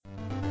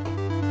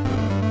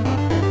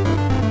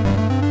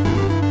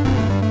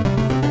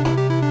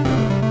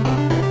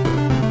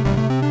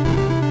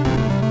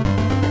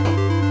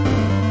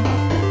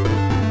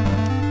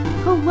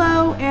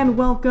and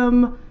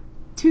welcome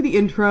to the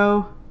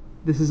intro.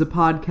 This is a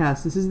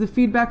podcast. This is the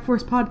Feedback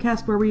Force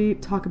podcast where we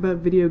talk about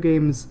video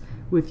games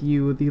with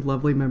you, the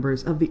lovely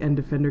members of the End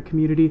Defender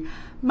community.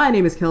 My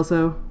name is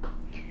Kelso.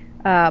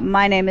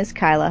 My name is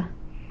Kyla.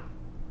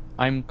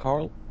 I'm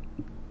Carl.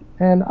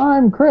 And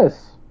I'm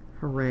Chris.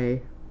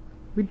 Hooray.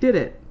 We did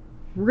it.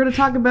 We're going to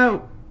talk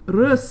about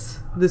Rus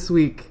this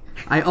week.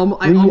 I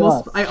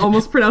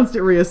almost pronounced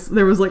it Rius.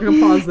 There was like a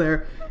pause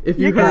there. If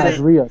you heard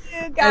it. Rius.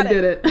 I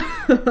did it.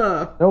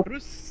 Nope.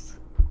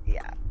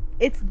 Yeah,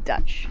 it's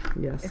Dutch.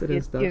 Yes, it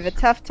is Dutch. If you have a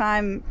tough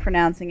time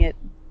pronouncing it,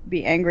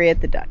 be angry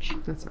at the Dutch.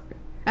 That's okay.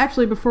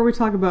 Actually, before we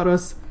talk about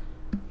us,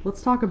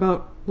 let's talk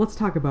about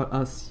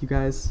us, you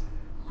guys.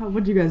 What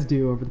did you guys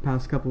do over the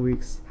past couple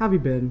weeks? How have you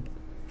been?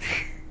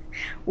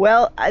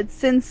 Well,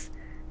 since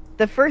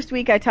the first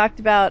week I talked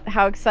about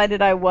how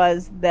excited I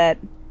was that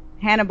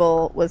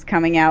Hannibal was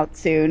coming out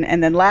soon,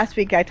 and then last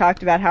week I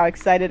talked about how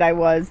excited I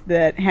was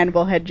that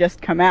Hannibal had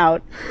just come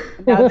out.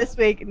 Now this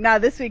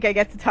week I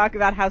get to talk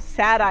about how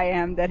sad I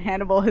am that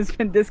Hannibal has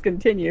been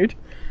discontinued.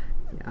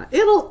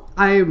 Yeah,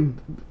 I'm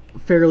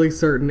fairly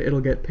certain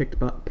it'll get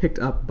picked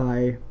up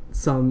by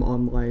some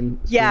online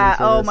Yeah,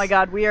 service. oh my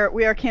god, we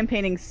are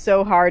campaigning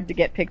so hard to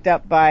get picked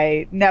up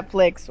by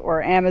Netflix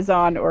or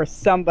Amazon or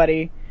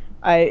somebody.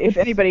 If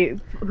anybody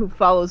who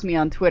follows me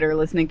on Twitter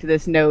listening to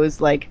this knows,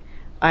 like,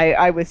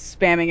 I was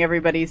spamming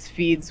everybody's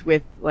feeds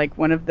with, like,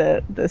 one of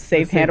the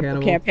Save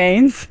Hannibal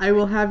campaigns. I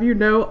will have you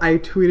know, I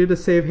tweeted a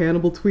Save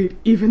Hannibal tweet,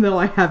 even though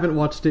I haven't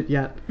watched it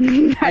yet.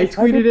 I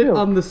tweeted it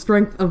on the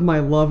strength of my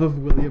love of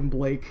William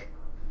Blake.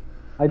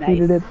 I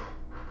tweeted it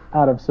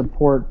out of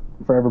support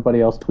for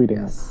everybody else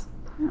tweeting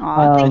it.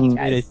 Aw, thank you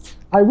guys.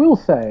 I will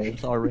say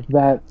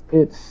that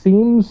it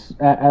seems,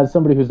 as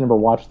somebody who's never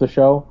watched the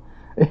show,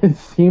 it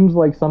seems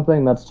like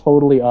something that's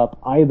totally up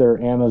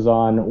either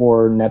Amazon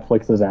or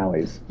Netflix's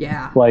alleys.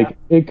 Yeah. Like,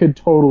 it could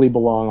totally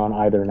belong on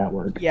either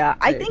network. Yeah,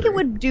 I think it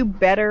would do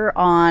better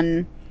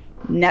on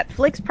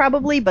Netflix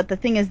probably, but the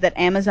thing is that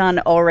Amazon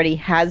already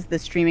has the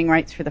streaming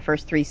rights for the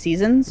first 3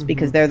 seasons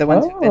because they're the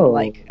ones who've been,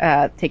 like,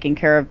 taking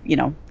care of, you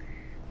know,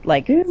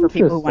 like, for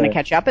people who want to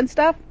catch up and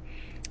stuff.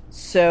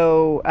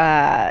 So,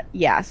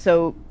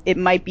 so it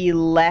might be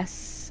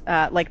less,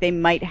 like, they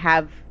might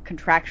have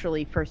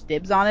contractually first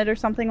dibs on it or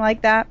something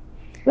like that.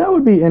 That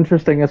would be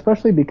interesting,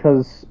 especially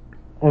because,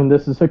 and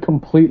this is a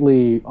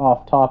completely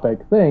off-topic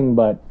thing,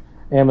 but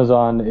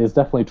Amazon is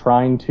definitely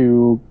trying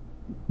to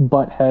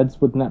butt heads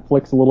with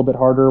Netflix a little bit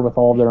harder with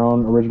all of their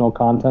own original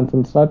content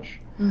and such.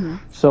 Mm-hmm.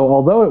 So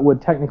although it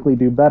would technically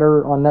do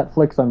better on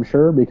Netflix, I'm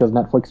sure, because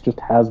Netflix just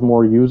has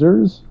more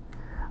users,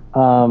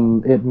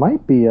 it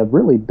might be a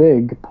really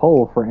big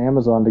pull for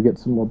Amazon to get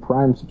some more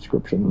Prime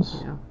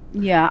subscriptions.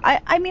 Yeah,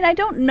 I mean, I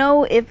don't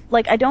know if,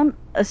 like, I don't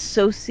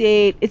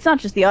associate, it's not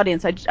just the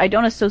audience, I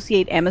don't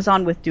associate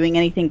Amazon with doing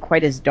anything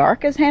quite as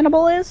dark as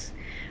Hannibal is,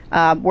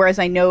 whereas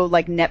I know,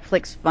 like,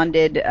 Netflix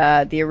funded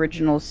the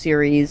original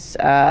series,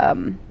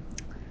 what's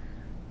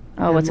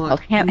it called?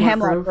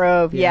 Hemlock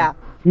Grove, yeah.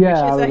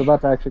 Yeah, I was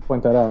about to actually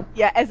point that out.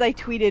 Yeah, as I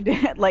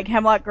tweeted, like,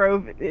 Hemlock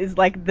Grove is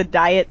like the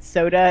diet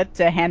soda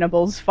to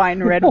Hannibal's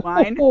fine red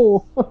wine.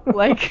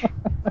 Like,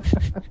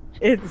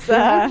 it's,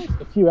 a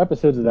few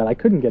episodes of that, I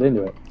couldn't get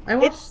into it. I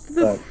watched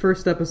the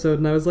first episode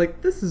and I was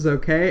like, this is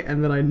okay,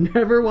 and then I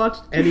never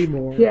watched any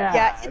more.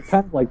 Yeah, it's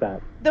kind of like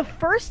that. The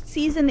first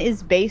season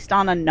is based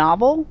on a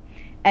novel,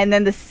 and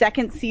then the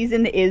second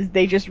season is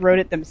they just wrote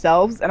it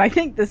themselves, and I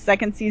think the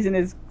second season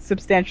is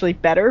substantially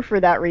better for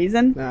that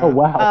reason. Oh,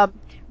 wow.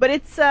 But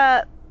it's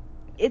a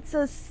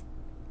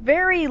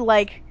very,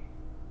 like,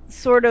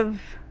 sort of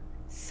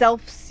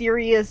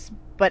self-serious,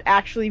 but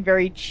actually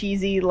very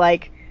cheesy,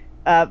 like,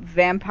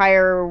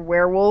 vampire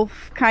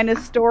werewolf kind of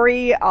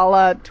story, a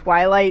la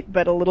Twilight,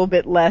 but a little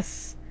bit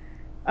less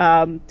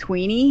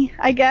tweeny,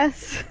 I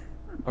guess.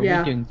 Are we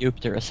doing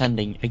Jupiter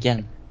Ascending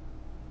again?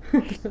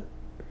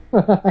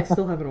 I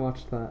still haven't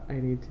watched that. I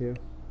need to.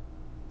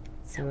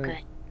 So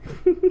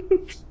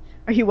good.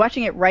 Are you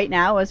watching it right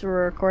now as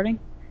we're recording?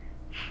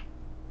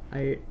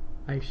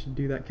 I should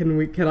do that.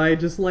 Can I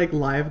just, like,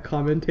 live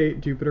commentate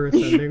Jupiter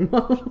Ascending?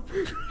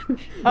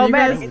 Oh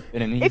man,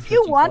 if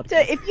you want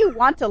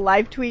to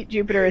live tweet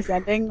Jupiter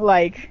Ascending,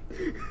 like,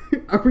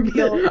 are we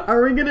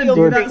gonna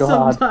do that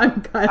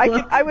sometime,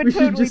 Kyla? I would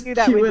totally do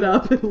that. Queue it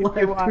up and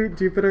live tweet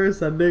Jupiter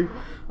Ascending.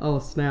 Oh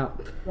snap!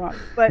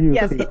 But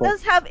yes, it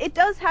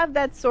does have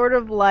that sort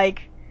of,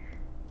 like,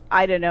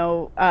 I don't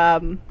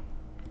know,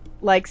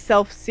 like,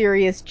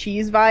 self-serious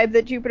cheese vibe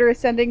that Jupiter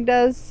Ascending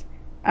does.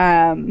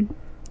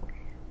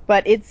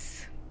 But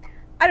it's,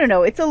 I don't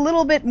know, it's a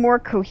little bit more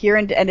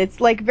coherent, and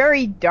it's, like,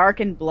 very dark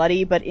and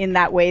bloody, but in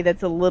that way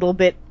that's a little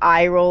bit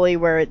eye-rolly,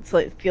 where it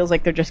feels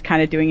like they're just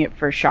kind of doing it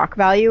for shock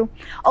value.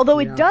 Although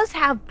it does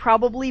have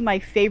probably my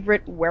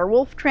favorite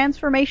werewolf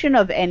transformation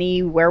of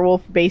any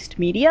werewolf-based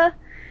media,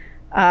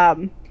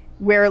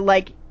 where,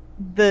 like,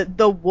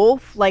 the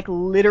wolf, like,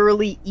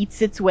 literally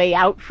eats its way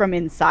out from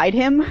inside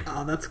him.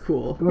 Oh, that's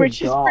cool.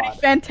 Which is pretty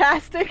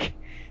fantastic.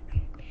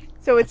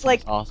 So it's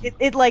like awesome.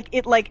 it like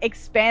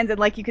expands and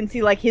like you can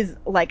see like his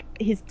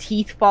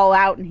teeth fall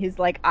out and his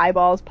like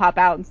eyeballs pop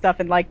out and stuff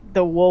and like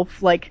the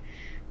wolf like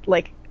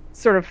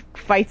sort of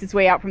fights its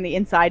way out from the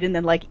inside and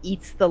then like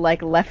eats the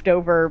like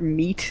leftover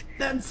meat.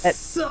 That's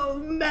so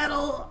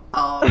metal.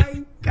 Oh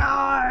my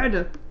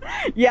god.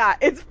 Yeah,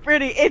 it's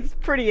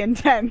pretty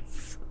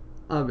intense.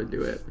 I'm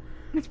into it.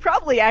 It's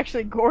probably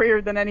actually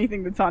gorier than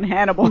anything that's on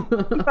Hannibal.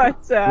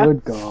 But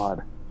Good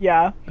God.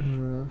 yeah.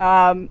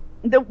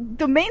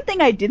 The main thing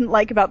I didn't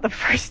like about the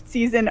first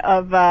season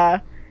of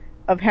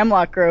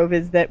Hemlock Grove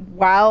is that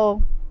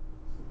while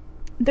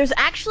there's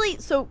actually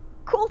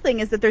cool thing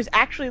is that there's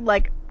actually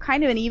like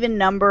kind of an even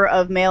number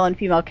of male and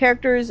female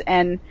characters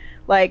and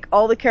like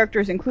all the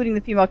characters including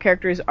the female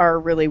characters are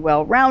really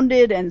well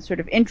rounded and sort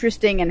of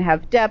interesting and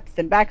have depth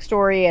and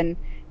backstory and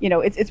you know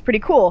it's pretty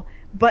cool,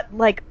 but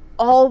like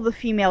all the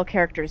female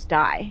characters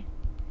die.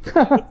 It's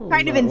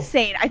kind of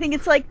insane. I think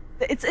it's like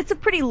it's a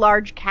pretty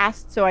large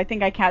cast, so I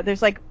think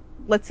there's like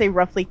let's say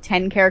roughly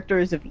 10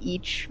 characters of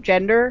each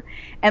gender,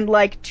 and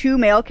like 2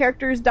 male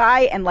characters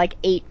die and like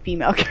 8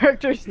 female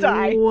characters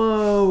die.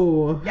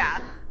 Whoa. Yeah.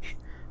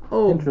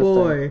 Oh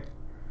boy.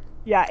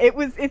 Yeah,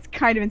 it's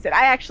kind of insane.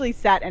 I actually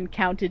sat and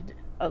counted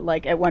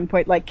like at one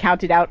point like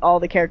counted out all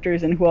the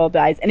characters and who all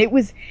dies, and it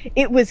was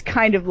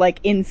kind of like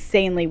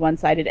insanely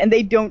one-sided, and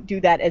they don't do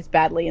that as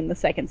badly in the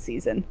second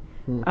season.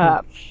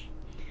 But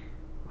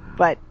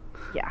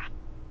yeah.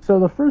 So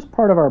the first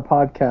part of our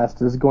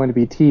podcast is going to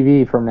be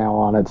TV from now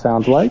on, it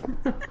sounds like.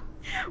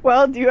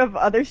 Well, do you have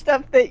other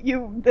stuff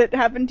that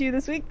happened to you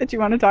this week that you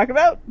want to talk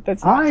about?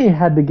 I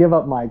had to give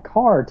up my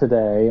car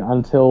today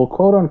until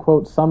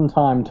quote-unquote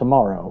sometime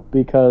tomorrow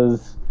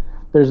because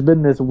there's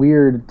been this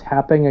weird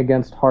tapping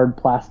against hard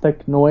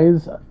plastic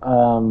noise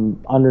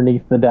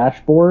underneath the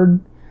dashboard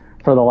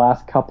for the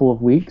last couple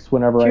of weeks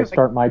whenever I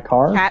start my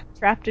car. Cat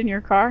trapped in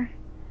your car?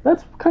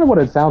 That's kind of what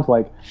it sounds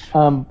like.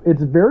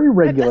 It's very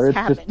regular. It's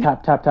happen. just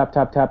tap, tap, tap,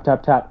 tap, tap,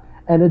 tap, tap.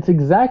 And it's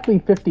exactly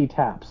 50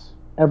 taps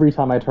every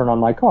time I turn on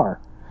my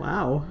car.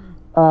 Wow.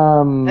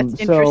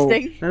 That's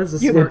interesting. That is a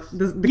smart...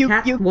 The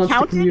cat wants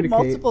to communicate.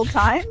 Multiple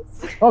times?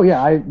 Oh,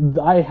 yeah.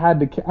 I had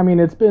to... I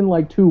mean, it's been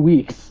like 2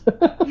 weeks.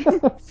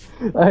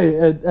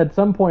 At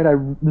some point, I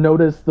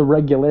noticed the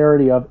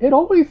regularity of... It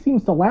always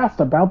seems to last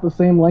about the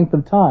same length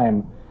of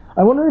time.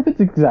 I wonder if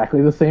it's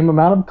exactly the same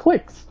amount of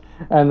clicks.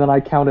 And then I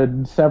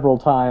counted several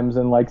times,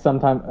 and like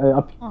sometimes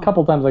a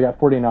couple times I got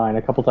 49,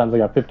 a couple times I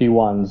got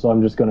 51. So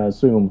I'm just going to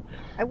assume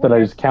that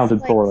I just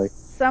counted poorly.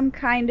 Some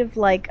kind of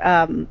like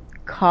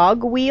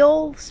cog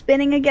wheel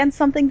spinning against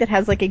something that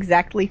has like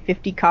exactly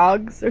 50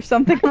 cogs or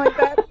something like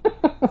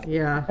that.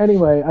 Yeah.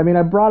 Anyway, I mean,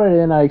 I brought it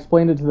in, I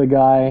explained it to the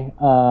guy,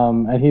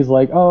 and he's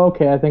like, "Oh,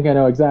 okay, I think I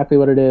know exactly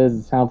what it is.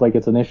 It sounds like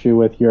it's an issue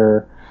with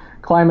your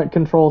climate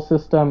control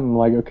system." I'm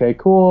like, okay,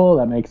 cool,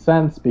 that makes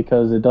sense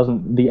because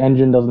the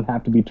engine doesn't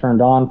have to be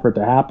turned on for it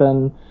to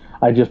happen.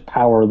 I just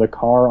power the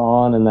car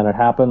on and then it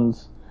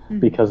happens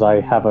because I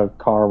have a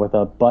car with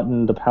a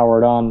button to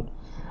power it on.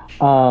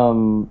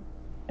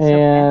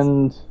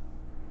 And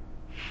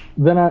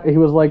then he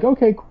was like,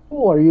 okay,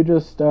 cool, are you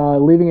just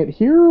leaving it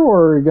here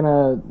or are you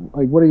gonna,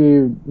 like, what are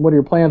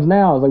your plans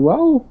now? I was like,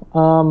 well,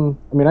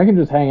 I mean, I can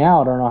just hang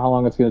out. I don't know how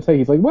long it's gonna take.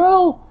 He's like,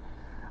 well,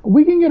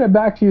 we can get it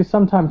back to you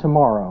sometime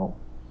tomorrow.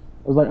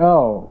 I was like,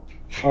 oh,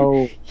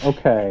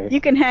 okay.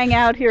 You can hang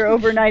out here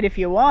overnight if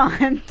you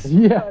want.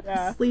 Yeah.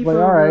 But, Sleep like,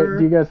 over. all right,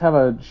 do you guys have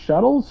a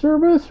shuttle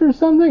service or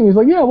something? He's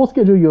like, yeah, we'll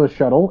schedule you a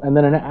shuttle. And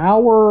then an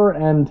hour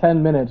and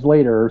 10 minutes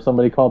later,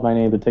 somebody called my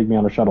name to take me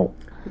on a shuttle.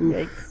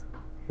 Yikes.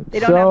 They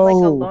don't have like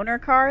a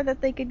loaner car that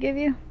they could give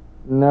you?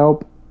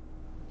 Nope.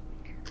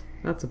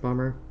 That's a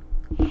bummer.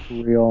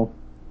 Real.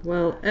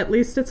 Well, at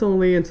least it's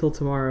only until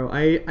tomorrow.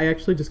 I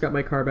actually just got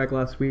my car back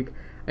last week.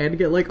 I had to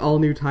get like all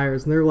new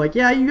tires, and they're like,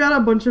 yeah, you got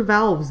a bunch of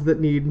valves that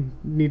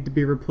need to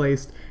be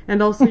replaced,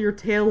 and also your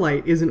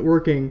taillight isn't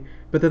working.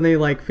 But then they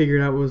like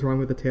figured out what was wrong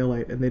with the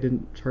taillight, and they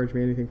didn't charge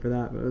me anything for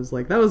that. But it was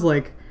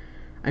like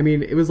I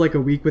mean, it was like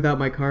a week without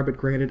my car, but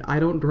granted, I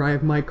don't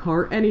drive my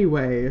car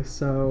anyway,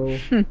 so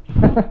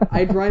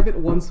I drive it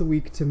once a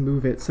week to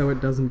move it so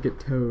it doesn't get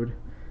towed,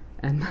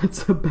 and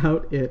that's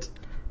about it.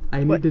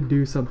 I need to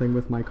do something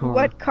with my car.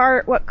 What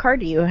car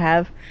do you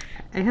have?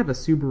 I have a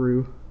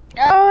Subaru. Oh,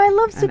 I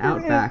love An Subarus.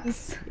 Outback.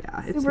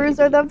 Yeah, it's Subarus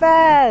are the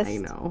best. I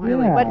know. I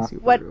like my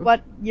Subaru.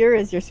 What year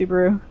is your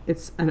Subaru?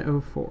 It's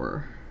an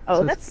 04. Oh,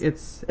 so that's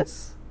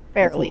it's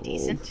fairly old.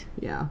 decent.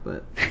 Yeah,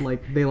 but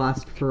like they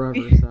last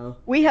forever. So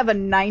we have a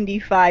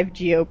 '95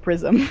 Geo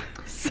Prism.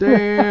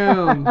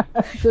 Damn.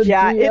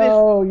 Yeah, it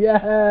is.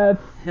 Yes.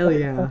 Hell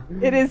yeah.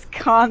 It is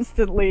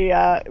constantly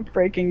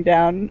breaking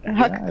down.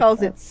 Huck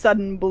calls it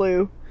sudden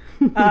blue.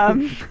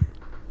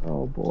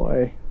 Oh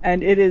boy.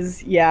 And it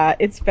is, yeah,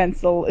 it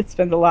spends a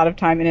lot of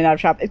time in and out of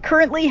shop. It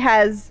currently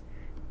has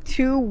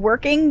 2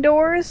 working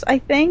doors, I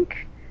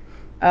think.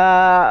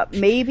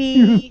 Maybe.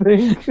 You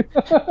think?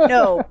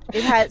 No,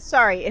 it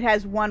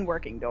has 1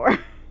 working door.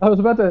 I was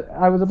about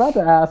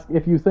to ask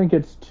if you think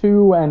it's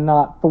 2 and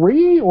not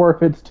 3, or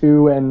if it's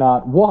 2 and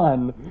not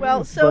 1.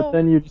 Well, so but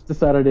then you just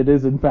decided it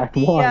is in fact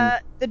 1.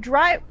 The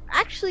drive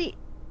actually,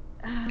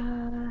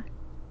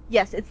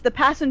 yes, it's the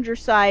passenger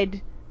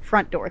side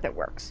front door that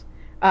works.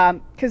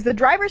 Because the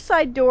driver's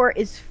side door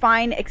is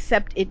fine,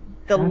 except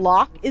the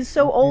lock is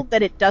so old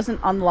that it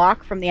doesn't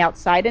unlock from the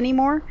outside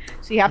anymore.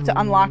 So you have to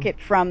unlock it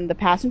from the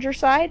passenger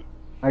side.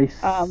 I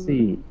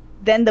see.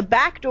 Then the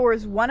back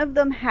doors, one of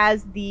them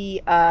has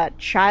the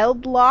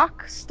child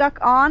lock stuck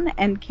on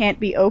and can't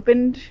be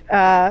opened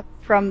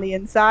from the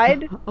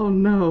inside. Oh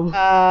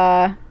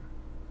no.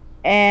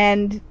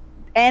 And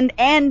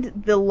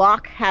the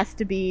lock has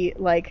to be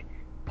like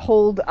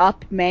pulled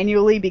up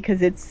manually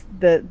because it's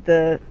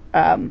the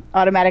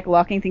automatic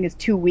locking thing is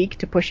too weak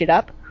to push it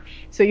up.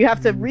 So you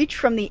have to reach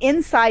from the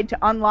inside to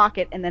unlock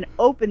it and then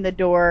open the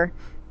door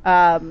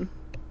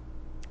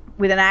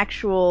with an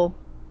actual...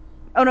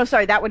 Oh, no,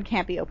 sorry, that one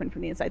can't be opened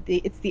from the inside.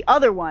 It's the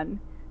other one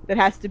that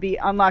has to be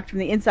unlocked from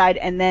the inside,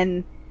 and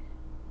then...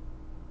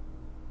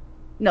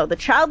 No, the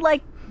child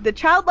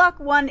lock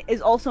one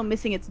is also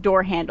missing its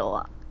door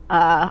handle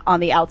on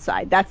the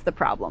outside. That's the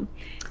problem.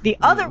 The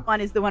other one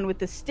is the one with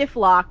the stiff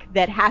lock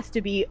that has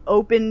to be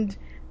opened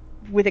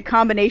with a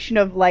combination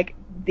of, like,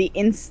 the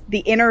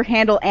inner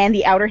handle and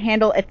the outer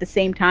handle at the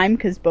same time,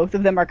 because both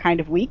of them are kind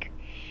of weak.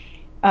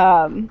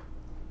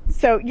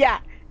 So, yeah.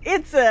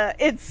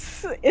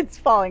 It's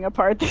falling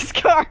apart, this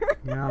car.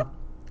 Yeah.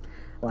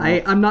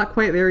 I'm not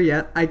quite there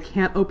yet. I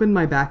can't open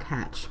my back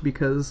hatch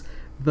because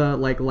the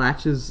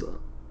latch is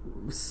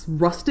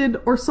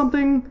rusted or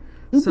something.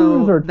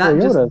 So or that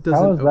Toyotas, just doesn't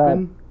how is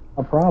open.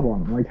 That a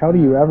problem? Like, how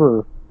do you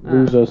ever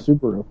lose a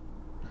Subaru?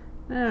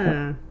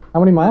 How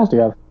many miles do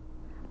you have?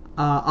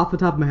 Off the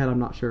top of my head, I'm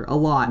not sure. A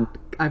lot.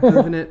 I've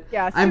driven it.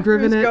 Yeah, I've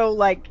driven it. go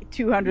like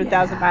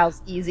 200,000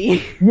 miles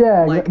easy.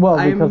 Yeah,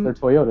 because they're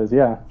Toyotas,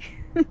 yeah.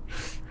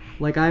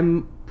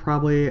 I'm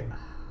probably,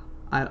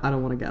 I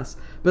don't want to guess,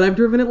 but I've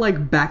driven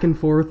it back and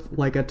forth, a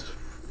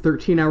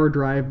 13-hour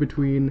drive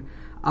between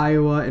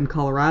Iowa and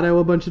Colorado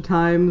a bunch of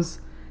times.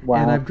 Wow.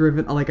 And I've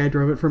driven, I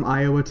drove it from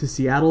Iowa to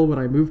Seattle when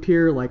I moved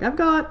here. I've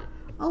got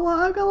a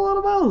lot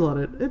of miles on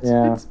it.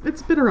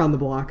 It's been around the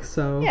block,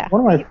 so. Yeah. One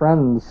of my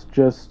friends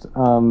just,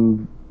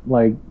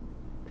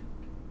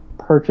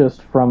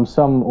 purchased from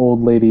some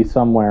old lady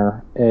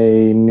somewhere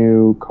a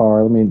new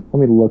car. Let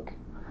me look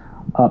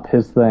up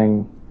his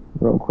thing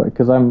real quick,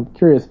 because I'm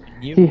curious.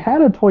 He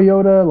had a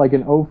Toyota,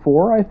 an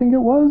 04, I think it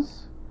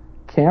was,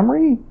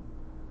 Camry,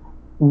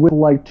 with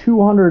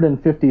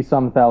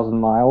 250-some thousand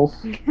miles.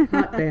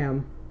 Hot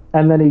damn.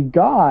 And then he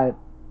got,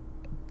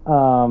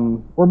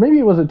 or maybe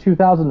it was a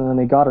 2000 and then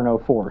he got an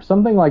 04,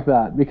 something like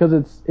that, because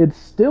it's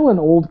still an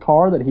old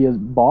car that he has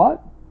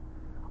bought,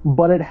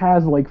 but it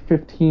has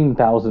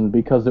 15,000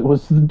 because it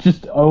was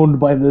just owned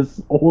by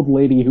this old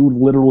lady who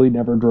literally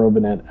never drove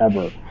in it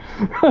ever.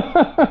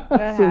 So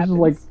it's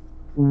just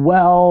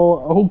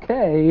well,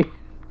 okay,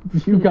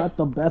 you got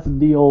the best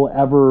deal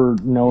ever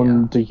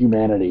known to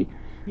humanity.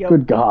 Yep.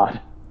 Good God.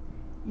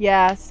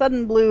 Yeah,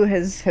 Sudden Blue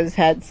has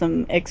had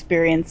some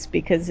experience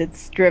because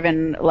it's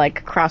driven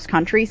cross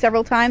country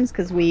several times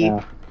because we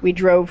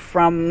drove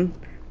from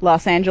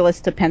Los Angeles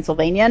to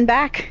Pennsylvania and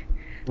back.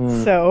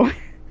 So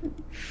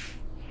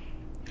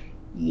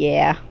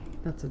yeah.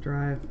 That's a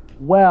drive.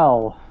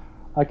 Well,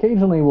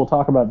 occasionally we'll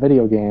talk about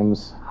video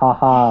games.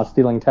 Haha,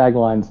 stealing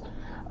taglines.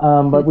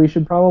 But we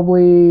should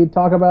probably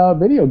talk about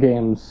video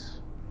games.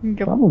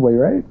 Yep. Probably,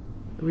 right?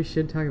 We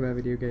should talk about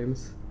video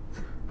games.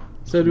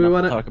 So do we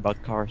want to talk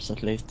about cars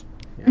at least?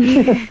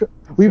 Yeah.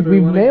 We've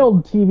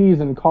nailed TVs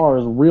and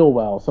cars real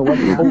well, so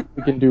let's hope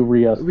we can do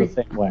Rios the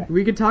same way.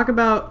 We could talk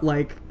about,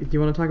 do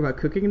you want to talk about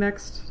cooking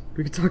next?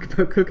 We could talk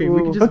about cooking. Ooh,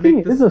 we could just cooking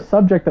make this is a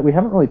subject that we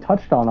haven't really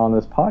touched on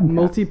this podcast.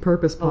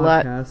 Multi-purpose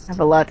podcast. I have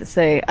a lot to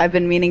say. I've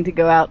been meaning to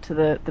go out to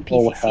the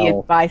PCC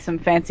and buy some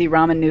fancy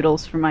ramen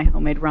noodles for my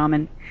homemade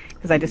ramen,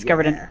 because I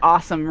discovered an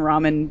awesome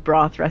ramen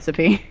broth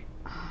recipe.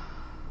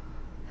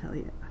 Hell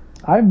yeah.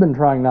 I've been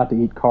trying not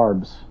to eat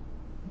carbs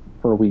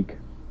for a week.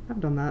 I've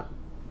done that.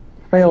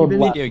 Failed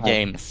video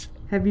games.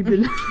 Have you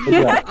been?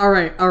 All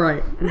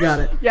right, we got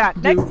it. Yeah,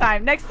 next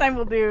time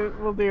we'll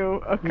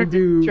do a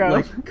cooking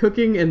show.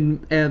 Cooking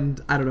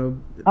and I don't know.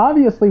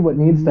 Obviously, what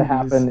needs to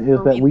happen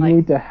is that we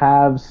need to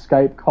have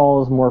Skype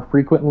calls more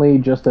frequently,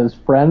 just as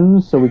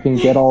friends, so we can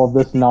get all of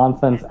this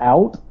nonsense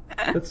out.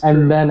 That's and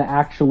true. then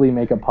actually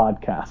make a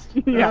podcast.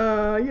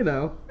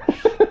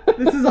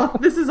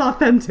 This is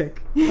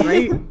authentic,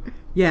 right?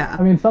 Yeah.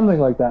 I mean, something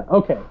like that.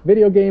 Okay,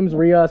 video games,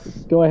 Rios,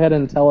 go ahead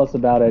and tell us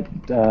about it,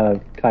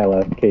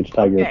 Kyla, Cage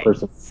Tiger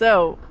person.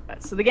 So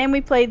the game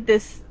we played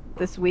this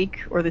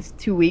week, or this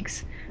 2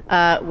 weeks,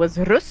 was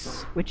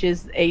Rus, which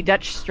is a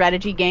Dutch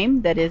strategy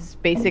game that is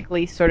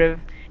basically sort of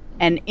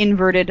an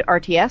inverted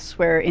RTS,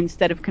 where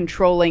instead of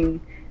controlling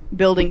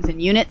buildings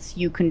and units,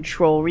 you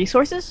control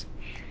resources.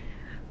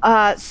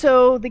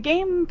 So the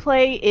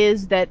gameplay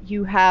is that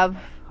you have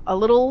a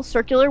little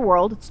circular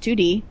world, it's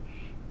 2D,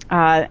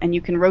 and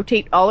you can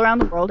rotate all around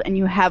the world, and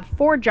you have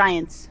 4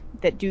 giants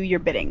that do your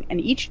bidding. And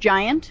each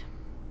giant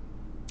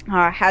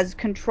has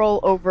control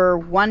over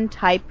one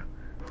type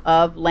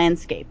of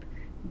landscape.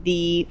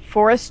 The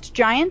forest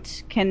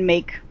giant can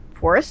make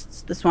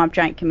forests, the swamp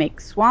giant can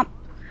make swamp,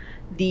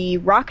 the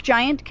rock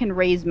giant can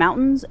raise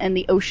mountains, and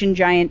the ocean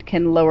giant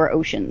can lower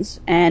oceans.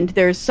 And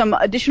there's some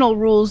additional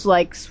rules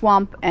like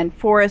swamp and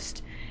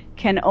forest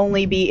can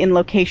only be in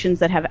locations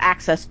that have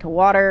access to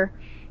water,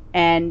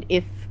 and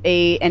if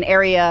an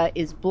area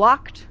is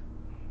blocked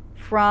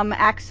from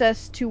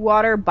access to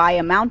water by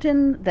a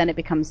mountain, then it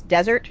becomes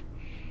desert.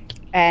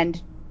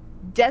 And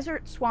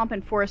desert, swamp,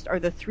 and forest are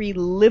the three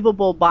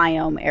livable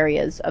biome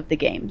areas of the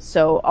game.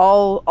 So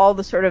all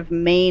the sort of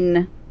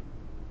main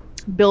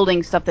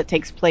building stuff that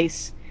takes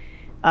place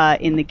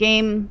in the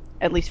game,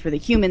 at least for the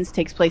humans,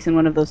 takes place in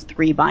one of those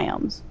three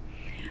biomes.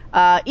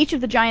 Each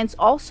of the giants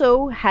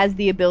also has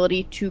the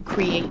ability to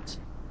create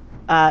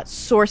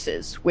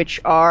sources, which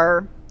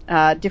are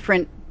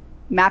different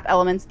map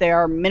elements. They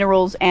are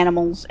minerals,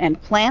 animals,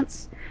 and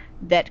plants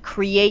that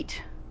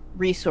create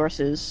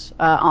resources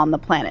on the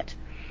planet.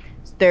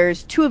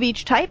 There's two of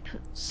each type,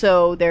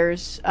 so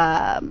there's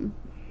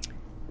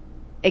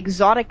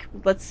exotic.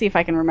 Let's see if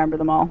I can remember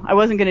them all. I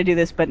wasn't going to do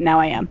this, but now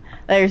I am.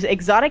 There's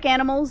exotic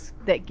animals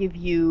that give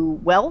you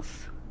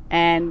wealth,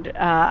 and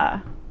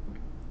they're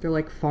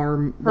like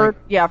farm,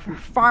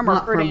 farm or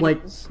herd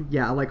animals.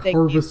 Like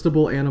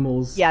harvestable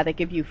animals. Yeah, that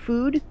give you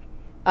food.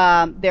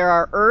 There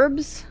are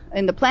herbs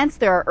in the plants.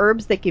 There are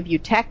herbs that give you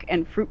tech,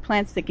 and fruit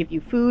plants that give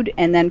you food.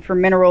 And then for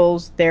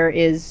minerals, there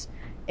is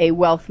a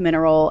wealth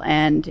mineral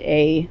and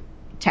a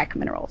tech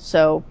mineral.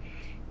 So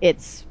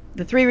it's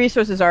the three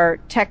resources are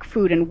tech,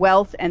 food, and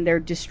wealth, and they're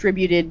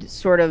distributed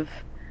sort of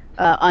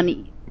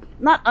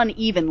not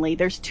unevenly.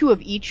 There's two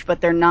of each, but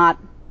they're not.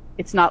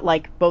 It's not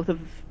like both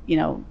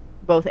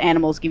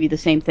animals give you the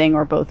same thing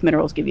or both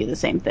minerals give you the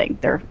same thing.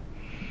 They're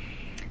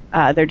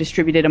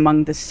distributed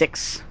among the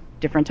 6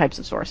 different types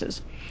of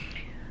sources.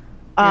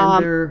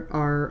 And there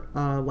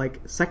are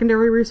like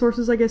secondary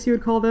resources, I guess you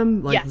would call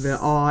them, like yes. the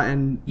awe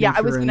and nature.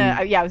 I was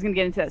gonna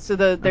get into that. So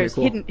there's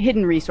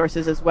hidden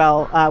resources as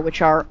well,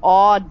 which are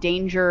awe,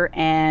 danger,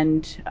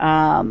 and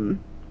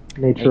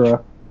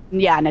Natura.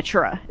 Yeah,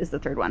 Natura is the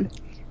third one.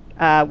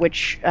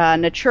 Which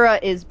Natura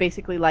is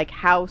basically like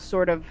how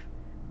sort of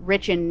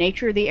rich in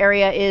nature the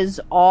area is.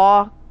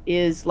 Awe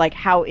is like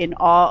how in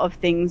awe of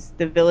things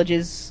the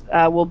villages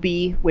will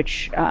be,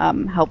 which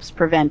helps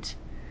prevent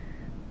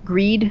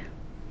greed.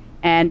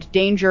 And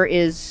danger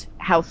is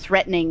how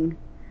threatening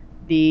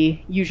the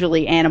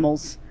usually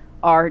animals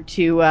are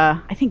to,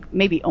 I think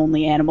maybe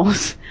only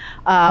animals,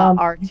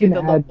 are to the local. You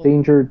can add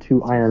danger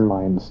to iron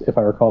mines, if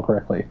I recall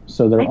correctly.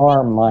 So there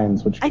are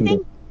mines which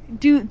can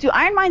do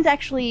iron mines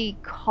actually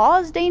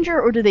cause danger,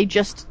 or do they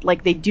just,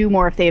 like, they do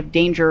more if they have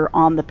danger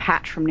on the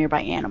patch from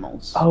nearby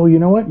animals? Oh, you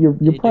know what? You're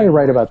probably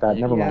right about that.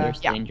 Never mind.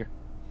 There's danger.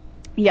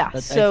 Yeah,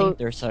 But so I think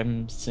there's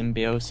some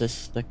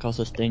symbiosis that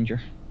causes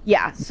danger.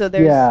 Yeah, so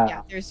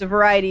there's a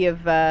variety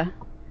of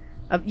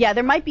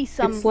there might be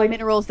some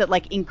minerals that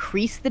like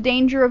increase the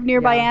danger of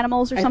nearby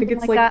animals or something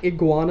like that. I think it's like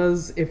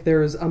iguanas, if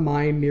there's a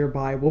mine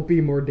nearby, will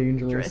be more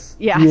dangerous.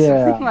 Yeah,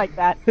 something like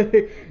that.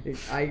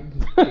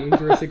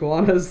 Dangerous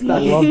iguanas. I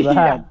love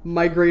that.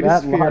 My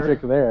greatest fear. That logic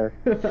there.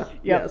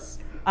 Yes.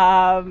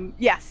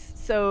 Yes.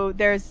 So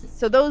the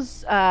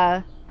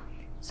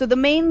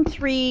main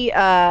 3,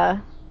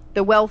 the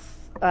wealth,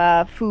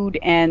 food,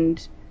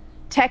 and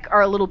tech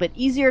are a little bit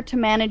easier to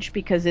manage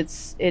because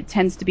it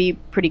tends to be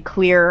pretty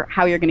clear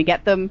how you're going to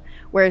get them,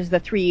 whereas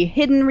the 3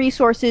 hidden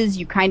resources,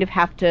 you kind of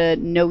have to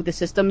know the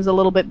systems a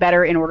little bit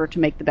better in order to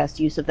make the best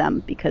use of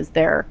them because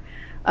they're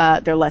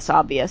less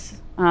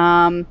obvious.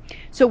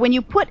 So when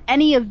you put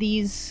any of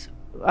these,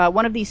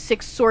 one of these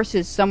 6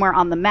 sources somewhere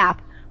on the map,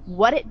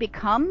 what it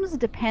becomes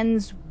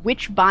depends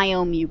which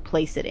biome you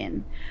place it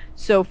in.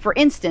 So for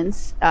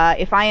instance,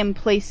 if I am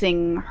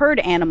placing herd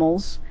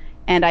animals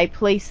and I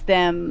place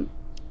them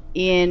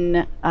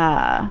in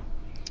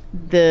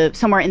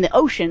somewhere in the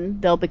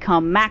ocean, they'll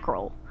become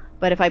mackerel.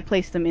 But if I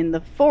place them in the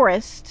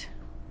forest,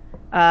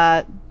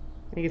 they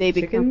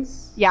become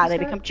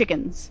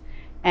chickens.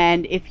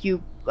 And if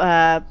you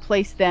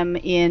place them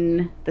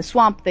in the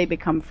swamp, they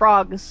become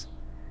frogs.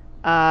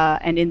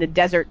 And in the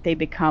desert, they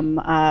become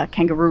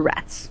kangaroo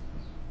rats.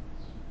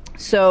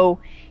 So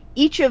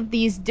each of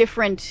these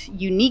different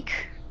unique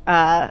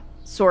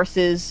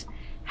sources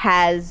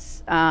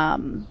has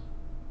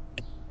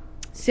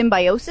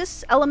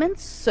symbiosis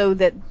elements so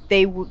that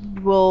they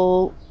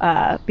will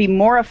be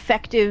more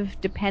effective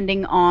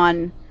depending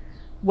on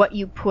what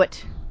you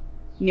put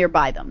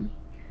nearby them.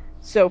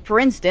 So, for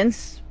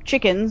instance,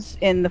 chickens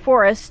in the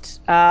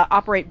forest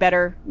operate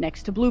better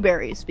next to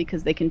blueberries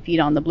because they can feed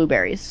on the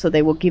blueberries. So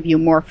they will give you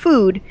more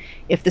food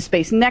if the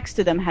space next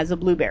to them has a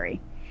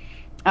blueberry.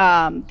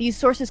 These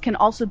sources can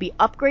also be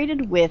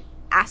upgraded with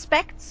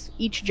aspects.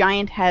 Each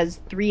giant has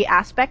 3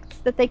 aspects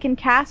that they can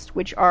cast,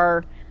 which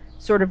are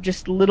sort of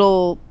just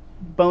little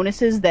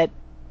bonuses that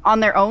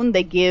on their own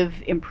they give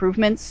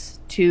improvements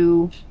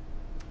to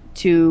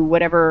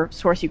whatever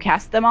source you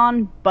cast them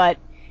on, but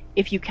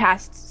if you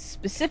cast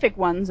specific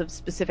ones of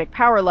specific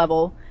power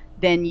level,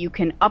 then you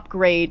can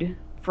upgrade,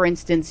 for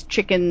instance,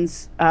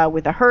 chickens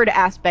with a herd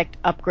aspect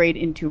upgrade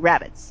into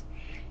rabbits.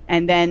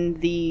 And then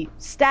the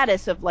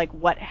status of like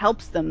what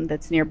helps them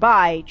that's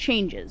nearby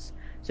changes.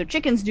 So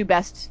chickens do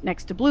best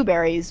next to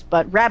blueberries,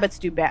 but rabbits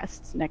do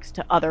best next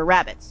to other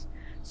rabbits.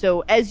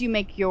 So as you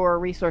make your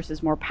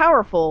resources more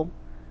powerful,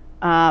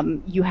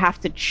 you have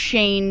to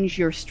change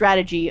your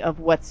strategy of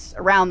what's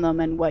around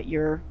them and what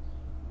you're,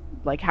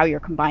 like how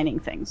you're combining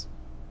things.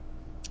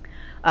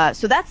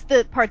 So that's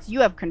the parts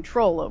you have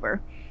control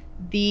over.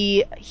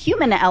 The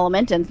human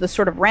element and the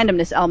sort of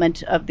randomness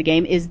element of the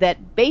game is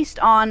that based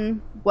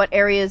on what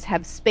areas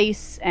have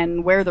space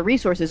and where the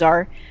resources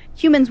are,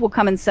 humans will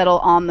come and settle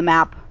on the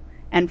map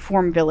and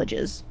form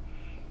villages.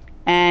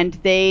 And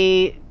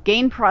they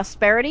gain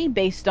prosperity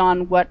based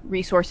on what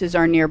resources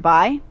are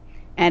nearby.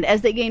 And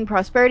as they gain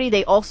prosperity,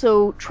 they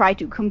also try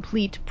to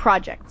complete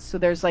projects. So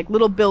there's like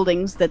little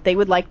buildings that they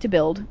would like to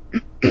build.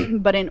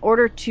 But in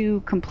order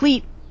to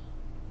complete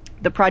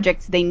the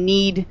projects, they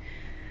need...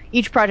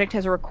 Each project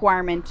has a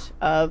requirement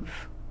of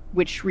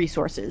which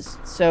resources.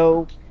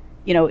 So,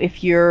 you know,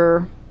 if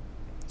you're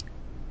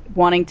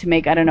wanting to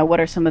make, I don't know, what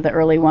are some of the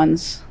early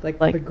ones? Like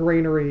the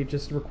granary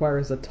just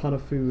requires a ton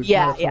of food.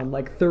 Yeah, yeah.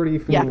 Like 30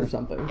 food or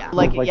something.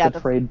 Yeah, the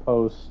trade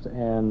post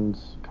and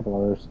a couple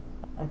others.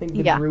 I think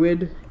the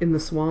druid in the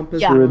swamp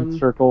is Druid one.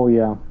 circle,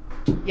 yeah.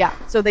 Yeah,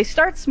 so they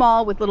start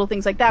small with little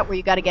things like that where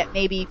you got to get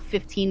maybe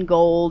 15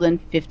 gold and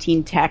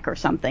 15 tech or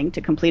something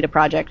to complete a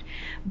project.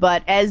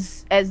 But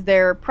as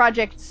their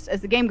projects,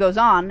 as the game goes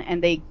on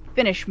and they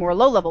finish more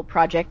low-level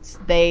projects,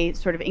 they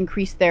sort of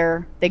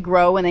they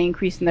grow and they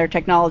increase in their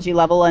technology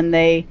level and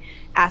they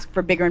ask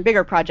for bigger and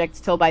bigger projects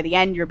till by the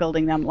end you're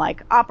building them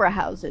like opera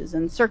houses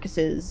and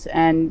circuses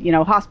and, you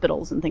know,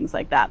 hospitals and things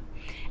like that.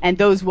 And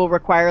those will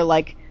require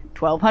like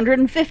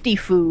 1,250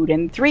 food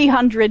and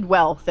 300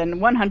 wealth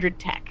and 100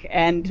 tech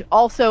and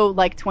also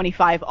like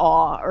 25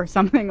 awe or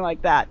something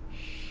like that.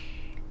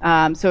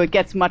 So it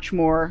gets much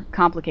more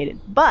complicated.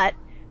 But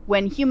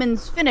when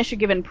humans finish a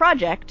given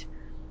project,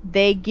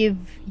 they give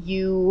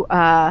you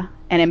an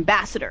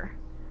ambassador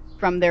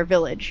from their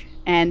village.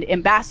 And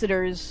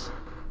ambassadors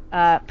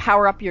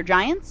power up your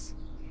giants.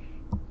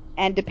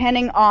 And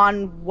depending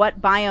on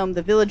what biome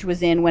the village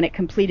was in when it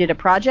completed a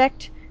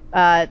project,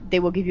 they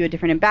will give you a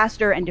different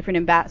ambassador, and different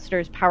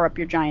ambassadors power up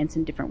your giants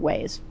in different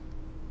ways.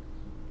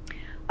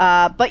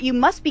 But you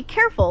must be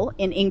careful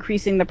in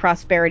increasing the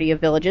prosperity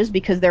of villages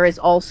because there is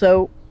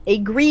also a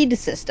greed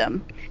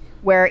system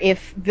where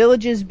if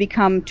villages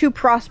become too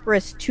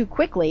prosperous too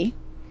quickly,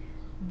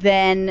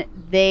 then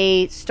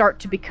they start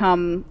to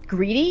become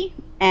greedy.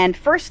 And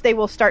first they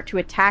will start to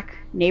attack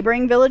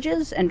neighboring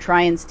villages and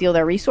try and steal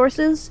their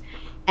resources.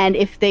 And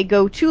if they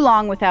go too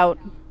long without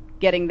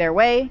getting their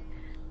way,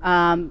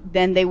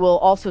 then they will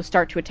also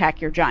start to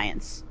attack your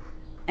giants.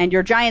 And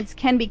your giants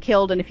can be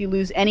killed, and if you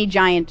lose any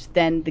giant,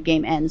 then the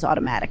game ends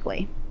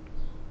automatically.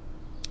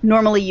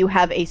 Normally you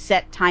have a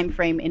set time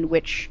frame in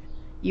which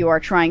you are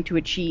trying to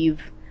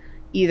achieve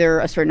either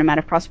a certain amount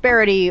of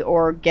prosperity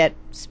or get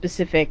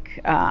specific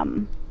projects.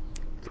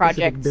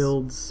 Specific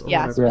builds.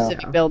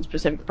 Specific builds,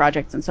 specific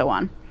projects, and so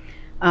on.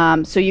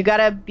 So you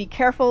gotta be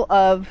careful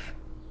of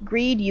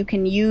greed. You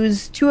can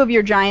use 2 of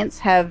your giants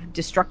have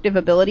destructive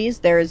abilities.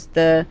 There's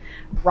the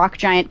rock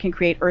giant can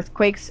create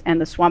earthquakes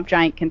and the swamp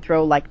giant can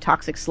throw like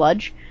toxic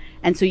sludge.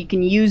 And so you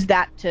can use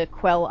that to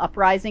quell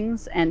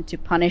uprisings and to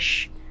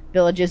punish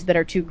villages that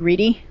are too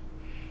greedy.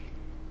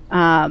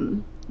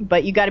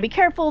 But you got to be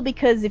careful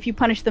because if you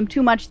punish them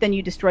too much, then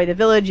you destroy the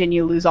village and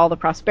you lose all the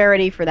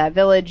prosperity for that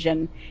village.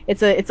 And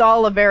it's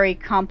all a very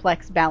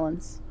complex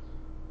balance.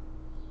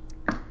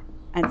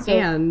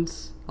 And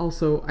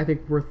also, I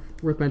think worth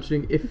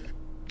mentioning,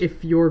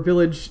 if your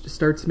village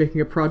starts making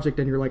a project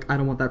and you're like, I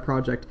don't want that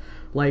project,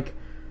 like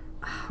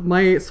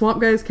my swamp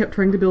guys kept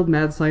trying to build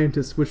mad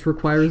scientists, which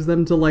requires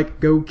them to like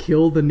go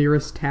kill the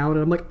nearest town,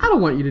 and I'm like, I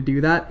don't want you to do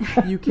that.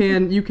 You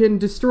can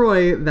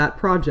destroy that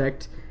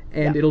project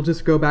and it'll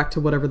just go back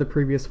to whatever the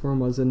previous form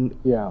was. And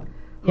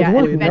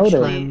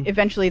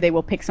eventually they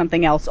will pick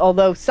something else,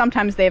 although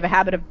sometimes they have a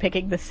habit of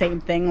picking the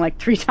same thing like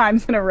 3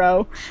 times in a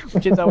row,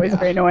 which is always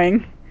very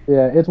annoying.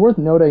 Yeah, it's worth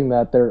noting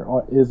that there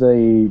is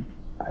a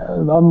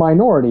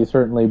minority,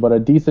 certainly, but a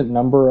decent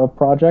number of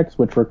projects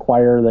which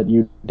require that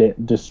you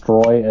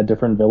destroy a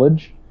different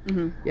village.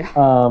 Mm-hmm.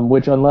 Yeah.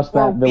 Which, unless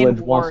that village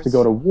wants to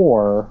go to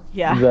war,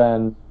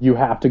 then you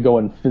have to go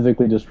and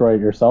physically destroy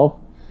it yourself,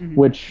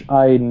 which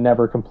I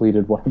never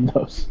completed one of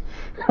those.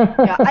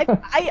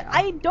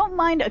 I don't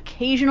mind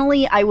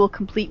occasionally I will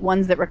complete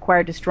ones that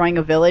require destroying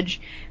a village,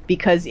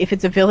 because if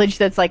it's a village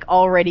that's like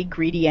already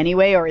greedy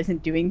anyway or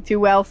isn't doing too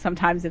well,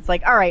 sometimes it's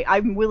like, all right,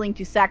 I'm willing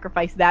to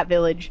sacrifice that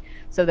village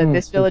so that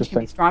this village can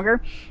be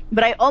stronger.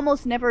 But I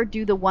almost never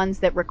do the ones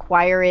that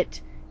require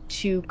it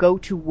to go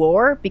to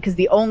war, because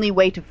the only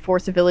way to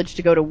force a village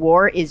to go to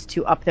war is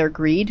to up their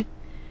greed.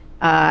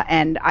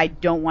 And I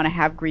don't want to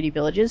have greedy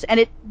villages.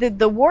 And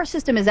the war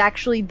system is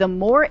actually, the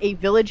more a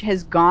village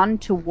has gone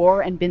to war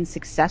and been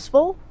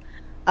successful,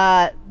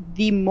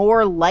 the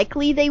more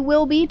likely they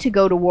will be to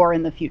go to war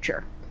in the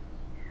future.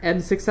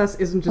 And success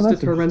isn't just that's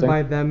determined by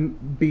interesting.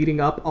 them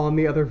beating up on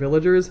the other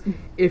villagers.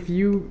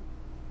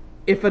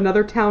 If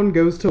another town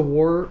goes to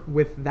war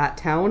with that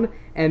town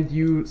and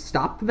you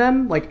stop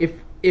them, like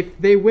if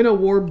they win a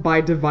war by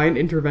divine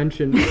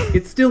intervention,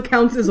 it still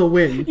counts as a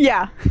win.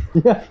 Yeah.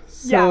 Yeah.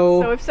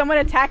 So if someone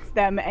attacks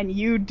them and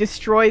you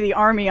destroy the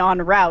army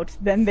en route,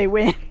 then they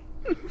win.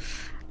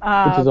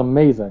 Which is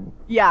amazing.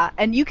 Yeah,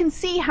 and you can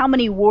see how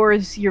many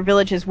wars your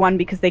village has won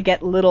because they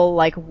get little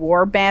like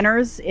war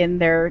banners in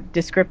their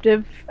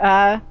descriptive,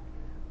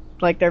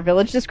 like their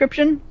village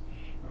description.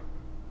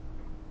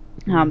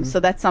 So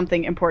that's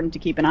something important to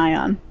keep an eye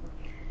on.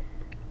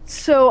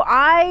 So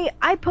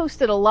I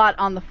posted a lot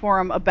on the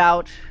forum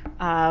about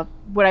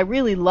what I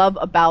really love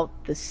about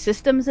the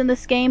systems in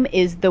this game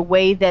is the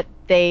way that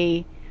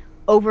they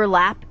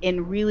overlap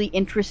in really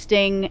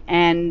interesting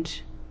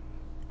and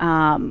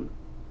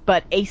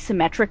but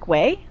asymmetric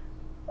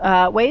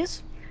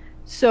ways.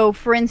 So,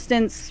 for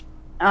instance,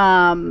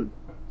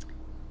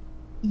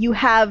 you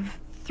have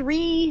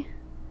you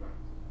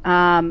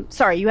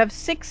have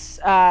six,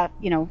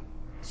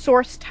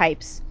 source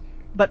types,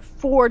 but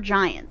 4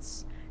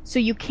 giants. So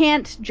you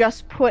can't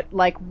just put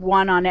like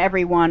 1 on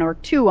everyone or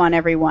 2 on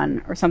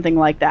everyone or something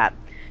like that.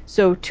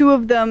 So 2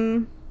 of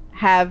them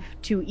have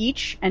 2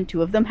 each and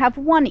 2 of them have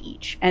 1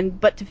 each.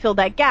 But to fill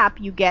that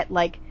gap, you get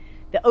like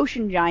the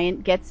ocean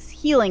giant gets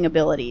healing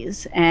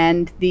abilities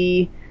and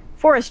the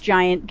forest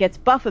giant gets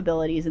buff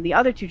abilities and the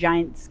other 2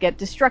 giants get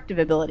destructive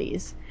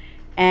abilities.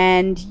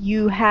 And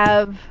you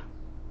have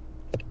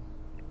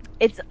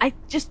I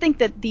just think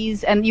that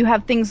and you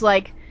have things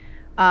like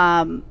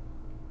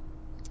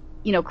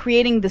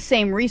creating the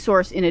same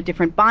resource in a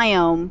different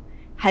biome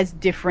has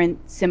different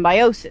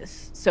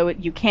symbiosis. So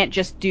you can't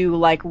just do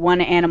like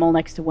one animal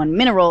next to one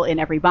mineral in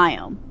every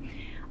biome,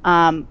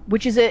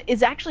 which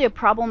is actually a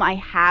problem I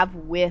have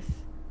with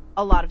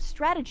a lot of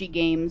strategy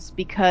games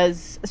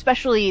because,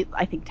 especially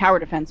I think tower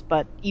defense,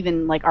 but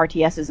even like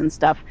RTSs and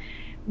stuff,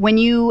 when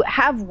you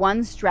have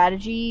one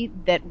strategy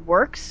that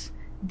works,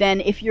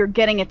 then if you're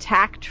getting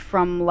attacked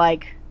from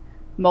like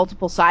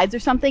multiple sides or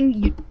something,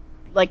 you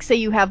like say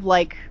you have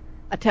like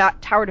a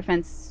tower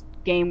defense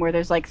game where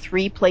there's like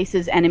 3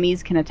 places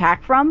enemies can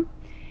attack from.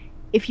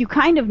 If you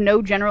kind of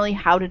know generally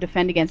how to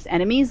defend against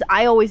enemies,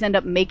 I always end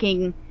up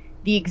making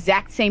the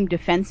exact same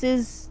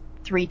defenses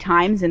 3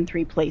 times in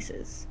 3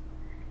 places,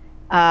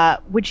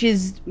 which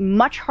is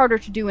much harder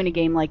to do in a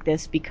game like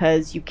this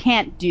because you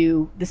can't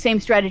do the same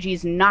strategy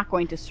is not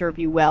going to serve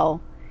you well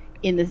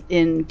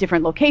in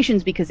different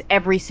locations because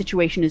every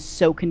situation is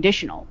so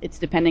conditional. It's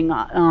depending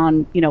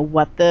on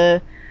what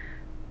the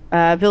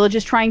village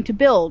is trying to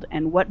build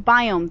and what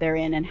biome they're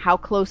in and how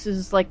close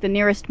is like the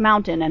nearest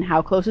mountain and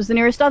how close is the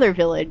nearest other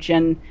village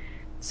and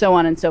so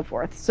on and so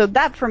forth. So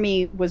that for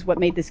me was what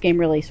made this game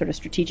really sort of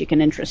strategic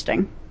and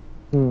interesting.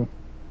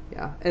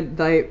 Yeah, and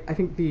I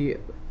think the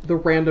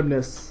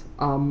randomness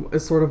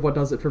is sort of what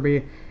does it for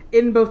me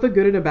in both a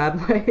good and a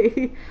bad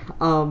way.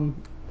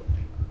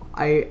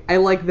 I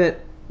like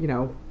that,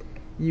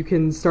 you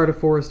can start a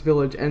forest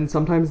village and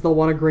sometimes they'll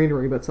want a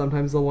granary, but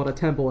sometimes they'll want a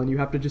temple, and you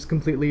have to just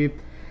completely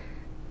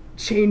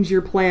change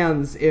your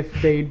plans if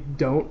they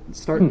don't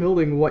start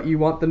building what you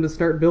want them to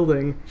start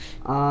building,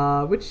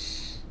 which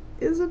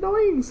is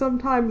annoying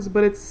sometimes,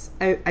 but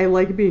I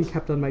like being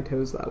kept on my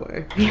toes that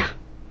way. Yeah.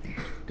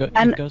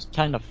 It goes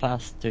kind of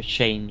fast to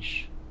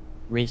change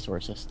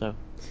resources, though.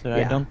 So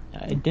Yeah.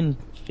 I didn't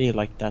feel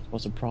like that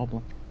was a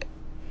problem.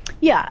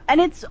 Yeah,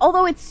 and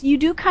although you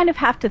do kind of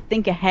have to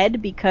think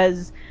ahead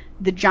because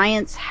the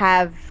giants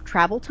have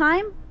travel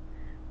time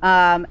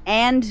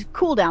and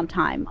cooldown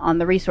time on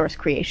the resource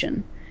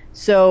creation.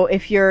 So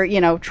if you're,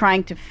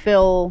 trying to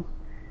fill,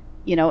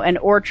 an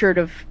orchard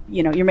of,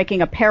 you're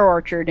making a pear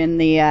orchard in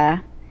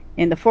the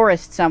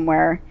forest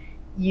somewhere,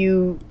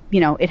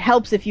 it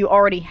helps if you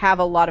already have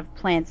a lot of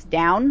plants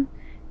down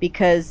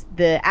because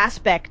the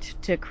aspect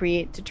to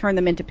turn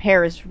them into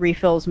pears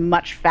refills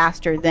much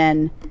faster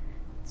than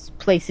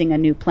placing a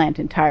new plant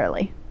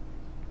entirely.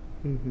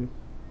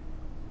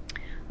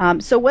 Mm-hmm.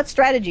 So what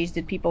strategies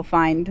did people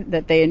find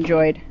that they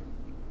enjoyed?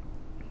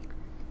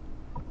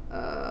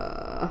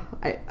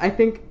 I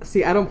think,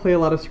 I don't play a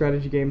lot of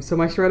strategy games, so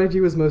my strategy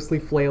was mostly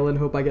flail and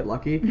hope I get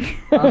lucky.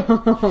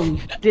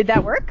 Did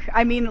that work?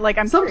 I mean, like,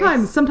 I'm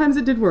curious. Sometimes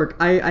it did work.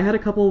 I had a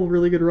couple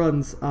really good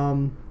runs,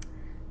 and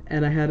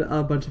I had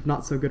a bunch of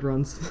not so good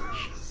runs.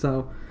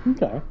 So,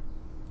 Okay.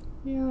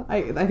 yeah,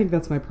 I think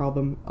that's my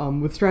problem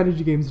with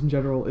strategy games in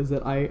general, is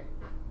that I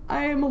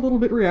am a little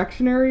bit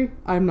reactionary.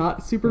 I'm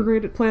not super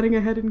great at planning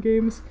ahead in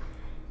games,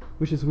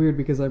 which is weird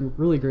because I'm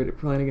really great at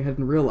planning ahead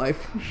in real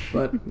life,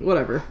 but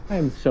whatever.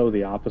 I'm so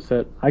the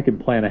opposite. I could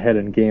plan ahead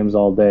in games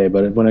all day,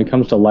 but when it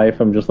comes to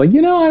life, I'm just like, I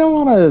don't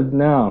want to,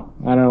 no,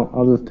 I don't,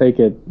 I'll just take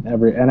it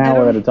an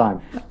hour at a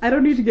time. I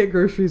don't need to get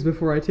groceries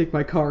before I take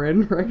my car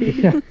in, right?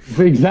 Yeah,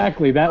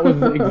 exactly. That was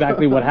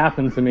exactly what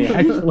happened to me,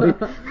 actually.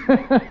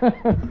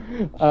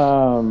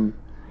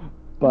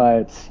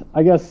 But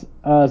I guess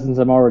since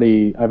I've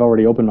already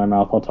opened my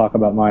mouth, I'll talk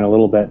about mine a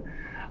little bit.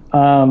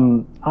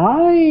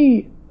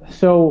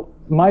 So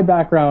my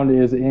background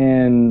is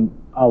in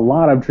a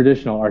lot of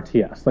traditional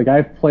RTS. Like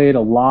I've played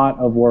a lot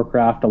of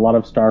Warcraft, a lot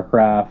of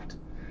StarCraft,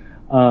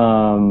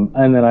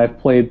 and then I've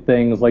played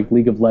things like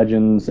League of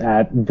Legends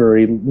at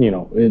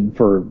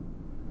for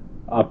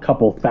a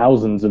couple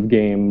thousands of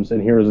games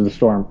and Heroes of the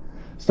Storm,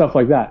 stuff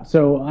like that.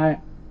 So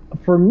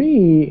for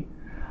me,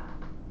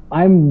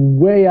 I'm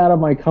way out of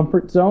my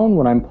comfort zone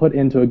when I'm put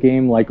into a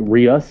game like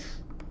Rios,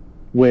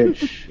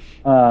 which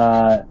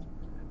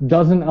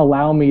doesn't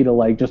allow me to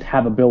like just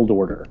have a build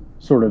order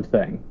sort of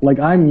thing. Like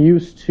I'm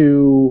used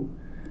to,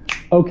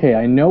 okay,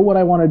 I know what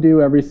I want to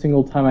do every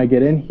single time I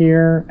get in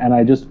here, and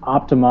I just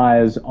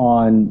optimize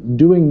on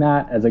doing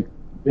that as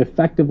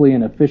effectively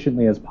and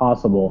efficiently as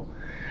possible.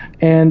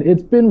 And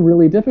it's been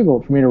really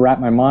difficult for me to wrap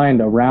my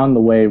mind around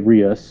the way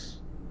Rios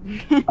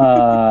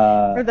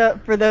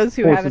for those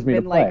who haven't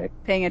been like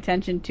paying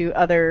attention to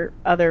other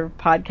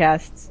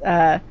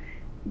podcasts,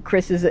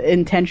 Chris is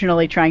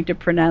intentionally trying to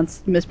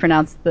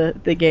mispronounce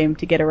the game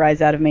to get a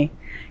rise out of me.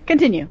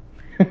 Continue.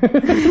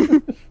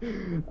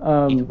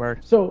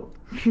 So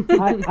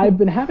I've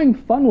been having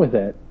fun with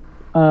it,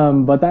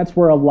 but that's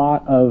where a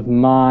lot of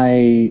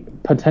my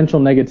potential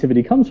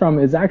negativity comes from.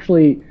 Is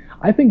actually,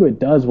 I think it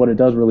does what it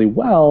does really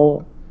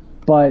well,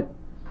 but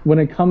when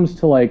it comes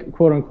to like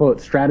quote unquote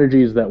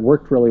strategies that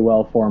worked really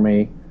well for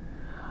me,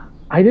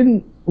 I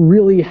didn't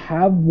really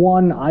have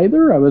one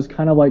either. I was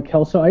kind of like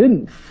Kelso. I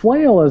didn't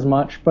flail as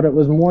much, but it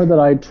was more that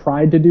I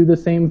tried to do the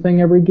same thing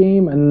every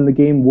game, and the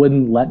game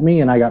wouldn't let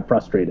me, and I got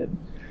frustrated.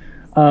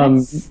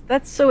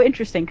 That's so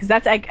interesting, because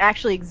that's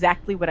actually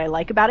exactly what I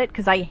like about it,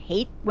 because I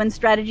hate when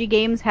strategy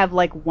games have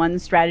like one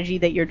strategy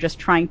that you're just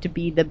trying to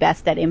be the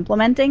best at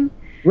implementing.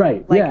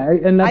 Right. Like, yeah,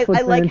 and that's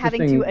what's I like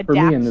having to for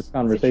me in this adapt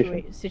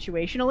conversation.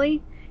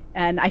 Situationally,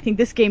 and I think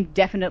this game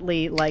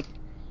definitely like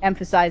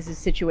emphasizes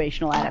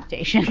situational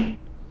adaptation.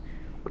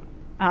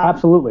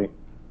 Absolutely.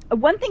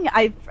 One thing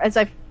I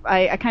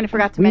kind of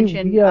forgot to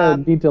mention.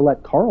 We need to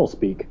let Carl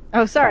speak.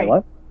 Oh, sorry.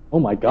 Kyla? Oh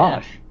my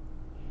gosh.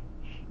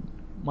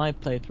 My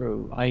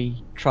playthrough, I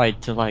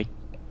tried to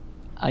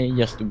I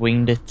just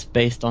winged it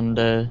based on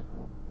the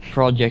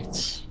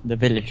projects the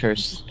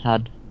villagers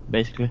had,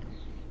 basically.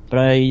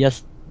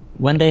 But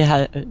when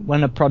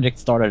a project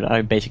started,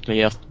 I basically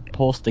just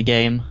paused the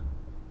game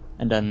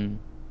and then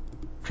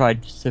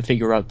tried to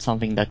figure out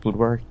something that would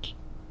work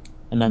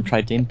and then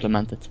tried to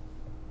implement it.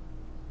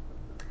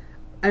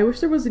 I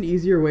wish there was an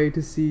easier way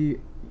to see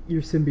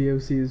your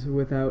symbioses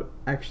without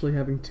actually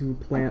having to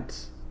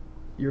plant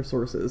your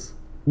sources.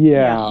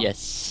 Yeah.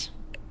 Yes.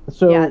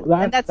 So yeah,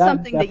 and that's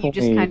something that you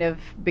just kind of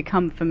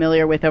become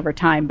familiar with over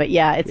time. But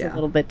yeah, it's a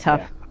little bit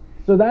tough. Yeah.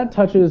 So that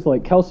touches,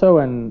 like Kelso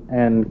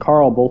and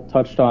Carl both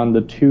touched on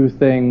the two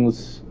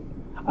things.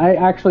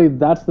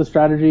 That's the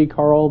strategy,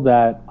 Carl,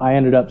 that I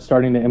ended up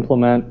starting to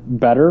implement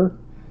better,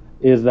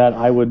 is that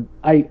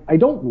I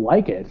don't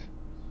like it.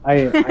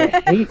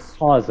 I hate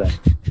pausing.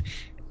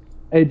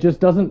 It just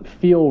doesn't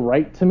feel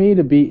right to me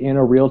to be in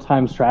a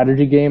real-time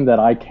strategy game that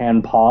I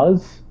can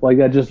pause. Like,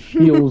 that just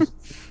feels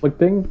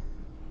conflicting.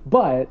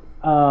 But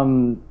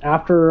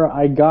after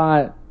I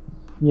got,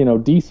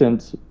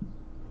 decent,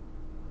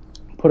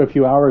 put a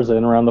few hours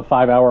in around the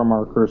 5-hour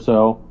mark or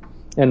so,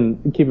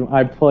 and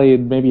I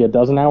played maybe a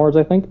dozen hours,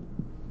 I think.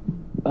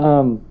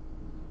 So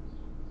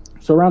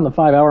around the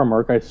 5-hour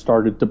mark, I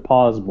started to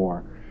pause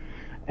more.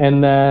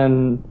 And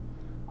then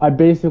I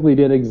basically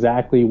did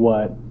exactly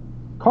what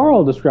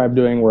Carl described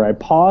doing, where I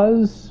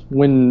pause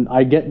when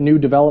I get new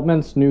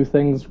developments, new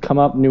things come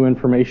up, new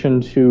information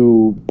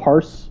to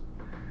parse,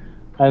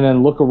 and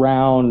then look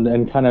around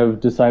and kind of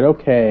decide,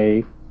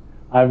 okay,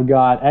 I've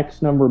got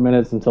X number of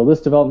minutes until this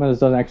development is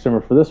done, X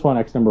number for this one,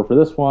 X number for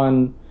this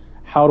one.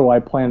 How do I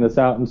plan this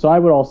out? And so I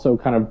would also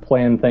kind of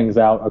plan things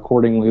out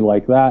accordingly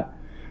like that,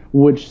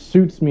 which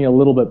suits me a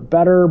little bit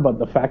better, but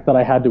the fact that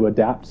I had to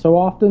adapt so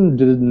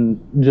often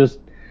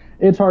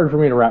it's hard for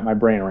me to wrap my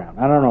brain around.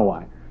 I don't know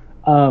why.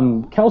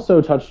 Kelso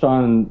touched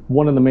on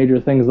one of the major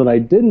things that I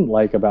didn't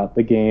like about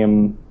the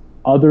game,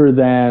 other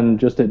than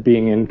just it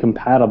being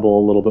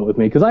incompatible a little bit with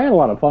me, because I had a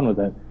lot of fun with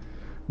it,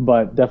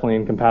 but definitely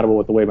incompatible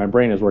with the way my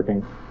brain is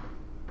working.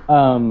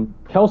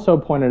 Kelso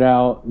pointed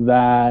out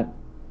that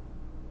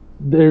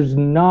there's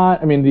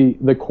not,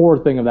 the core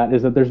thing of that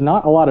is that there's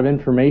not a lot of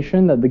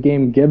information that the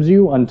game gives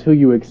you until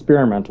you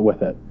experiment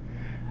with it.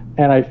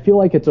 And I feel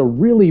like it's a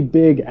really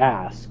big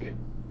ask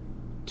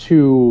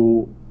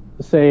to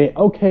say,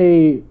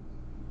 okay,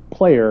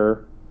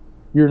 player,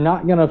 you're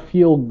not going to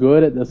feel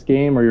good at this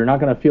game, or you're not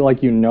going to feel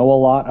like you know a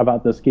lot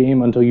about this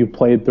game until you've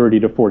played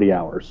 30 to 40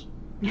 hours.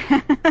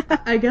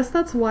 I guess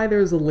that's why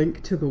there's a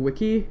link to the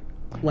wiki,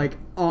 like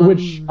on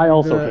which I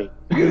also hate.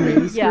 The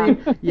main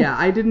screen. Yeah,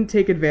 I didn't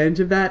take advantage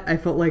of that. I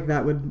felt like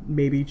that would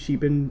maybe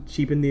cheapen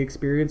the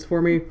experience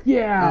for me.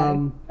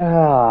 Yeah.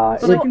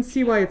 But I can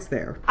see why it's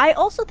there. I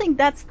also think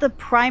that's the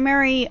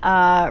primary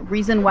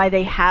reason why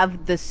they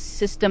have the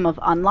system of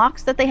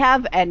unlocks that they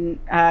have. And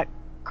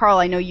Carl,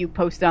 I know you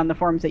posted on the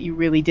forums that you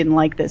really didn't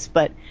like this,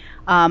 but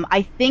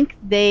I think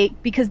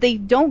because they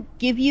don't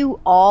give you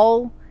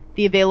all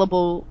the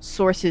available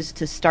sources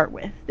to start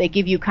with. They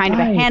give you kind of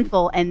a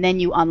handful, and then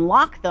you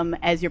unlock them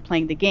as you're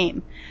playing the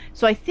game.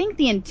 So I think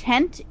the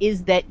intent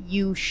is that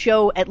you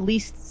show at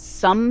least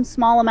some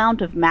small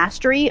amount of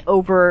mastery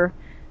over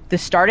the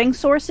starting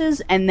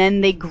sources, and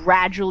then they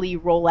gradually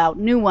roll out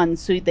new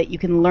ones so that you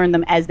can learn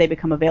them as they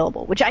become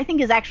available, which I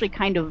think is actually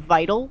kind of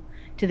vital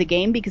to the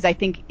game, because I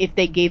think if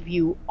they gave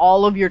you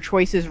all of your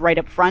choices right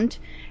up front,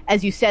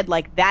 as you said,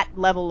 like that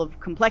level of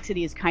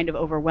complexity is kind of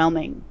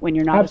overwhelming when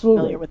you're not as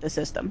familiar with the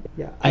system.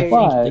 Yeah, I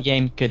think the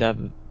game could have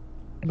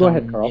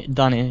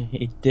done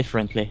it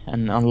differently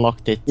and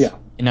unlocked it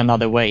in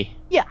another way.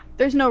 Yeah,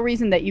 there's no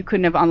reason that you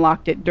couldn't have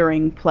unlocked it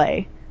during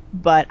play,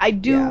 but I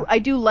do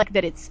like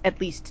that it's at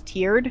least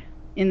tiered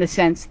in the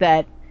sense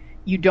that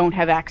you don't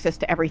have access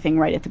to everything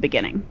right at the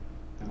beginning.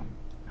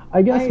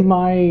 I guess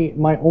my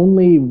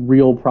only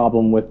real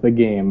problem with the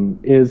game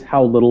is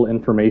how little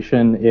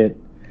information it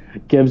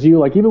gives you.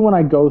 Like, even when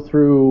I go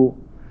through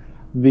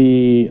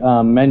the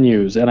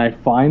menus and I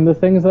find the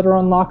things that are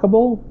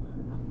unlockable,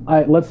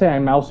 let's say I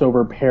mouse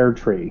over pear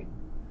tree.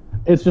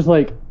 It's just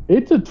like,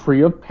 it's a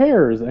tree of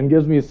pears, and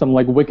gives me some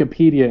like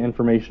Wikipedia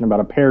information about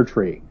a pear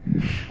tree.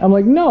 I'm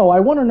like, no, I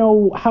want to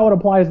know how it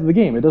applies to the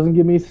game. It doesn't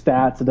give me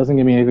stats. It doesn't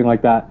give me anything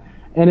like that.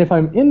 And if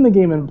I'm in the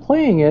game and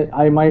playing it,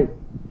 I might,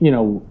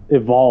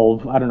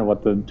 evolve. I don't know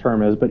what the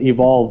term is, but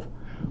evolve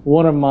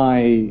one of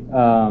my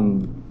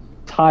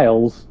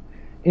tiles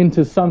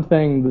into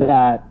something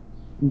that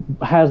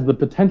has the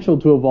potential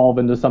to evolve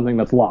into something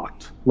that's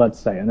locked, let's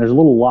say. And there's a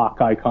little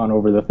lock icon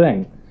over the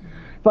thing.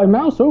 If I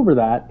mouse over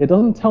that, it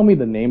doesn't tell me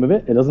the name of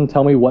it. It doesn't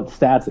tell me what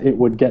stats it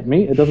would get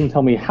me. It doesn't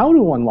tell me how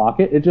to unlock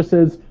it. It just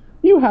says,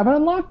 you haven't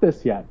unlocked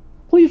this yet.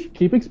 Please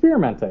keep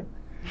experimenting.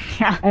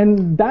 Yeah.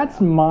 And that's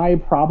my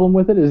problem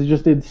with it, is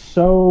just it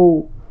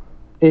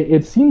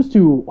seems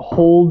to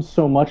hold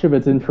so much of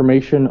its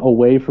information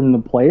away from the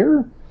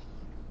player,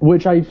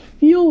 which I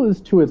feel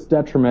is to its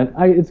detriment.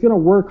 It's going to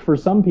work for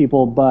some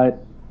people,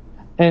 but,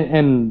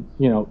 and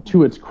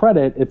to its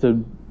credit, it's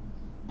a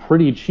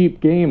pretty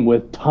cheap game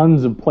with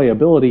tons of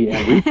playability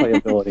and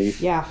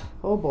replayability. Yeah.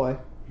 Oh boy.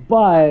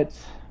 But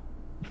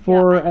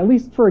at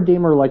least for a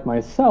gamer like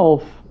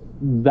myself,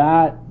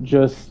 that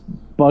just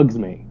bugs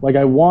me. Like,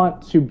 I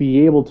want to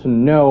be able to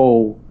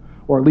know,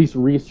 or at least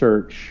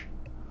research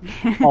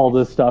all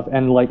this stuff,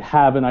 and like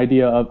have an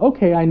idea of,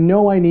 okay, I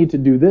know I need to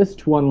do this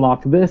to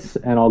unlock this,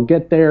 and I'll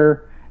get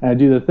there, and I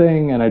do the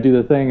thing,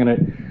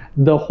 and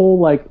the whole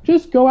like,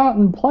 just go out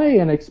and play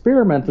and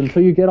experiment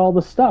until you get all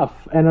the stuff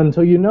and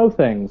until you know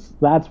things.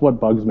 That's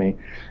what bugs me,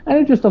 and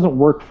it just doesn't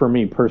work for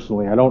me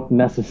personally. I don't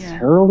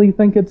necessarily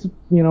think it's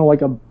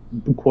like a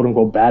quote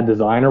unquote bad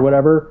design or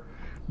whatever.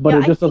 But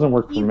it just doesn't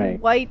work for me.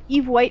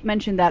 Eve White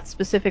mentioned that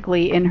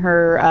specifically in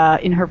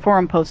her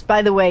forum post.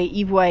 By the way,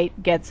 Eve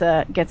White gets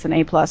an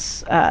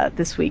A+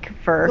 this week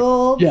for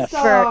Gold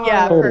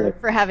star.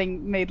 for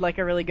having made like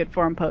a really good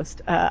forum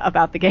post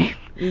about the game.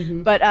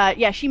 Mm-hmm. But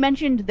she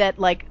mentioned that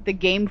like the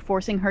game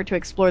forcing her to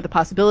explore the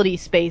possibility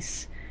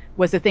space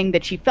was a thing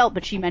that she felt,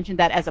 but she mentioned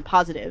that as a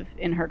positive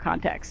in her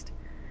context.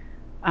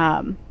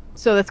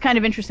 So that's kind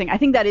of interesting. I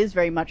think that is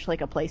very much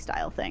like a play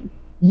style thing.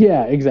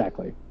 Yeah,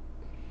 exactly.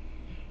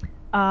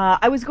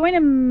 I was going to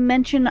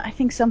mention, I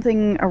think,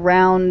 something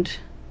around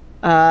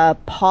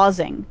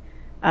pausing,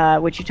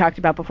 which you talked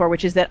about before,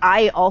 which is that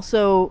I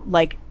also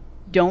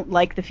don't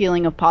like the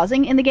feeling of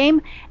pausing in the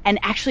game, and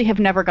actually have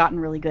never gotten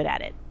really good at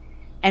it.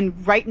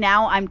 And right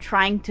now I'm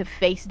trying to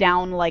face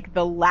down like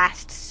the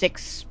last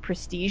 6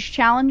 prestige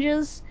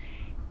challenges,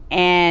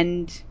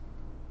 and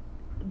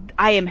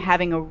I am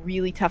having a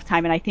really tough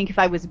time. And I think if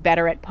I was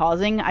better at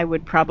pausing, I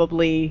would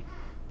probably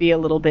be a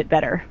little bit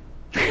better.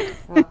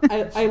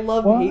 I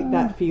hate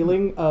that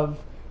feeling of,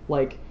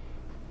 like,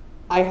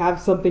 I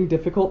have something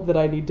difficult that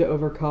I need to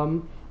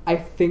overcome. I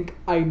think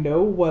I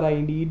know what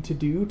I need to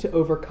do to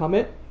overcome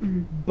it,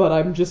 but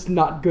I'm just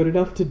not good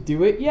enough to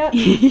do it yet.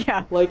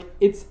 Yeah. Like,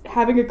 it's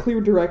having a clear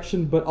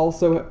direction, but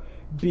also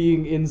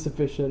being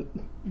insufficient.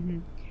 Mm-hmm.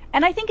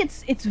 And I think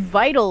it's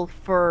vital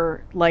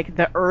for like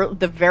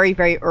the very,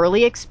 very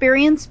early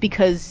experience,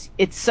 because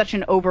it's such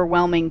an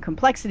overwhelming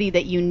complexity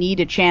that you need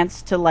a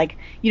chance to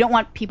you don't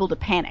want people to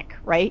panic,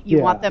 right?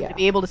 You want them to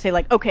be able to say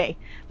okay,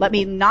 let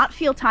me not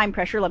feel time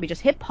pressure. Let me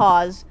just hit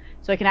pause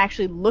so I can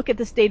actually look at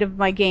the state of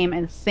my game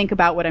and think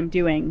about what I'm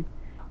doing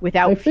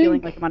without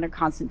feeling like I'm under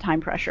constant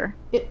time pressure.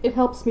 It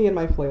helps me in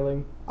my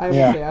flailing. I would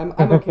say I'm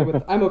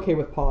okay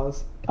with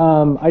pause.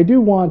 I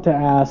do want to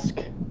ask,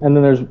 and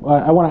then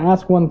I want to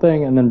ask one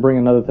thing and then bring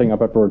another thing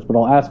up afterwards, but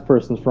I'll ask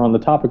first, since we're on the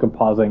topic of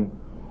pausing,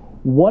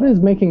 what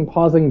is making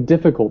pausing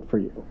difficult for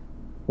you?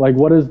 Like,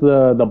 what is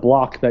the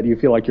block that you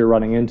feel like you're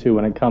running into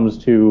when it comes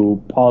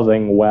to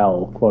pausing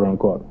well, quote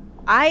unquote?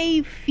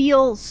 I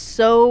feel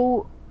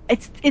so...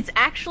 It's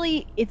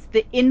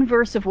the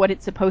inverse of what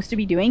it's supposed to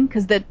be doing,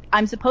 because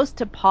I'm supposed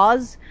to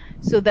pause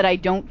so that I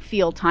don't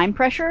feel time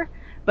pressure,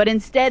 but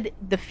instead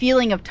the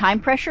feeling of time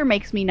pressure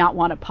makes me not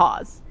want to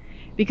pause,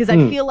 because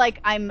I feel like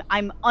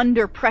I'm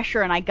under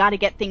pressure and I got to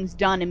get things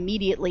done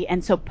immediately,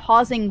 and so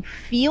pausing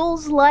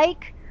feels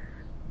like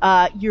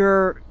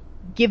you're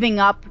giving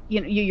up.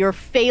 You're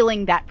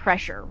failing that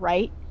pressure,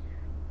 right?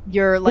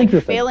 You're like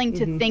failing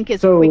to think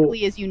as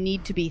quickly as you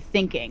need to be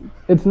thinking.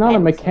 It's not a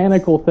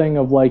mechanical thing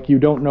of like you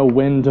don't know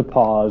when to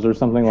pause or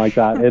something like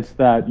that. It's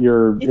that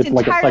it's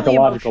like a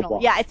psychological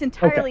block. Yeah, it's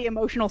entirely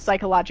emotional,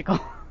 psychological.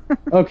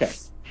 Okay.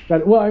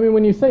 Well, I mean,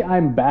 when you say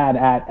I'm bad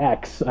at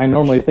X, I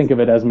normally think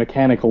of it as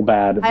mechanical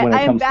bad when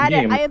it comes to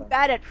games. I am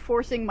bad at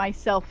forcing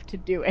myself to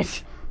do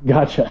it.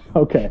 Gotcha.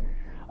 Okay.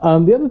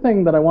 The other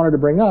thing that I wanted to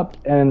bring up,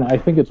 and I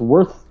think it's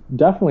worth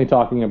definitely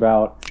talking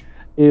about,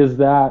 is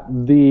that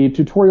the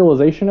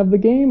tutorialization of the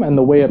game and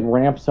the way it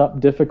ramps up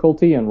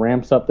difficulty and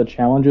ramps up the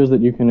challenges that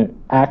you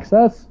can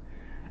access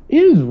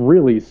is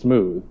really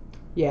smooth.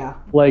 Yeah.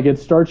 Like, it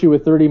starts you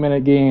with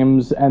 30-minute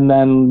games, and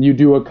then you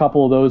do a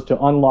couple of those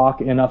to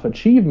unlock enough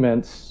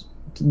achievements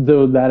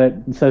though that it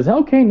says,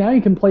 okay, now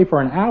you can play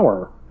for an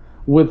hour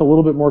with a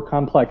little bit more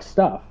complex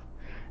stuff.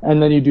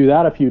 And then you do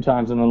that a few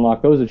times and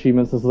unlock those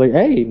achievements. It's like,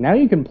 hey, now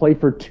you can play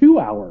for 2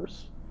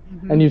 hours.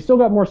 Mm-hmm. And you've still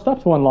got more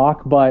stuff to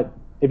unlock, but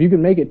if you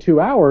can make it 2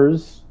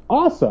 hours,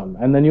 awesome.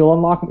 And then you'll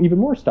unlock even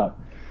more stuff.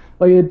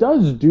 Like, it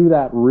does do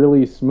that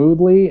really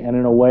smoothly and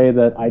in a way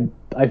that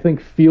I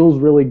think feels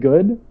really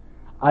good.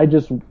 I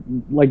just,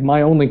 like,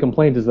 my only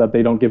complaint is that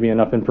they don't give me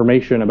enough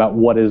information about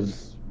what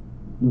is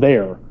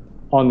there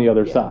on the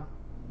other side.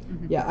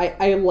 Yeah,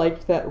 I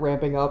liked that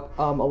ramping up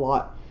a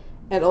lot.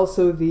 And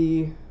also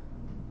the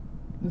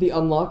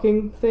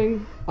unlocking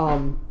thing,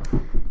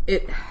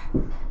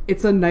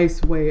 it's a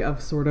nice way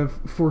of sort of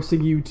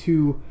forcing you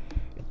to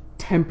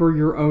temper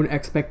your own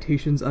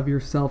expectations of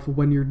yourself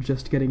when you're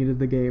just getting into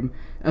the game.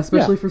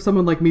 Especially for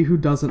someone like me who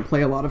doesn't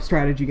play a lot of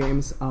strategy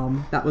games.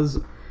 That was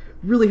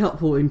really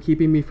helpful in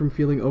keeping me from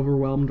feeling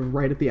overwhelmed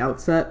right at the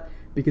outset.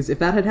 Because if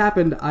that had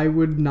happened, I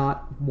would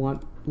not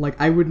want... Like,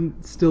 I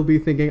wouldn't still be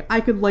thinking, I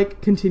could,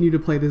 like, continue to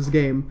play this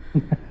game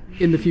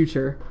in the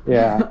future.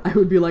 Yeah. I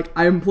would be like,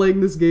 I'm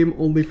playing this game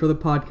only for the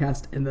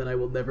podcast, and then I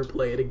will never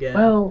play it again.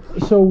 Well,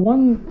 so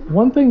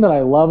one thing that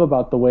I love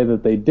about the way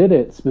that they did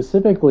it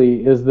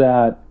specifically is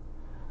that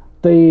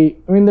there's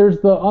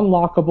the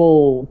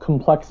unlockable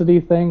complexity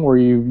thing where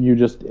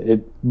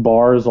it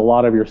bars a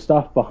lot of your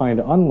stuff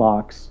behind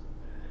unlocks,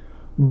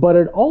 but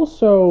it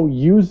also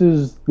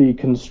uses the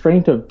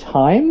constraint of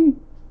time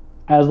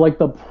as like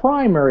the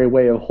primary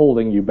way of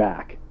holding you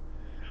back,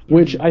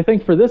 which I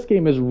think for this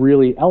game is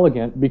really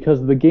elegant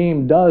because the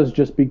game does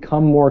just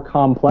become more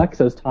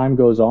complex as time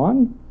goes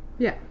on.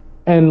 Yeah.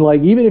 And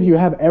like, even if you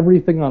have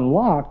everything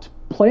unlocked,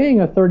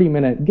 playing a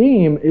 30-minute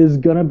game is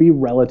going to be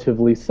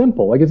relatively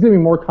simple. Like, it's going to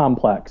be more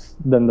complex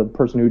than the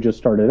person who just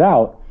started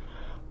out,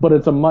 but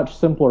it's a much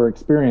simpler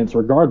experience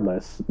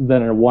regardless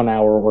than a 1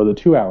 hour or the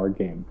 2 hour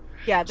game.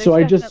 Yeah,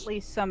 there's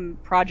definitely some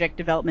project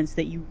developments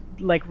that you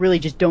like really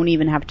just don't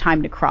even have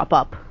time to crop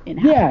up in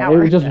half an hour.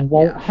 Yeah, it just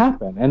won't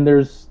happen, and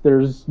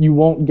you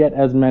won't get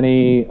as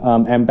many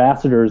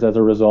ambassadors as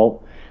a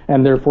result,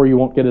 and therefore you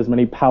won't get as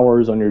many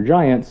powers on your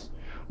giants,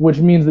 which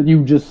means that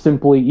you just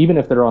simply, even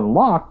if they're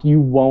unlocked,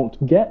 you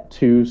won't get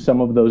to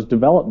some of those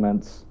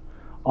developments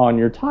on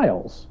your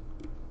tiles,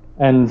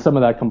 and some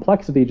of that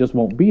complexity just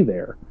won't be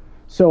there.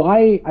 So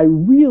I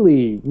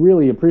really,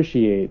 really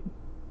appreciate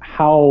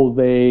how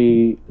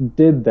they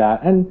did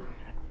that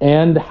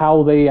and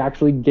how they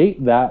actually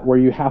gate that, where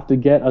you have to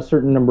get a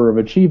certain number of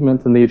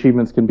achievements, and the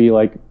achievements can be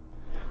like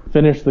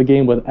finish the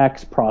game with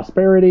X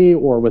prosperity,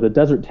 or with a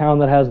desert town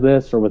that has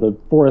this, or with a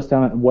forest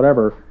town,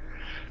 whatever.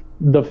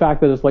 The fact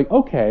that it's like,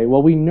 okay,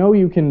 well, we know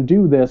you can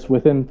do this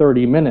within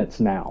 30 minutes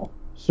now,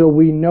 so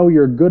we know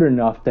you're good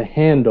enough to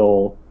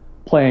handle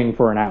playing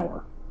for an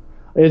hour.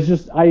 It's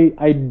just,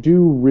 I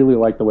do really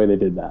like the way they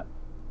did that.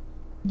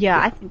 Yeah,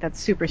 I think that's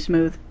super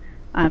smooth.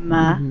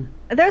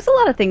 There's a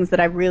lot of things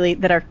that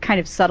are kind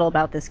of subtle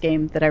about this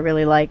game that I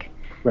really like.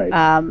 Right.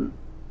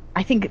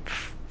 I think,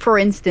 for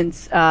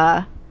instance,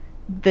 the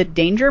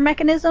danger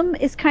mechanism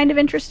is kind of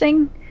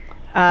interesting.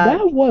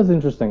 That was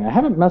interesting. I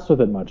haven't messed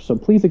with it much, so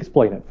please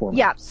explain it for me.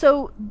 Yeah,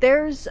 so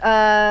there's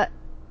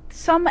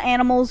some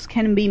animals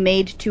can be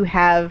made to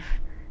have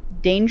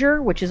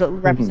danger, which is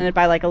represented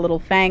by like a little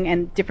fang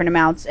and different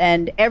amounts,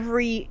 and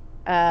every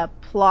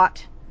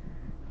plot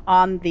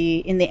in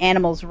the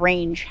animal's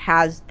range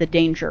has the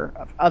danger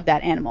of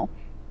that animal.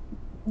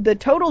 The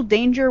total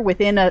danger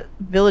within a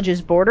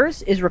village's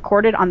borders is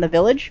recorded on the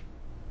village,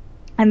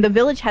 and the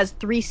village has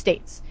 3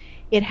 states.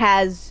 It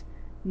has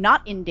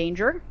not in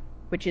danger,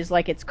 which is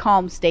like its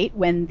calm state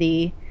when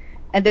this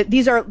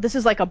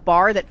is like a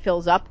bar that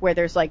fills up where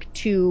there's like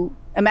 2,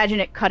 imagine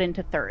it cut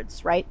into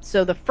thirds, right?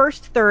 So the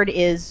first third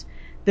is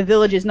the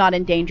village is not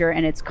in danger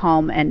and it's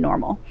calm and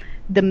normal.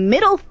 The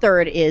middle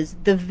third is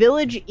the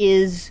village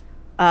is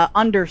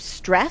under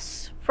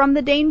stress from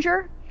the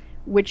danger,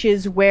 which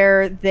is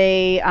where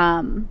they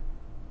are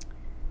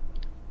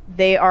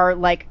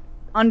like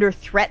under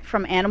threat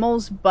from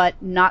animals, but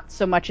not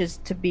so much as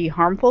to be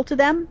harmful to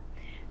them.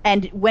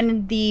 And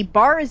when the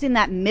bar is in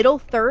that middle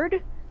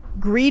third,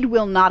 greed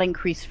will not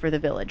increase for the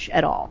village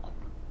at all.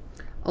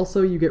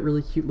 Also, you get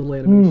really cute little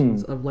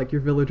animations of like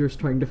your villagers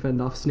trying to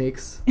fend off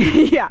snakes.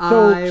 Yeah.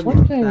 I love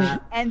something-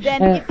 that. And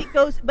then if it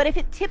goes, but if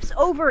it tips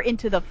over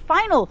into the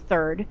final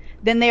third,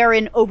 then they are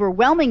in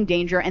overwhelming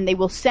danger, and they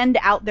will send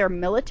out their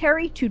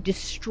military to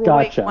destroy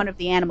Gotcha. one of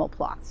the animal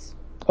plots.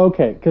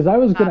 Okay, because I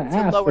was going to to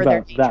ask lower their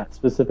about danger. that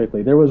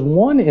specifically. There was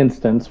one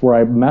instance where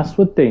I messed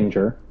with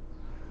danger.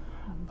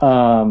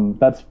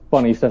 That's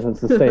funny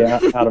sentence to say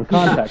out of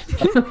context.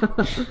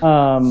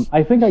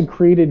 I think I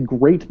created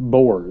great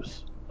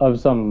boars of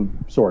some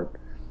sort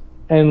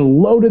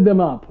and loaded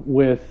them up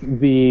with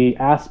the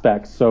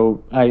aspects.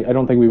 So I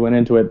don't think we went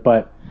into it,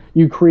 but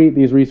you create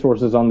these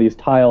resources on these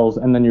tiles,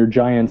 and then your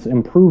giants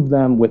improve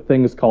them with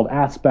things called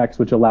aspects,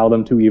 which allow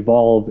them to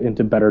evolve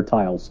into better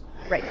tiles.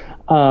 Right.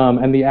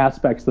 And the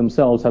aspects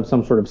themselves have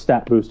some sort of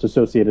stat boost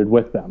associated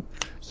with them.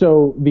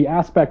 So the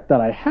aspect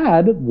that I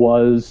had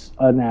was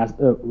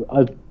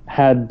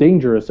had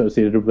danger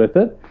associated with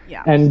it,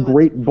 Yeah. and So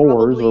great it's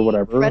boars or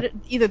probably whatever.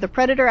 either the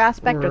predator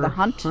aspect or the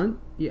hunt.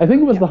 Yeah. I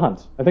think it was the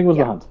hunt.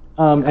 The hunt.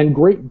 And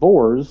great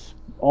boars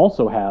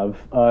also have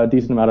a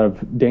decent amount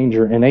of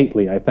danger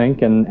innately, I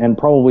think, and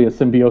probably a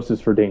symbiosis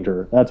for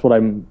danger. That's what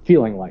I'm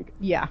feeling like.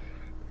 Yeah.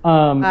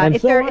 And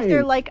if so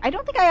they're like, I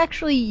don't think I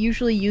actually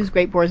usually use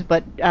great boars,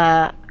 but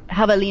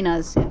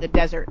javelinas in the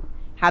desert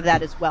have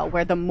that as well,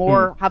 where the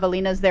more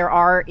javelinas there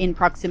are in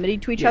proximity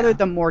to each other,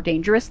 the more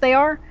dangerous they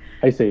are.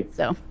 I see.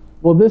 So.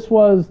 Well, this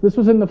was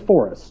in the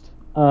forest.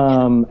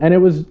 And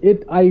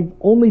I've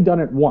only done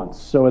it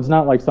once, so it's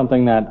not like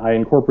something that I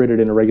incorporated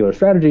in a regular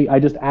strategy. I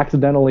just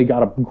accidentally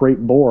got a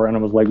great boar, and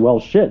I was like, well,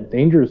 shit,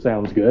 danger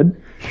sounds good.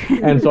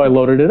 And so I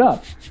loaded it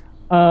up.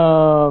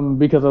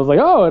 Because I was like,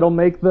 oh, it'll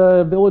make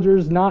the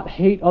villagers not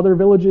hate other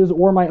villages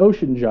or my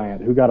ocean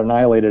giant who got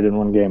annihilated in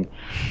one game.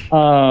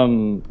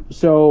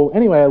 So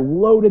anyway, I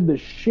loaded the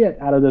shit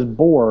out of this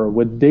boar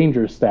with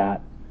danger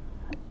stat.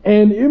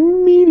 And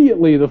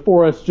immediately the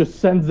forest just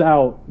sends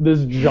out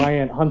this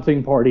giant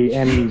hunting party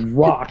and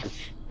rocks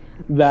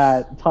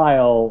that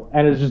tile,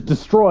 and it's just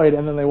destroyed,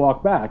 and then they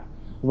walk back.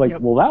 I was like,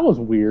 well, that was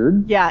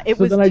weird. Yeah, it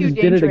so was then too I just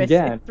dangerous. Did it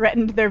again. It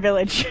threatened their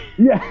village.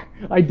 Yeah,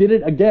 I did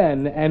it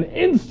again, and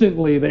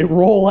instantly they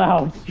roll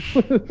out.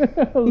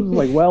 I was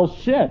like, well,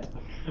 shit.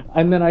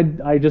 And then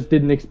I just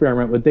didn't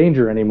experiment with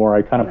danger anymore.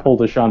 I kind of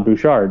pulled a Sean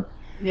Bouchard.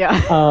 Yeah.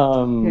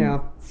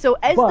 Yeah. So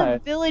as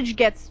the village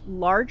gets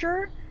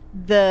larger,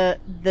 the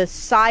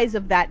size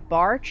of that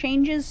bar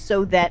changes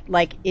so that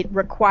like it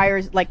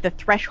requires like the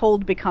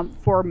threshold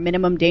for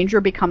minimum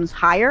danger becomes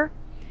higher.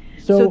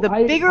 So the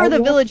bigger the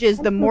village is,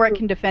 the more it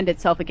can defend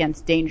itself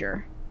against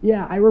danger.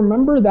 Yeah, I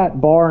remember that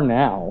bar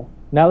now.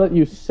 Now that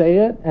you say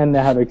it and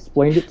have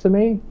explained it to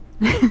me,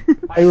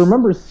 I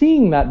remember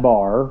seeing that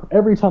bar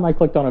every time I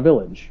clicked on a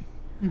village.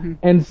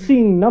 And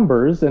seeing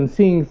numbers and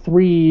seeing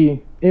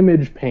 3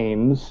 image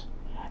panes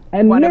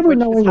and never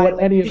knowing what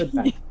any of it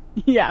meant.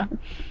 Yeah.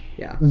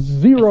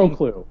 Zero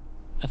clue.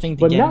 I think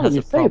the But game now that has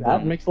you a say problem.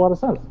 that, it makes a lot of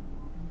sense.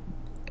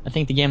 I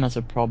think the game has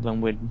a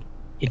problem with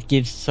it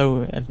gives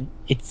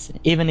it's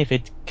even if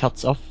it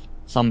cuts off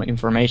some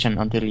information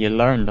until you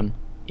learn them,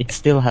 it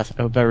still has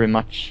a very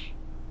much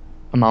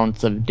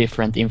amounts of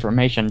different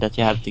information that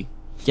you have to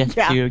get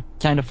to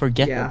kind of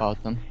forget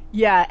about them.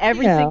 Yeah,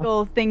 every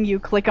single thing you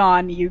click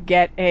on, you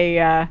get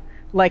a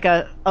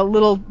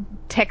little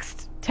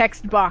text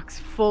box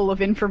full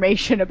of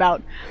information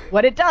about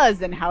what it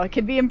does and how it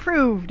can be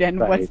improved and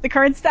what's the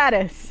current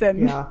status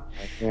and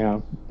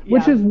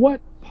which is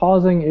what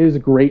pausing is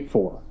great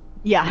for.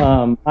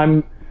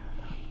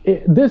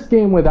 This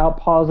game without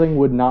pausing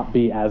would not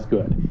be as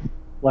good.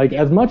 Like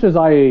as much as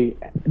I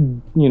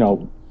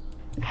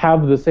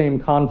have the same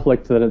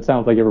conflict that it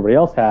sounds like everybody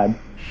else had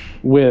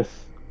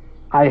with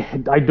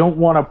I don't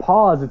want to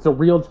pause, it's a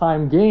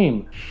real-time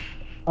game.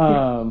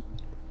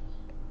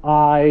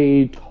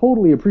 I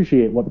totally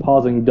appreciate what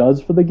pausing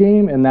does for the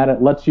game, and that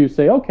it lets you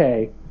say,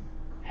 okay,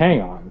 hang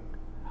on.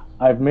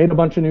 I've made a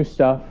bunch of new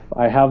stuff.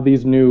 I have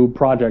these new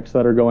projects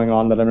that are going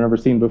on that I've never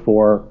seen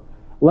before.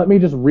 Let me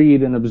just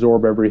read and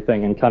absorb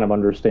everything and kind of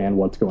understand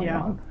what's going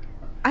on.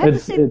 I have to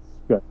say, it's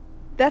good.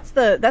 That's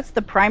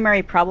the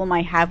primary problem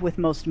I have with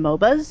most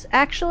MOBAs,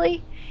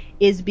 actually,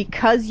 is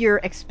because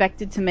you're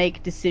expected to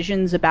make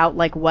decisions about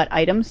like what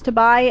items to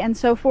buy and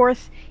so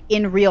forth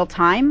in real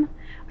time.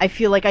 I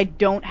feel like I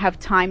don't have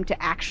time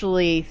to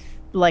actually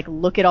like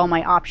look at all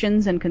my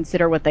options and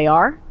consider what they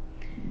are.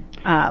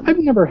 I've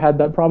never had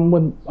that problem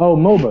with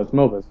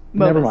MOBAs.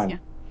 Never mind.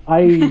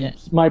 Yeah.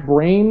 My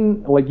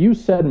brain, like you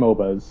said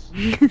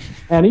MOBAs,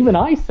 and even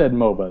I said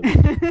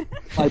MOBAs.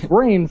 My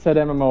brain said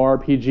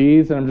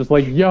MMORPGs, and I'm just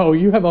like, yo,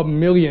 you have a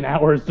million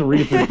hours to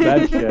research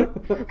that shit.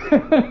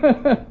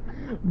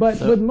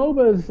 But with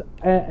MOBAs,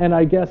 and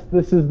I guess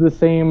this is the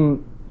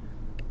same.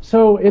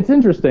 So it's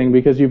interesting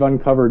because you've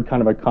uncovered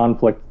kind of a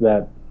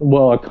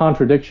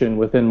contradiction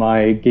within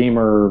my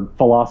gamer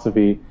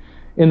philosophy,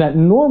 in that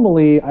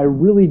normally I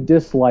really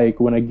dislike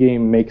when a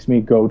game makes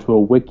me go to a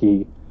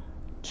wiki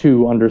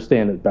to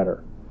understand it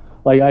better.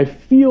 Like I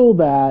feel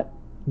that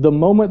the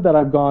moment that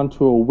I've gone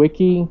to a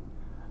wiki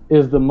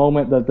is the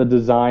moment that the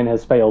design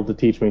has failed to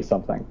teach me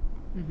something.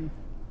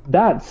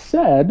 That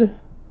said,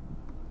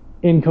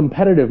 in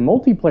competitive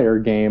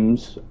multiplayer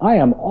games, I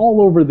am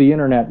all over the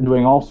internet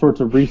doing all sorts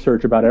of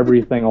research about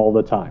everything all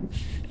the time.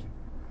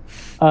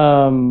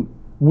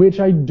 Which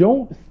I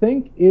don't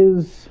think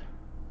is,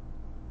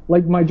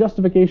 like, my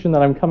justification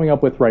that I'm coming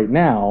up with right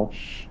now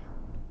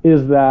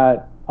is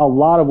that a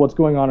lot of what's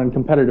going on in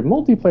competitive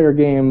multiplayer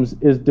games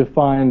is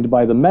defined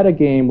by the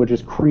metagame, which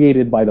is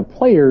created by the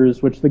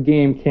players, which the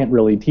game can't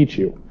really teach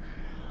you.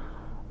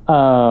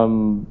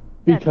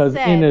 Because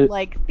that said, in a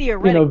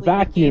theoretically,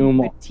 vacuum,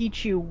 the game could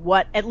teach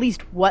you at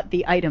least what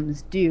the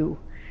items do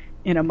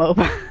in a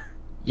MOBA.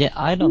 Yeah,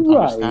 I don't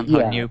understand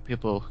how new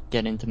people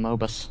get into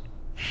MOBAs.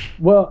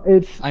 Well,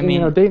 it's I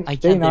mean, Day9 I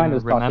can't even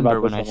has talked remember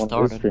about when this I on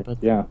one of his started, streams. but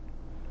Yeah.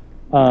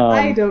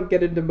 I don't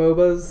get into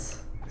MOBAs.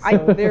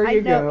 So there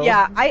you go.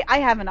 Yeah, I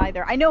haven't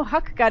either. I know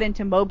Huck got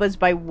into MOBAs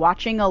by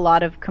watching a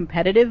lot of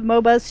competitive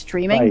MOBAs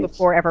streaming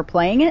before ever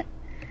playing it.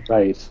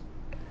 Right.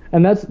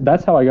 And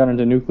that's how I got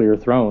into Nuclear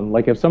Throne.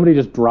 Like, if somebody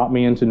just dropped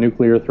me into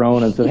Nuclear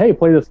Throne and said, "Hey,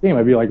 play this game,"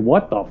 I'd be like,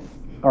 "What the?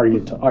 Are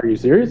you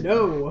serious?"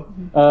 No.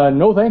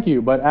 No, thank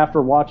you. But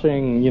after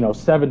watching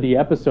 70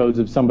 episodes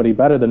of somebody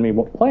better than me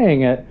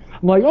playing it,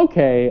 I'm like,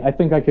 okay, I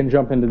think I can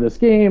jump into this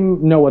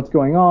game, know what's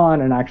going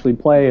on, and actually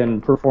play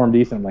and perform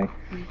decently.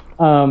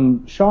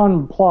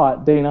 Sean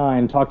Plott,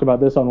 Day9, talked about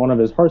this on one of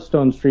his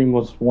Hearthstone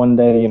streams one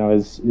day.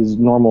 His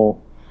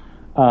normal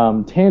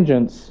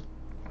tangents,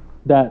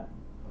 that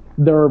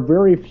there are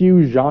very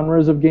few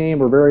genres of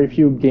game or very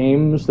few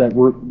games that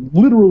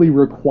literally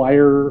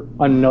require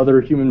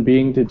another human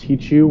being to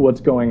teach you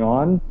what's going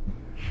on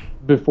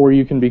before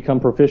you can become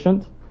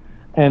proficient,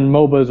 and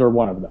MOBAs are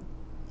one of them.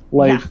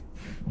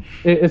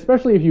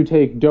 Especially if you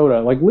take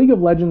Dota. Like, League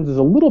of Legends is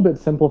a little bit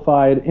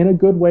simplified in a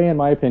good way, in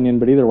my opinion,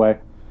 but either way,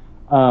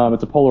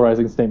 it's a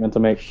polarizing statement to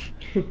make.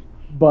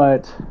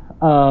 But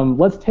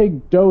let's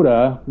take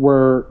Dota,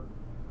 where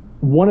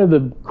one of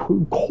the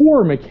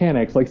core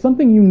mechanics, like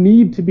something you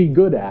need to be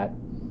good at,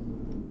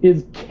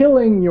 is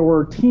killing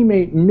your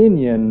teammate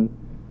minion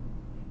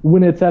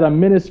when it's at a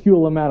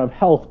minuscule amount of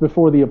health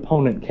before the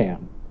opponent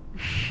can.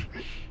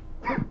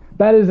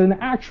 That is an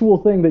actual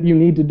thing that you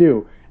need to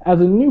do. As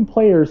a new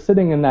player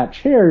sitting in that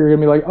chair, you're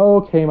gonna be like, "Oh,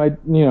 okay,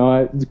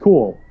 it's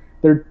cool.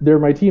 They're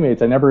my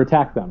teammates. I never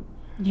attack them."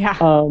 Yeah.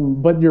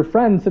 But your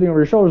friend sitting over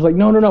your shoulder is like,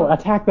 "No,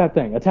 attack that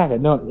thing. Attack it.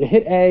 No,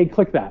 hit A,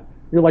 click that."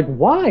 You're like,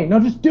 "Why? No,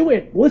 just do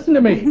it. Listen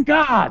to me.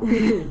 God."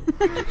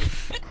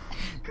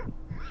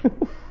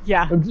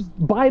 Yeah. Just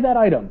buy that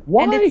item.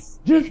 Why?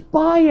 Just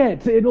buy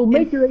it. It'll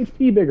make your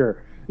HP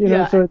bigger.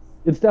 So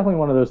it's definitely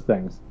one of those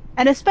things.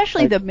 And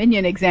especially the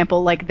minion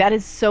example, like, that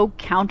is so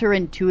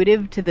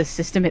counterintuitive to the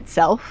system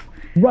itself.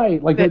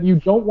 Right, like that you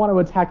don't want to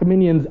attack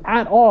minions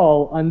at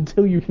all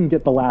until you can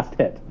get the last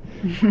hit.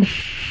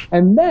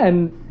 And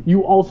then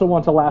you also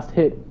want to last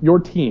hit your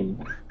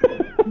team.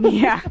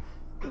 Yeah.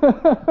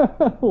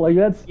 Like,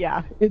 there's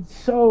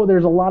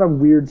a lot of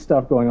weird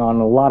stuff going on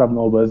in a lot of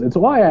MOBAs. It's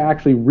why I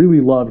actually really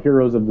love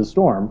Heroes of the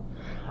Storm.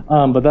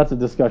 But that's a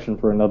discussion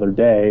for another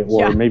day,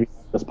 or maybe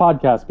this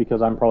podcast,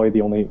 because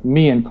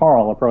me and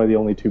Carl are probably the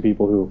only two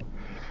people who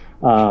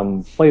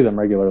play them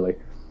regularly.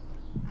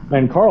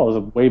 And Carl is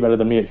way better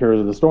than me at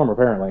Heroes of the Storm,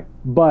 apparently.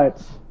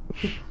 But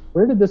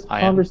where did this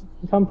conversation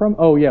come from?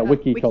 Oh, yeah,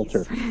 wiki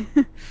culture.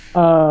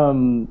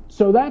 So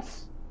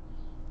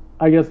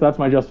I guess that's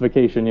my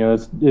justification.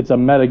 It's a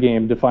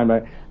metagame defined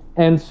by,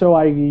 and so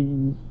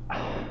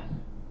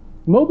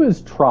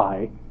MOBAs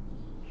try,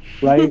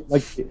 right?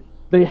 Like,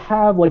 they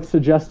have like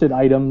suggested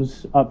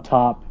items up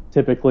top,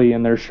 typically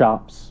in their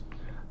shops.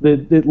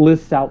 It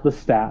lists out the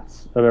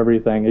stats of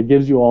everything. It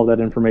gives you all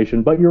that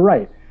information. But you're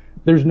right.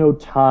 There's no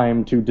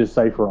time to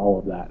decipher all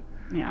of that.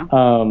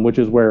 Yeah. Which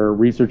is where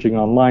researching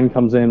online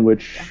comes in,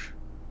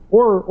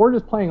 or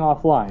just playing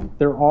offline.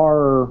 There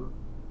are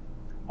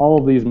all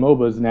of these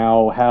MOBAs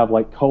now have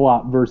like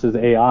co-op versus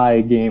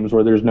AI games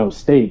where there's no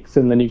stakes,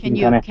 and then you can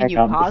kind of hang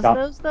out in the shop. Can you pause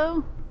those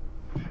though?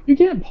 You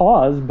can't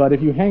pause, but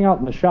if you hang out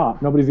in the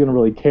shop, nobody's going to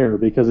really care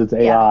because it's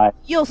AI.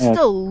 You'll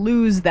still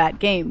lose that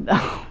game though.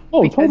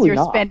 Oh, because totally you're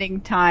not.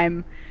 spending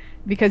time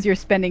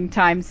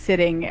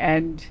sitting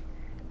and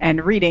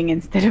reading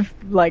instead of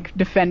like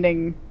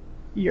defending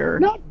your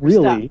Not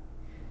really.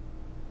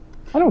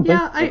 stuff. I don't think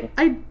so.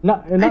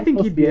 I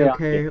think you'd be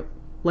okay.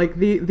 Like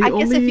the I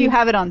only, guess if you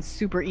have it on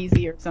super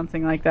easy or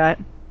something like that.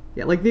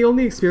 Yeah, like the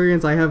only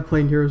experience I have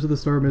playing Heroes of the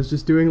Storm is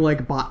just doing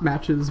like bot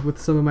matches with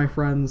some of my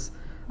friends,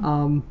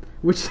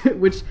 which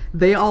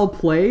they all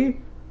play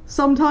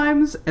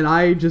sometimes, and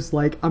I just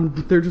like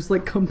they're just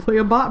like, come play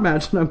a bot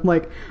match, and I'm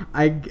like,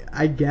 I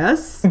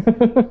guess.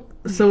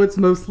 So it's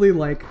mostly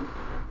like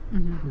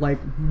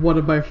one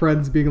of my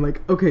friends being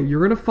like, okay,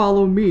 you're gonna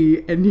follow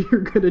me and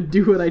you're gonna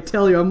do what I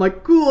tell you. I'm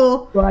like,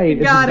 cool,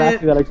 right? Got it's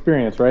exactly it. that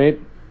experience,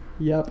 right?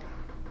 Yep.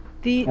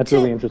 That's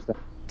really interesting.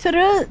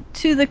 To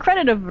the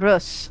credit of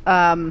Rus,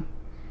 I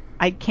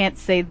can't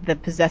say the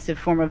possessive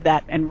form of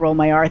that and roll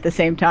my R at the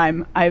same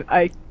time.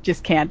 I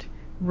just can't.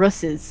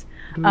 Russes.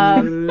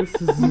 Yeah.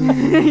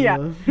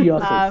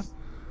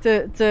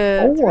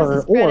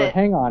 Or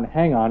hang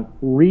on.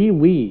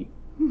 Re-we.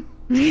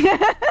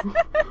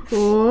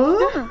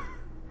 Oh.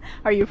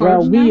 Are you Well,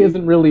 forged we now?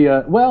 isn't really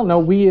a. Well, no,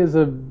 we is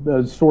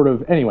a sort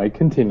of. Anyway,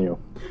 continue.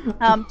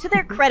 To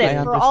their I credit,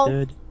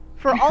 understood.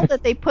 for all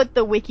that they put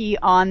the wiki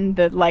on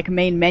the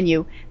main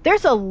menu,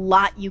 there's a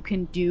lot you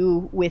can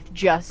do with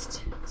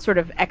just sort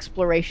of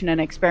exploration and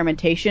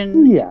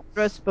experimentation Yes.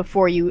 just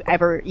before you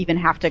ever even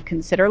have to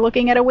consider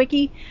looking at a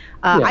wiki.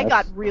 I Yes.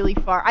 got really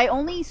far. I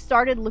only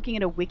started looking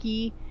at a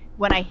wiki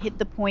when I hit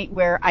the point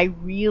where I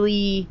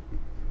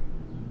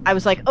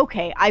was like,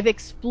 okay,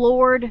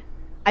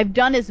 I've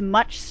done as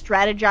much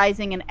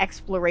strategizing and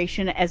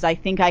exploration as I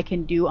think I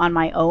can do on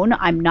my own.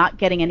 I'm not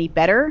getting any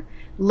better.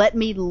 Let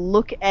me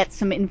look at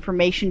some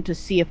information to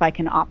see if I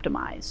can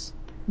optimize.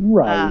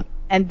 Right.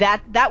 And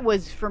that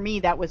was, for me,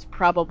 that was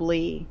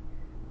probably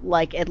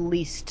like at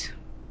least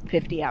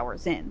 50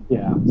 hours in.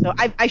 Yeah. So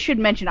I should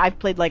mention I've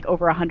played like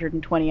over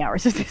 120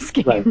 hours of this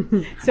game. Right.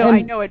 So And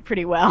I know it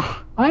pretty well.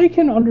 I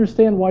can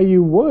understand why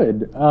you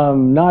would.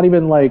 Not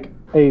even like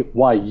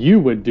why you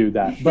would do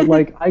that, but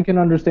like I can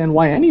understand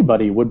why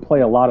anybody would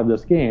play a lot of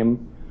this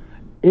game.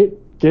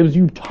 It gives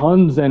you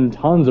tons and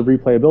tons of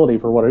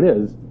replayability for what it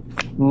is.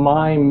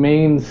 My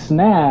main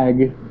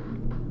snag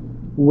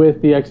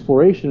with the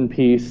exploration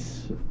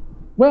piece,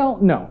 well,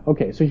 no.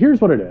 Okay, so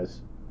here's what it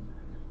is.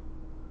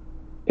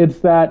 It's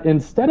that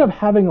instead of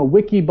having a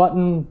wiki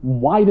button,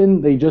 why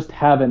didn't they just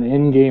have an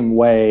in-game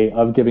way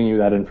of giving you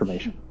that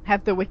information?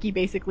 Have the wiki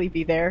basically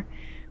be there.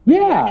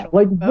 Yeah,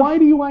 like why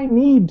do I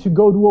need to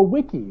go to a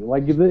wiki?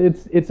 Like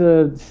it's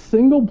a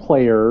single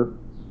player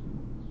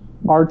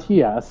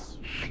RTS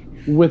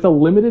with a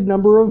limited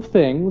number of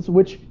things,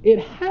 which it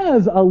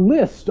has a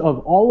list of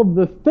all of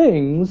the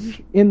things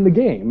in the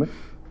game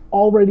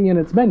already in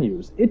its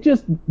menus. It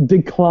just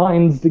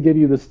declines to give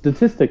you the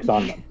statistics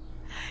on them.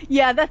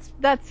 Yeah,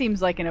 that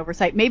seems like an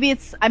oversight. Maybe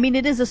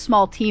it is a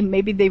small team.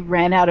 Maybe they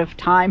ran out of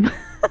time.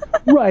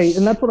 Right,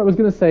 and that's what I was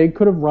going to say.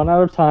 Could have run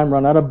out of time,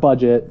 run out of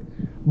budget.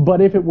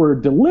 But if it were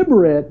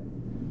deliberate,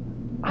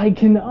 I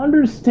can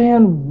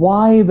understand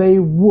why they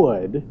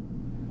would.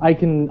 I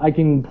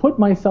can put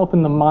myself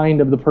in the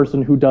mind of the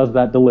person who does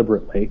that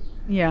deliberately.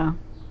 Yeah.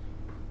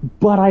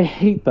 But I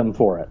hate them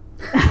for it.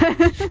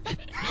 I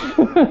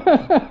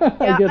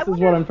guess is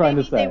what I'm trying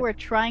to say. They were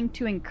trying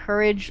to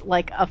encourage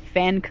like a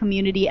fan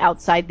community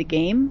outside the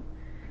game,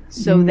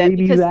 so Maybe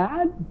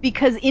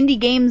because indie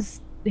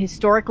games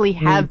historically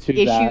have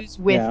issues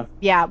with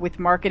yeah. with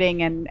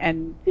marketing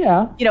and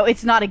yeah.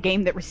 It's not a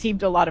game that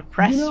received a lot of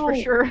press for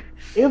sure.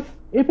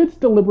 If it's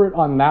deliberate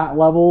on that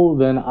level,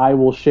 then I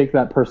will shake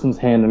that person's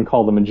hand and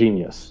call them a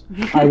genius.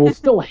 I will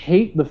still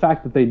hate the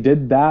fact that they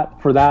did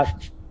that for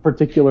that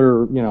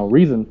particular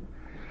reason,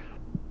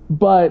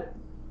 but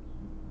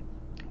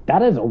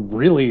that is a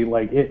really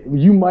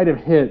you might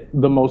have hit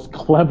the most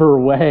clever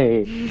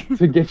way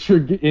to get your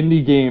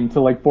indie game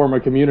to form a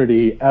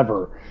community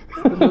ever.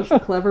 The most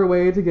clever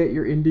way to get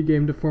your indie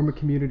game to form a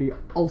community,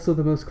 also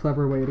the most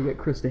clever way to get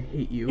Chris to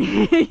hate you.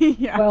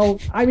 Yeah. Well,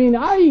 I mean,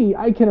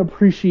 I can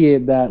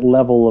appreciate that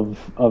level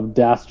of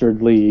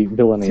dastardly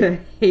villainy. To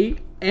hate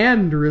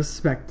and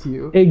respect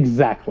you.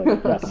 Exactly,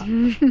 yes.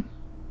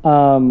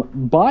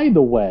 By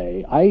the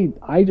way,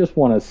 I just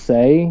want to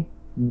say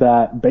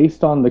that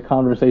based on the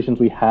conversations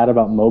we had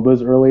about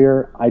MOBAs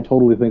earlier, I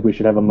totally think we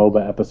should have a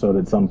MOBA episode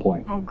at some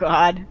point. Oh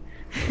God.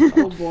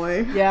 Oh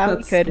boy. Yeah, that's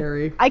we could.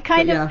 Scary. I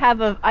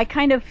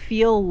kind of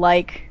feel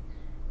like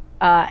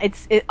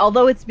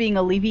although it's being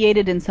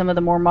alleviated in some of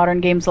the more modern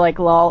games like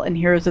LoL and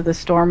Heroes of the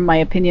Storm, my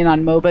opinion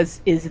on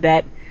MOBAs is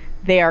that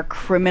they are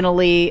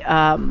criminally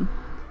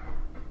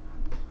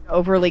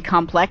overly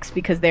complex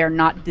because they are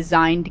not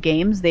designed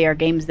games. They are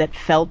games that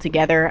fell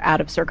together out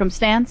of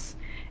circumstance.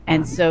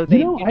 And so they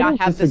do not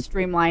have the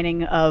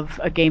streamlining of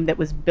a game that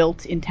was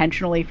built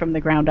intentionally from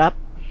the ground up.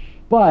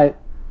 But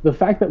the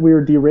fact that we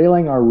are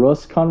derailing our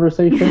Rus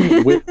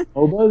conversation with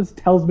MOBAs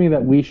tells me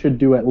that we should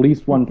do at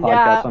least one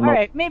podcast on MOBAs. All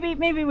right,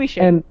 maybe we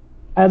should. And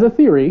as a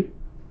theory,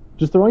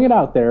 just throwing it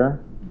out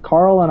there,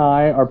 Carl and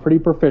I are pretty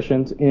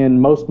proficient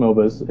in most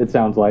MOBAs, it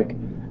sounds like,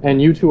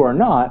 and you two are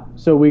not,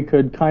 so we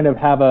could kind of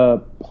have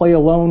a play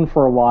alone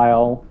for a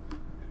while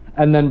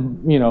and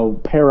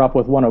then, pair up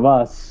with one of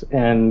us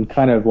and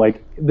kind of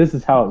this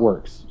is how it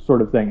works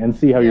sort of thing and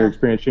see how your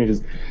experience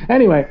changes.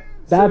 Anyway,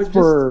 that's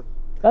for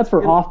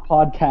off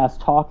podcast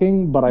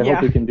talking, but I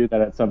hope we can do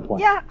that at some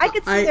point. Yeah, I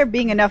could see there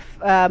being enough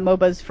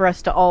MOBAs for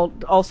us to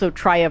also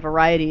try a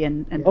variety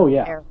and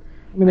compare.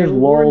 I mean, there's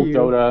LoL,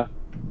 Dota,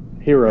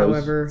 Heroes.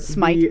 However,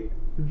 Smite.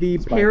 The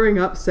pairing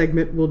up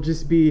segment will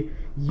just be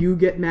you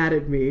get mad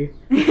at me.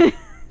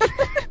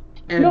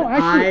 And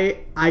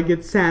I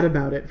get sad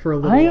about it for a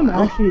little while. I am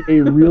actually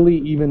a really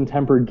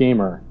even-tempered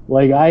gamer.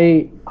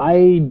 I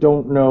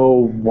don't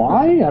know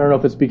why. I don't know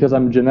if it's because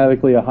I'm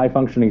genetically a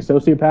high-functioning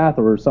sociopath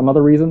or some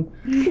other reason,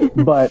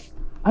 but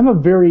I'm a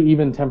very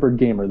even-tempered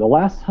gamer.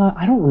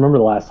 I don't remember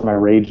the last time I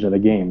raged at a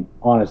game,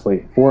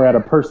 honestly, or at a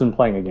person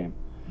playing a game.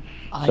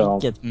 I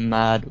get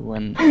mad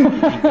when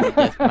people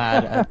get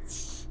mad at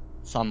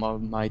some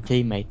of my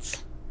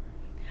teammates.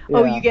 Yeah.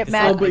 Oh, you get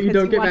mad, but you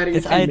don't get mad at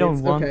your teammates. I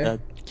don't want that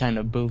kind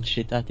of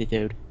bullshit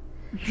attitude.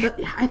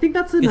 I think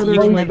that's Because another. you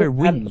can Like, never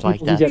win like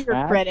People who that. get Your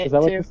mad? credit, Is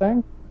that what too. you're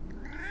saying?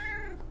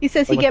 He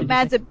says he What get did you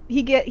mad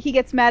say? at he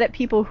gets mad at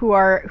people who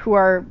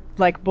are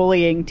like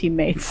bullying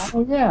teammates.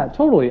 Oh yeah,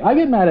 totally. I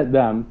get mad at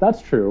them.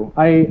 That's true.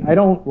 I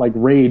don't like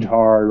rage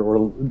hard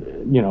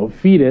or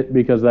feed it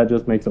because that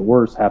just makes it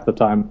worse half the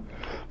time.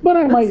 But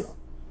I might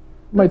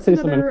that's say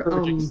some another,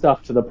 encouraging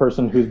stuff to the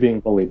person who's being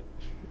bullied.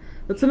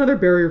 That's another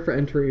barrier for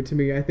entry to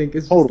me, I think.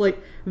 Is just Totally.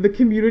 like the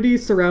community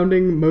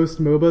surrounding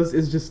most MOBAs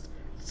is just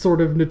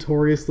sort of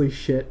notoriously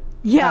shit.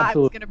 Yeah, I was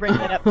Absolutely. gonna bring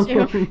that up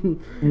too.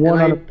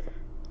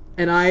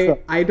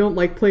 I don't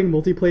like playing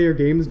multiplayer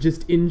games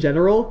just in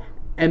general,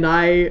 and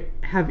I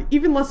have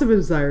even less of a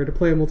desire to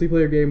play a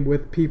multiplayer game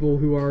with people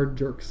who are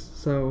jerks.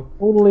 So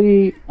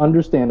Totally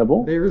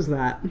understandable. there's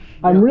that.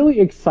 I'm Yeah. really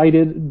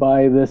excited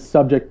by this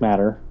subject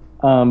matter,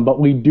 but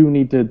we do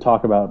need to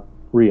talk about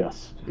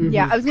Rios.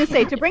 Yeah, I was gonna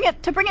say to bring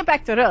it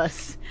back to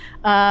us.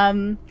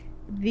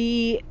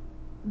 The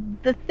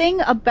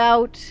thing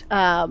about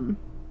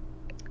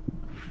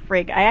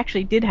frig, I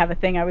actually did have a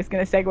thing I was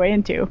gonna segue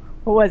into.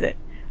 What was it?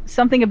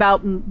 Something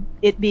about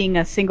it being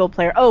a single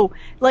player. Oh,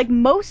 like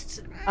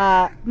most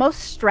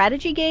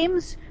strategy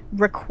games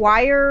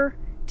require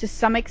to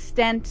some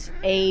extent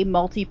a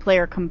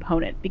multiplayer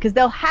component because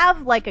they'll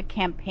have like a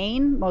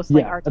campaign, most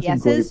like Yeah, that's a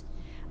great-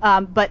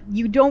 RTSs, but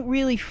you don't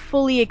really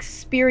fully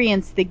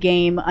experience the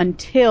game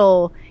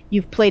until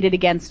you've played it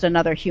against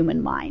another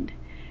human mind.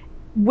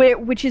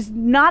 Which is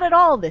not at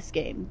all this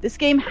game. This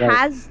game Right.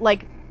 has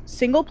like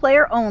single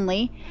player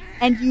only,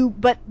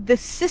 but the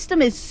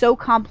system is so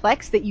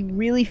complex that you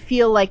really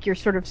feel like you're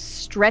sort of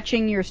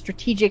stretching your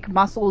strategic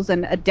muscles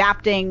and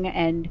adapting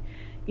and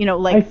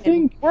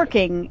and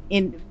working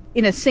in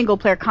a single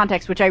player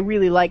context, which I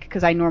really like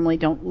because I normally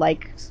don't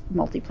like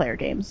multiplayer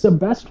games. The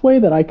best way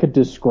that I could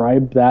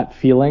describe that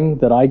feeling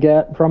that I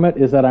get from it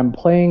is that I'm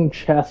playing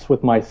chess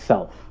with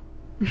myself.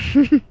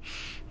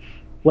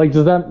 Like,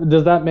 does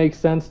that make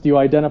sense? Do you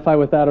identify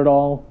with that at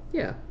all?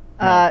 Yeah.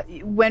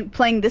 When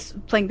playing this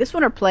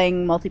one or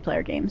playing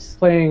multiplayer games?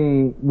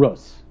 Playing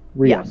Rios.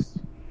 Yeah.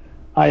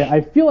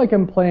 I feel like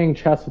I'm playing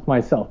chess with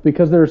myself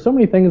because there are so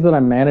many things that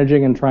I'm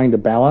managing and trying to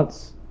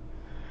balance.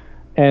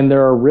 And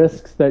there are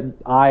risks that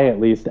I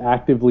at least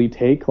actively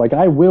take. Like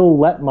I will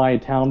let my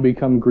town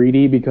become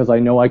greedy because I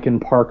know I can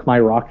park my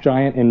rock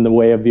giant in the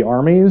way of the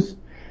armies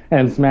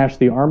and smash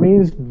the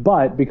armies.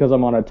 But because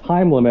I'm on a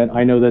time limit,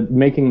 I know that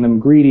making them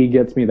greedy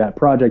gets me that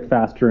project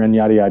faster and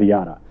yada, yada,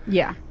 yada.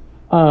 Yeah.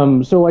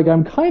 So like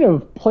I'm kind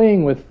of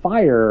playing with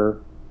fire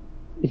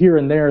here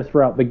and there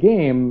throughout the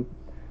game.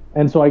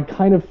 And so I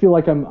kind of feel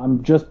like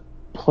I'm just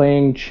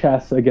playing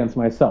chess against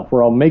myself,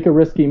 where I'll make a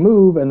risky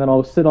move and then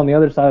I'll sit on the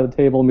other side of the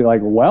table and be like,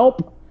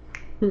 "Welp,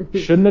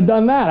 shouldn't have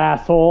done that,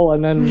 asshole,"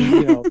 and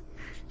then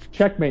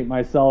checkmate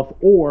myself,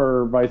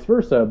 or vice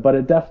versa. But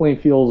it definitely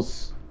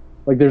feels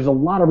like there's a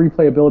lot of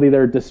replayability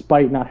there,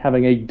 despite not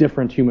having a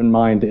different human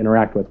mind to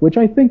interact with, which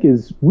I think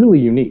is really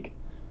unique.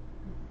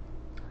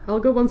 I'll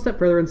go one step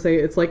further and say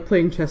it's like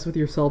playing chess with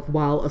yourself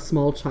while a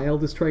small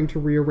child is trying to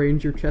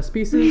rearrange your chess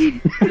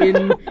pieces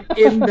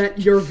in that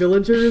your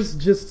villagers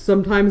just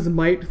sometimes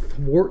might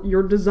thwart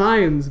your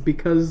designs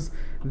because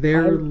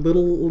they're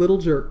little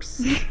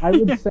jerks. I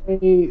would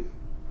say,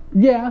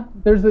 yeah,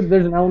 there's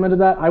an element of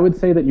that. I would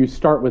say that you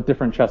start with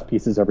different chess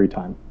pieces every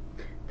time.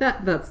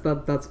 That's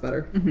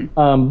better.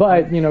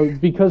 But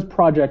because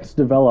projects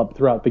develop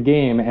throughout the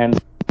game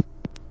and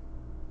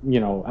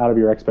out of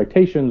your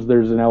expectations,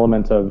 there's an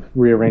element of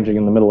rearranging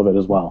in the middle of it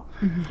as well.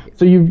 Mm-hmm.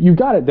 So you've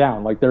got it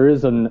down. Like there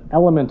is an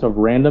element of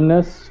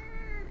randomness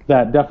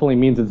that definitely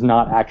means it's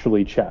not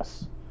actually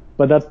chess,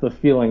 but that's the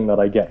feeling that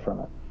I get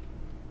from it.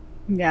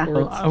 Yeah.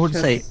 Well, I would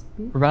say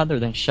rather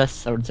than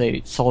chess, I would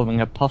say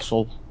solving a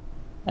puzzle,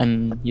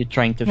 and you're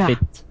trying to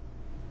fit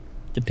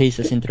the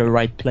pieces into the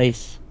right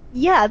place.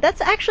 Yeah,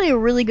 that's actually a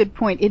really good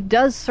point. It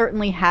does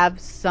certainly have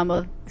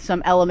some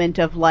element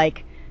of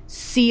like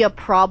see a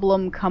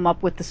problem, come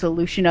up with the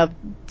solution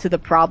to the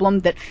problem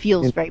that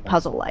feels very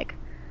puzzle-like.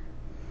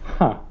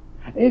 Huh.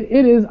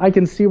 It is. I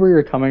can see where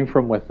you're coming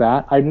from with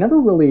that. I've never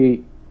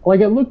really I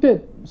looked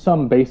at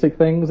some basic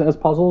things as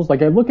puzzles.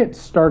 Like I look at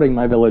starting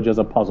my village as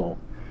a puzzle.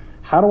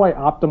 How do I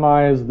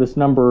optimize this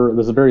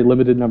very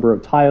limited number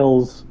of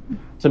tiles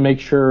to make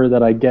sure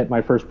that I get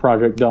my first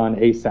project done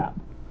ASAP?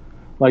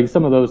 Like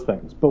some of those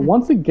things. But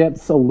once it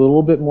gets a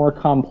little bit more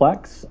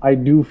complex, I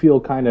do feel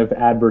kind of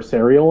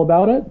adversarial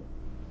about it,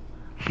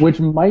 which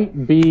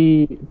might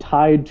be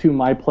tied to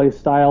my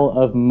playstyle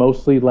of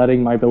mostly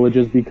letting my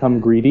villages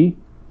become greedy.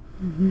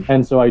 Mm-hmm.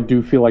 And so I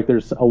do feel like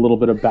there's a little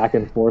bit of back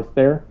and forth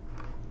there.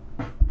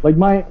 Like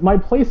my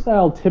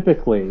playstyle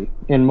typically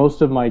in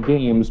most of my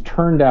games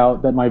turned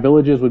out that my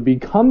villages would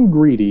become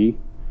greedy,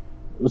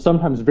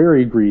 sometimes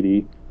very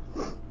greedy,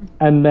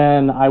 and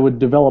then I would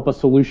develop a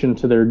solution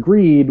to their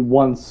greed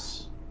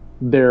once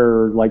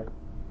they're like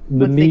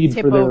the once need they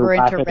tip for their over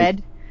rapid... into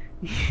red.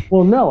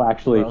 Well, no,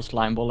 actually.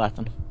 Slime ball at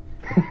them.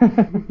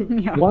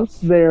 Once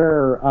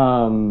their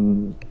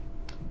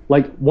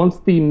like once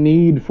the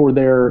need for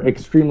their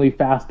extremely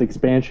fast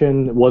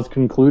expansion was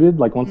concluded,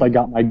 like once I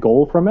got my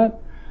goal from it,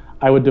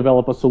 I would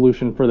develop a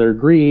solution for their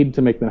greed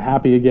to make them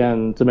happy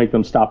again, to make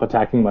them stop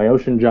attacking my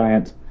ocean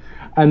giant,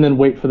 and then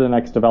wait for the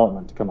next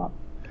development to come up.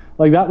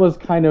 Like that was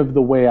kind of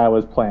the way I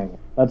was playing it.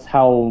 That's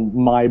how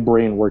my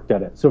brain worked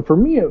at it. So for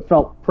me, it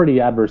felt pretty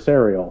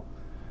adversarial,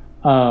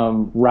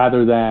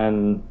 rather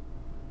than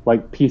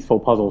like peaceful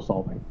puzzle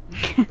solving.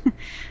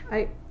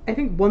 I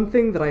think one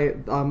thing that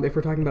if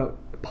we're talking about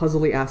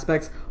puzzly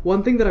aspects,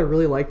 one thing that I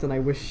really liked and I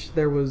wish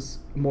there was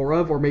more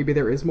of, or maybe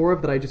there is more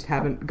of that I just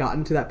haven't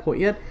gotten to that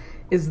point yet,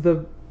 is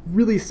the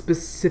really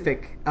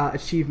specific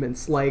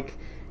achievements, like,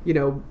 you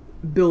know,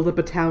 build up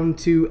a town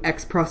to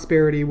X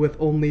prosperity with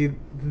only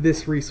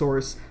this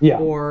resource. Yeah.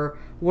 Or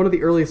one of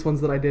the earliest ones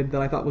that I did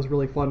that I thought was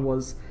really fun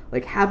was,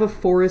 like, have a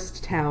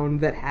forest town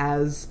that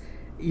has,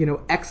 you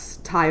know, X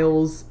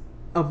tiles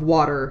of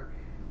water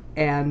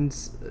and,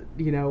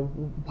 you know,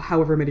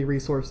 however many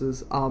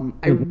resources.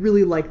 I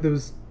really like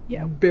those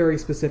very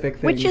specific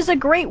things. Which is a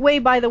great way,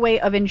 by the way,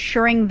 of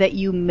ensuring that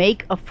you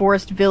make a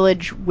forest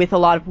village with a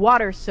lot of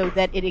water so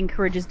that it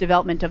encourages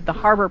development of the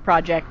harbor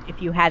project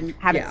if you haven't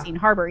seen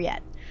harbor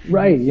yet.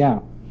 Right,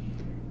 yeah.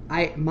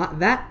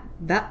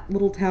 That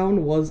little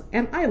town was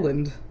an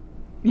island.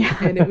 Yeah.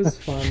 And it was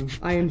fun.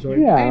 I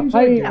enjoyed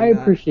I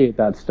appreciate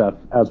that stuff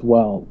as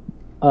well.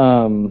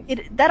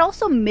 That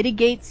also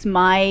mitigates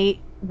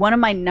one of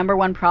my number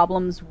one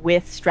problems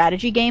with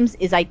strategy games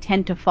is I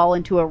tend to fall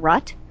into a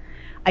rut.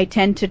 I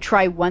tend to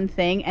try one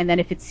thing, and then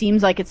if it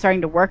seems like it's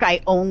starting to work,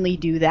 I only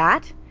do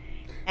that.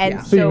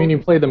 And so you mean you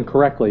play them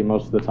correctly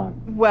most of the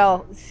time?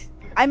 Well,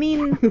 I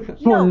mean...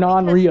 For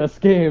non-Rios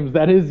games,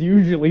 that is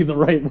usually the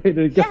right way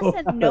to go. Yes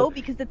and no,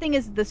 because the thing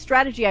is, the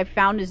strategy I've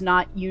found is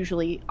not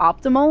usually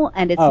optimal,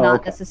 and it's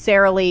not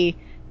necessarily...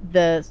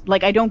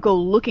 I don't go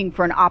looking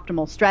for an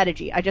optimal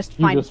strategy. I just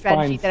find a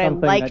strategy that I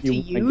like to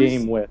use. A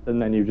game with,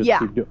 and then you just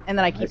keep doing it. And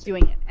then I keep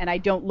doing it, and I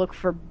don't look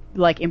for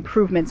like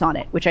improvements on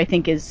it, which I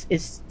think is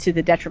to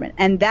the detriment.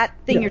 And that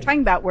thing you're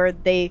talking about, where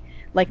they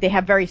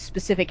have very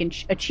specific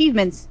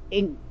achievements,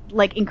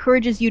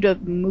 encourages you to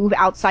move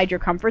outside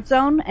your comfort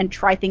zone and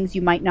try things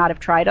you might not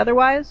have tried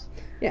otherwise.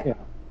 Yeah.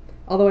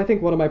 Although I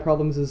think one of my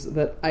problems is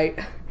that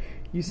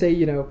you say,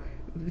 you know,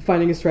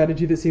 finding a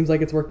strategy that seems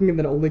like it's working and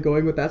then only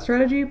going with that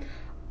strategy.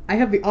 I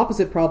have the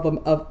opposite problem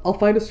of I'll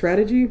find a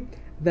strategy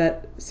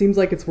that seems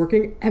like it's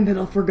working and then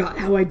I'll forgot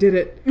how I did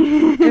it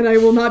and I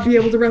will not be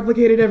able to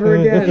replicate it ever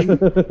again.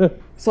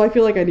 So I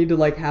feel like I need to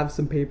have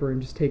some paper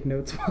and just take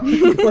notes while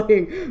I'm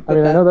playing. I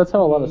know that's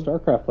how a lot of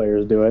StarCraft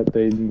players do it.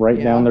 They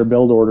write down their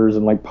build orders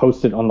and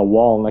post it on the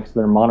wall next to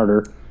their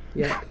monitor.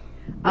 Yeah.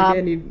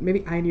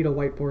 Maybe I need a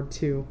whiteboard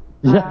too.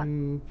 Yeah.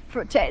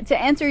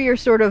 To answer your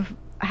sort of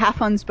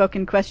half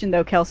unspoken question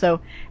though, Kelso,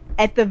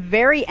 at the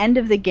very end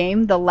of the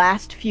game, the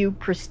last few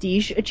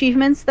prestige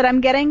achievements that I'm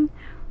getting,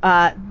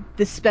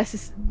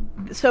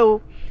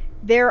 so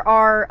there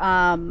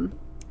are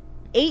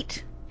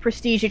 8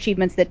 prestige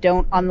achievements that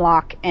don't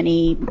unlock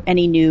any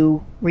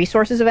new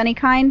resources of any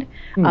kind.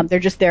 They're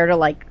just there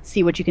to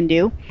see what you can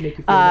do. Make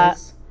you feel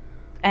nice.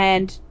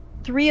 And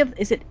 12.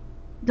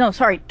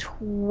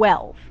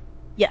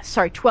 Yes,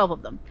 sorry, 12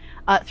 of them.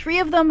 3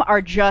 of them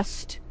are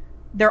just,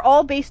 they're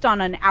all based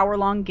on an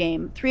hour-long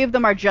game. 3 of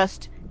them are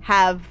just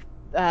have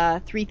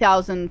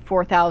 3,000,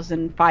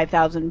 4,000,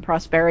 5,000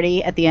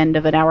 prosperity at the end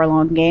of an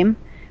hour-long game,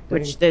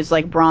 which there's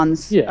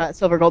bronze,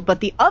 silver, gold. But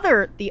the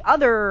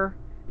other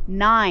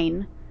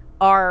 9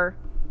 are,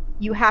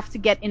 you have to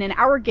get in an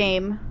hour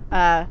game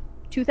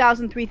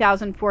 2,000,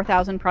 3,000,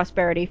 4,000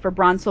 prosperity for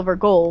bronze, silver,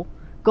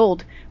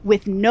 gold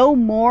with no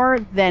more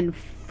than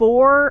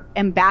 4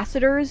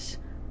 ambassadors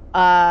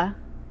that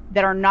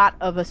are not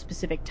of a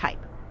specific type.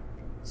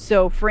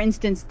 So, for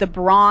instance, the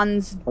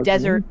bronze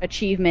desert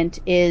achievement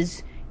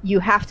is you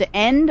have to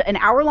end an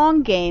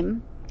hour-long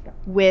game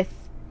with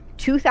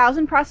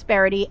 2,000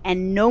 prosperity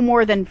and no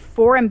more than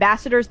 4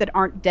 ambassadors that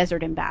aren't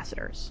desert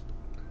ambassadors.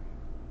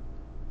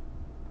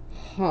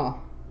 Huh.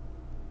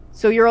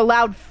 So you're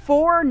allowed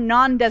 4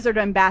 non-desert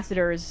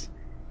ambassadors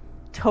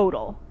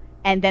total,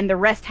 and then the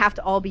rest have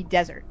to all be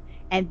desert.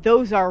 And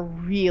those are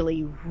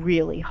really,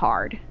 really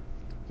hard.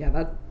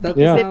 Yeah, that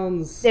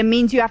sounds... It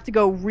means you have to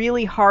go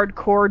really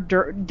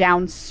hardcore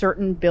down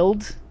certain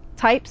build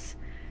types.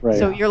 Right.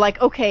 So you're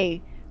like,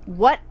 okay,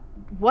 what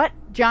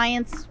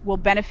giants will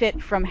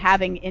benefit from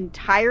having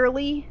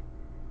entirely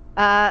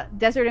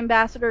desert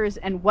ambassadors,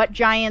 and what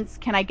giants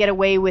can I get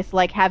away with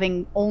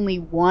having only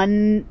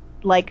one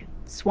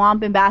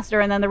swamp ambassador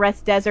and then the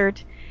rest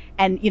desert?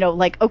 And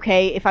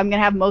okay, if I'm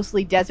gonna have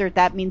mostly desert,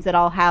 that means that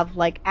I'll have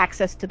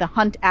access to the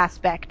hunt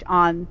aspect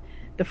on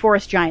the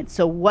forest giants.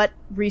 So what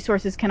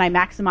resources can I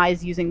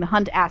maximize using the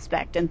hunt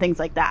aspect and things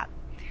like that?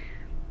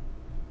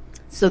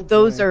 So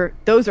those are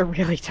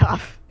really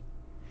tough.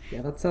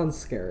 Yeah, that sounds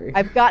scary.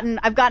 I've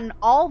gotten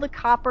all the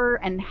copper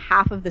and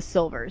half of the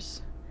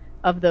silvers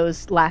of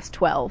those last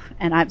 12,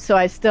 and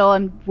I still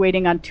am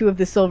waiting on 2 of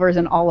the silvers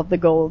and all of the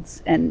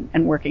golds and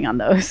working on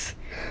those.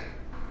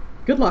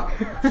 Good luck.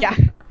 Yeah.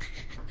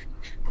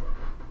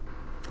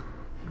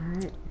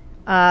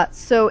 right.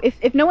 So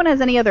if no one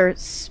has any other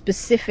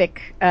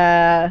specific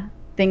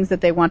things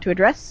that they want to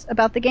address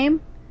about the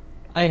game.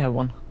 I have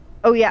one.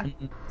 Oh, yeah.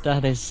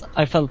 That is,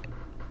 I felt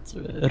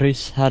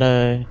Rys had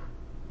a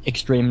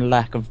extreme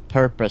lack of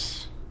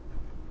purpose.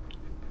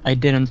 I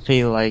didn't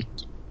feel like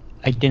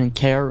I didn't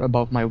care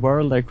about my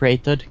world I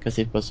created because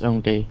it was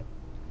a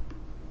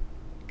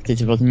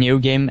new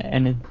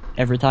game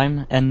every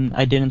time, and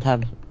I didn't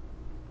have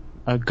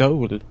a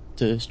goal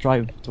to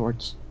strive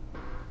towards.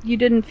 You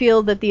didn't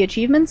feel that the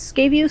achievements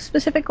gave you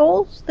specific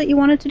goals that you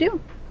wanted to do?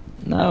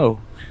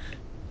 No.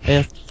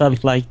 It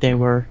felt like they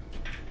were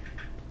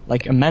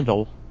like a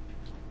medal.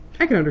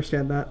 I can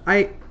understand that.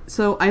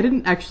 So I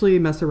didn't actually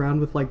mess around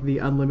with like the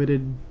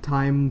unlimited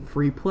time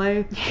free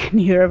play.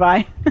 Neither have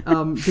I.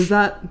 Does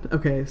that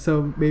okay?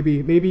 So maybe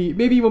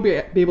you won't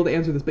be able to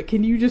answer this, but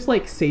can you just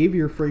like save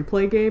your free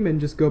play game and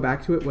just go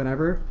back to it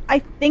whenever? I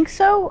think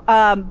so,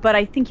 but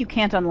I think you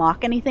can't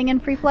unlock anything in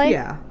free play.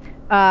 Yeah.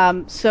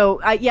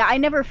 I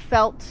never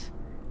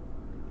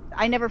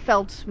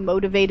felt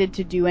motivated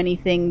to do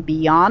anything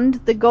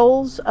beyond the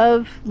goals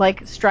of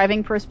like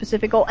striving for a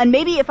specific goal. And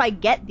maybe if I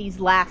get these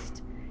last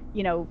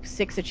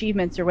 6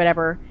 achievements or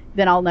whatever,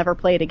 then I'll never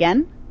play it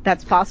again.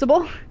 That's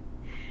possible.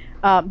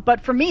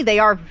 But for me, they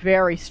are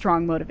very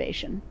strong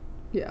motivation.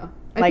 Yeah.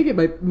 I think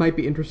it might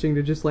be interesting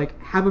to just like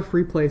have a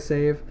free play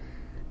save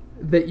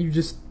that you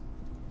just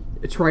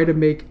try to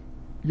make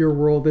your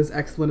world as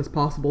excellent as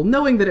possible,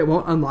 knowing that it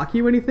won't unlock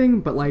you anything,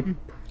 but like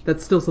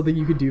that's still something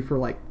you could do for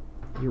like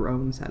your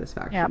own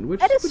satisfaction. Yeah.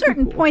 Which At a would be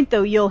certain cool. point,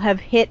 though, you'll have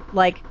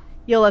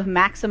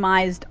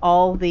maximized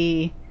all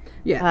the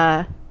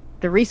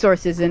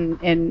resources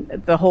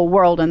in the whole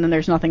world, and then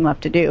there's nothing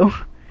left to do.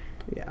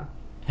 Yeah.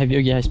 Have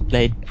you guys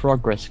played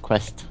Progress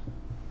Quest?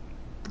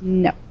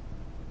 No.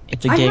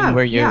 It's a game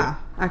where you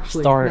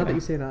actually, start. now that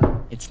you say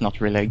that. It's not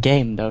really a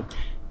game though.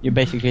 You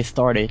basically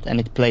start it and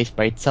it plays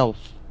by itself,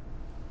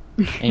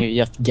 and you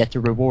just get the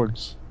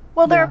rewards.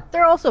 Well, there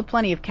are also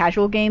plenty of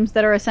casual games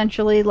that are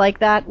essentially like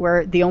that,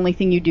 where the only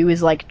thing you do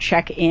is like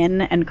check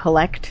in and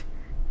collect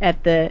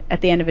at the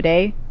end of a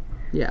day.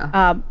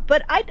 Yeah.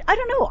 But I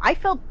don't know. I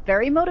felt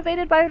very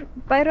motivated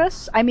by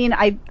this. I mean,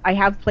 I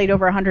have played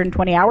over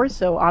 120 hours,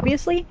 so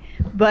obviously,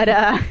 but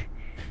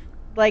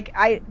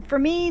for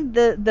me,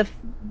 the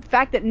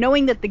fact that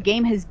knowing that the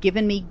game has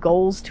given me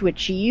goals to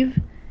achieve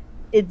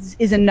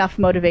is enough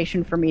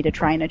motivation for me to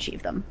try and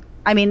achieve them.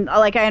 I mean,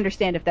 like, I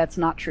understand if that's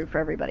not true for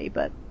everybody,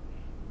 but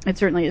it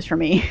certainly is for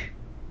me.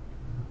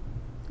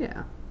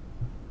 Yeah.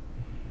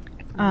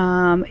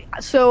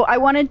 So I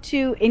wanted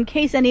to, in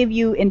case any of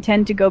you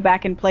intend to go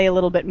back and play a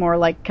little bit more,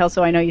 like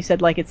Kelso, I know you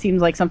said like it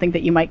seems like something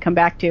that you might come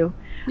back to.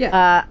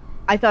 Yeah.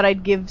 I thought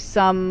I'd give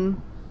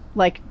some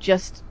like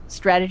just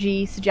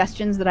strategy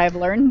suggestions that I've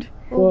learned.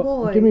 Oh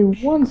boy. Give me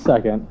 1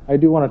 second. I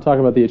do want to talk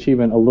about the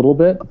achievement a little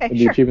bit,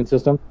 the achievement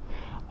system.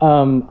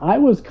 I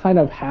was kind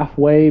of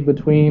halfway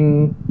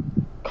between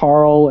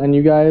Carl and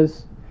you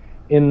guys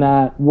in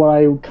that what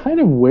I kind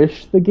of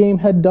wish the game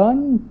had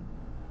done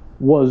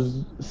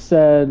was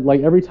said,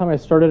 like every time I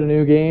started a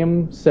new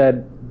game,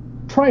 said,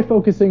 try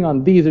focusing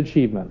on these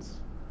achievements.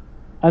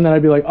 And then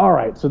I'd be like, all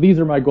right, so these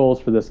are my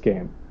goals for this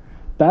game.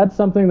 That's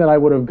something that I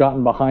would have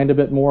gotten behind a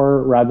bit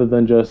more rather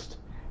than just,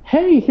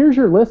 hey, here's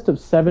your list of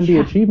 70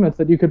 achievements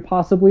that you could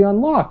possibly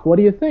unlock. What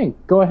do you think?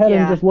 Go ahead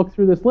and just look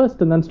through this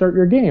list and then start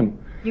your game.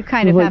 You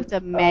kind of have to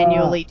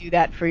manually do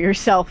that for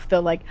yourself, though.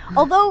 Like,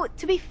 although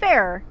to be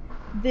fair,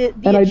 the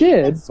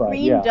achievement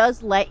screen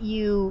does let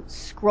you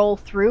scroll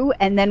through,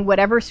 and then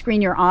whatever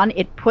screen you're on,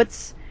 it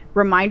puts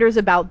reminders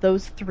about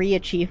those 3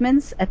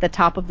 achievements at the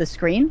top of the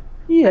screen.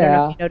 Yeah, I don't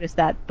know if you noticed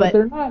that, but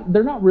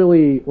they're not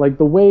really like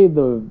the way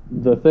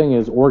the thing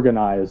is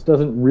organized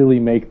doesn't really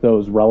make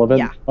those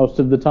relevant most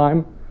of the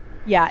time.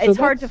 Yeah, it's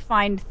hard to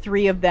find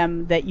 3 of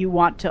them that you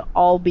want to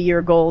all be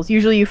your goals.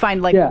 Usually you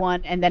find like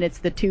one and then it's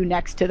the 2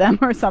 next to them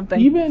or something.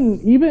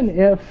 Even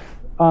if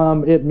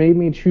it made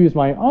me choose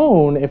my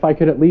own, if I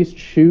could at least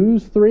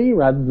choose 3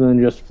 rather than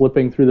just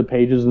flipping through the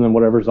pages and then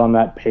whatever's on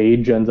that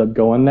page ends up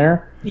going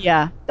there.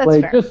 Yeah, that's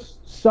like fair. Just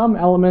some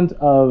element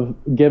of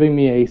giving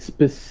me a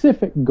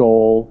specific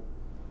goal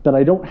that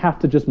I don't have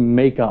to just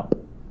make up.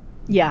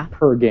 Yeah.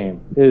 Per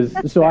game is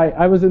that's so fair.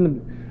 I was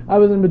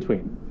in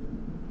between.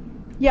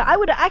 Yeah,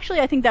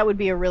 I think that would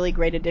be a really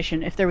great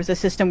addition if there was a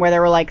system where there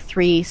were like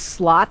 3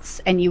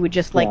 slots and you would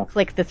just like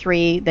click the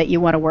 3 that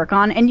you want to work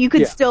on, and you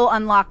could still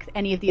unlock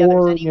any of the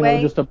others anyway.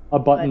 Or just a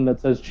button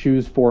that says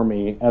choose for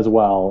me as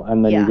well,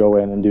 and then you go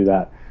in and do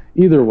that.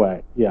 Either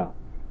way,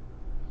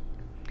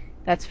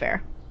 That's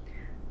fair.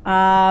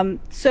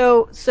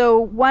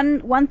 So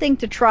one thing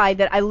to try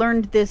that I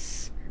learned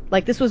this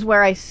was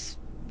where I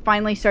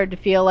finally started to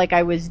feel like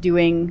I was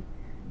being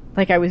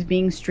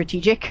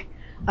strategic,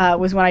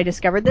 was when I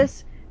discovered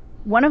this.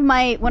 One of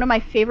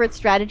my favorite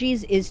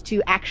strategies is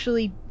to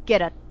actually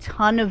get a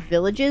ton of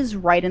villages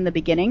right in the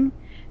beginning.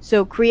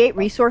 So create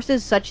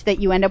resources such that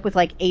you end up with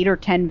like 8 or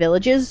 10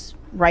 villages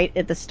right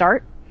at the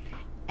start,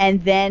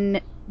 and then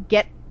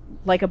get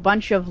a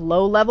bunch of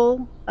low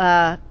level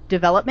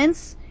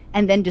developments,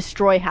 and then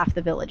destroy half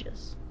the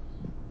villages.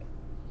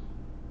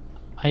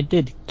 I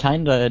did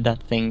kinda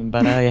that thing,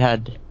 but I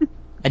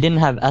didn't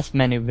have as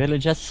many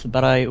villages,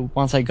 but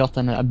once I got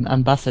an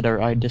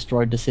ambassador, I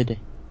destroyed the city.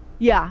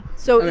 Yeah.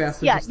 So Oh, yeah, it's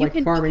so just,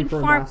 like, farming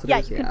for farm. Yeah,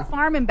 ambassadors, you yeah. can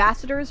farm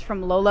ambassadors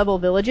from low-level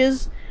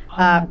villages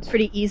What?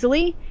 pretty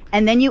easily,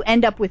 and then you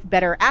end up with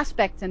better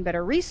aspects and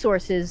better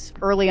resources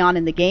early on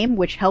in the game,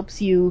 which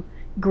helps you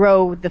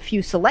grow the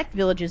few select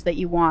villages that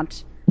you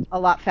want a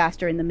lot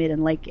faster in the mid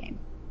and late game.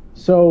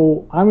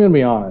 So I'm gonna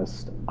be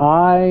honest.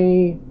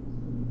 I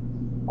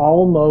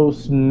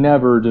almost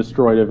never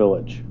destroyed a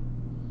village.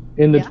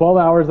 In the Yeah. 12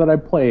 hours that I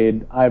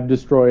played, I've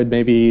destroyed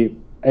maybe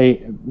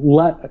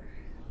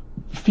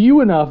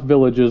few enough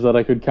villages that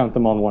I could count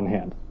them on one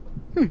hand.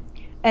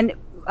 And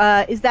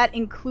is that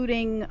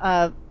including?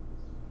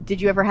 Did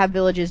you ever have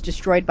villages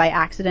destroyed by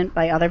accident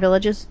by other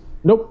villages?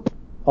 Nope.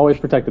 Always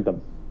protected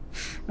them.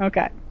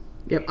 Okay.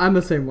 Yep, I'm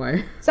the same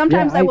way.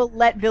 Sometimes Yeah, I will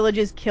let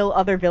villages kill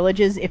other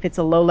villages if it's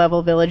a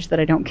low-level village that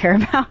I don't care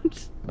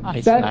about.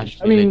 I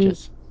smashed I mean,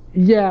 villages.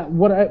 yeah,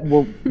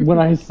 when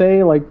I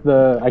say like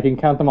I can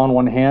count them on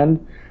one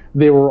hand,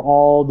 they were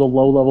all the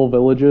low level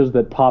villages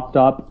that popped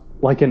up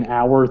like an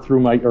hour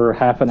through or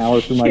half an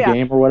hour through my Yeah.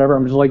 game or whatever.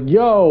 I'm just like,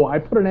 yo, I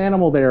put an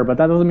animal there, but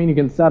that doesn't mean you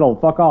can settle.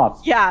 Fuck off.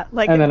 Yeah,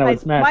 like And then I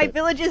would smash my it.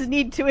 villages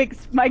need to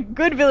my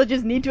good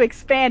villages need to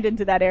expand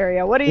into that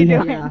area. What are you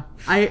doing? Yeah,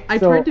 I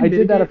So tried to I mitigate.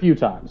 did that a few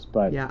times,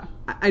 but Yeah,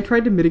 I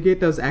tried to mitigate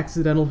those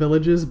accidental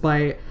villages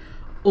by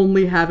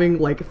only having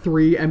like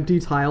 3 empty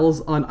tiles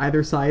on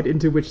either side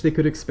into which they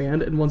could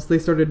expand, and once they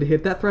started to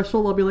hit that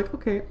threshold, I'll be like,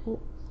 okay,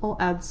 I'll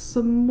add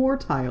some more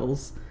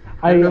tiles.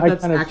 I don't know if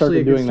that's kind of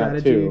actually a started good doing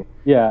strategy. that too.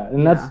 Yeah,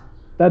 and Yeah.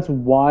 that's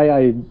why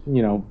I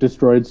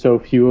destroyed so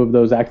few of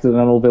those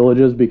accidental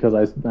villages, because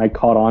I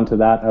caught on to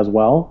that as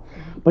well.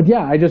 But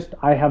yeah,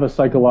 I have a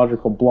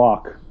psychological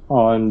block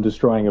on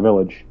destroying a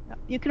village.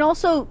 You can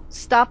also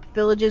stop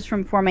villages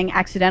from forming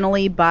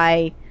accidentally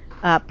by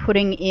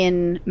putting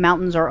in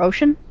mountains or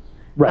ocean.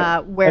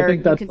 Right. Where I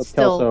think that's you can what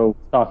still. Kelso was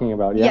talking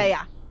about.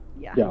 Yeah.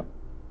 Yeah.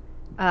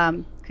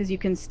 Because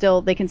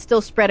they can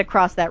still spread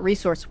across that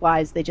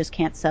resource-wise. They just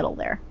can't settle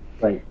there.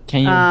 Right. Can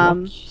you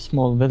block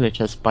small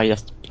villages by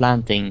just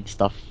planting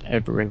stuff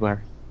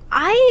everywhere?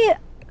 I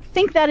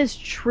think that is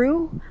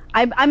true.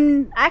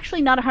 I'm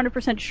actually not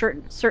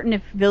 100% certain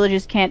if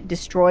villages can't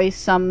destroy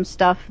some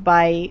stuff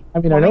by. I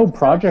mean, I know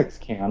projects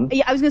can.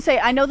 Yeah, I was gonna say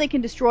I know they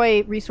can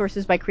destroy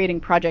resources by creating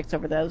projects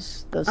over those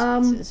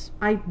spaces.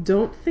 I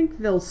don't think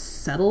they'll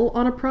settle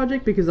on a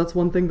project, because that's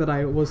one thing that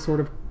I was sort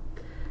of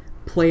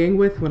playing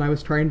with when I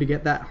was trying to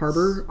get that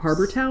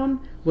harbor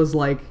town, was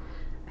like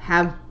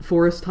have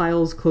forest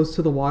tiles close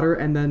to the water,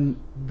 and then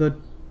the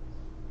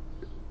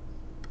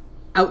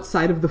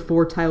outside of the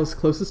 4 tiles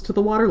closest to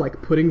the water,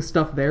 like putting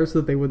stuff there so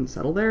that they wouldn't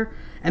settle there,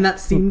 and that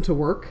seemed to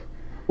work.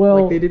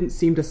 Well, like they didn't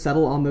seem to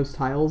settle on those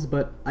tiles,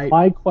 but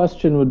my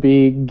question would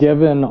be,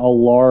 given a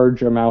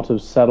large amount of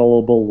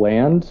settleable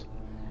land,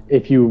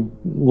 if you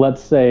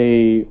let's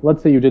say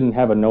you didn't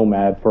have a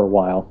nomad for a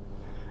while,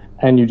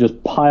 and you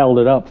just piled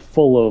it up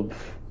full of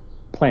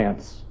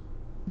plants,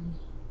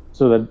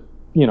 so that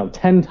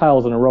 10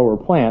 tiles in a row are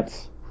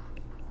plants,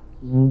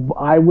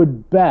 I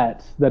would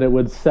bet that it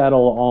would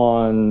settle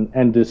on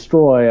and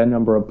destroy a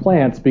number of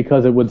plants,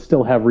 because it would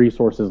still have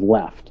resources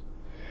left.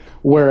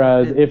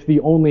 Whereas if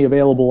the only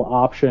available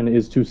option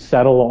is to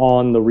settle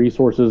on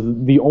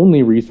the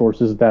only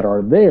resources that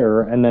are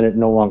there, and then it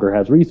no longer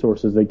has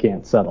resources, they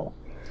can't settle.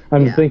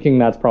 I'm thinking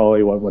that's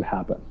probably what would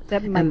happen.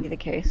 That might be the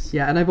case.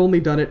 Yeah, and I've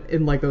only done it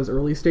in like those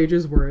early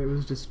stages where it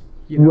was just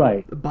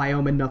Right.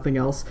 biome and nothing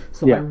else,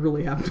 so I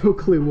really have no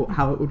clue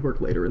how it would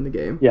work later in the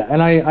game. Yeah,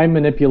 and I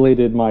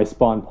manipulated my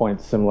spawn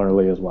points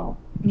similarly as well.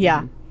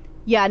 Yeah.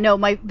 Yeah, no,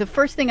 the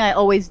first thing I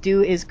always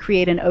do is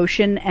create an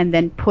ocean and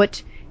then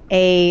put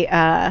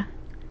an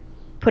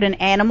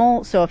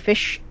animal, so a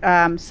fish,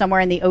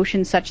 somewhere in the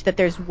ocean, such that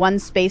there's one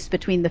space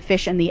between the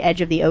fish and the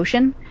edge of the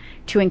ocean,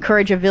 to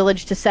encourage a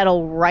village to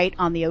settle right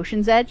on the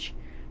ocean's edge.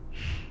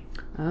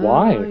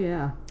 Why? Oh,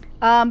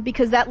 yeah.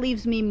 Because that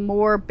leaves me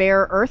more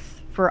bare earth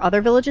for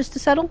other villages to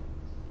settle.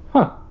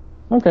 Huh.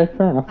 Okay,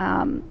 fair enough.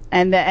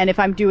 And if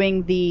I'm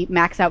doing the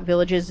max out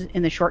villages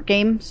in the short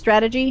game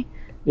strategy,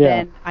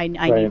 then I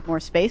need more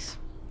space.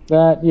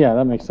 That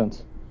makes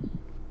sense.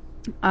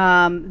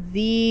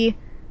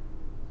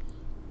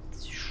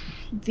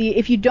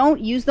 If you don't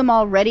use them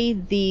already,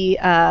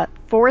 the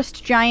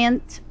forest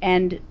giant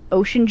and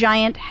ocean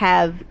giant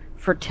have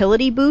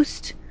fertility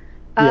boost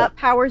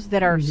powers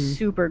that are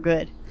super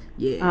good.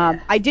 Yeah.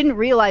 I didn't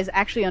realize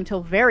actually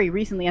until very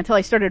recently, until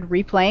I started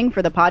replaying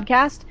for the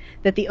podcast,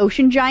 that the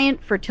ocean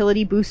giant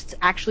fertility boosts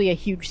actually a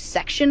huge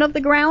section of the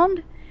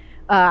ground.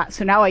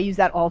 So now I use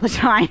that all the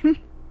time.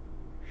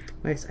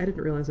 Nice. I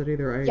didn't realize that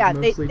either. I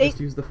mostly just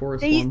use the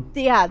forest one.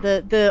 Yeah,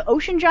 the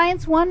ocean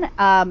giants one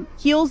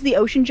heals the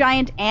ocean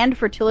giant and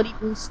fertility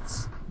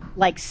boosts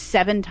like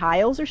 7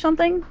 tiles or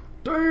something.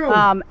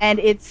 Damn. And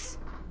it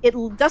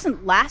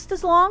doesn't last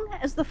as long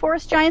as the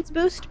forest giant's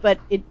boost, but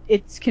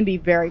it can be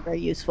very, very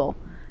useful.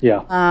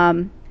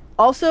 Yeah.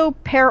 Also,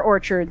 pear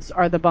orchards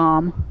are the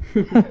bomb.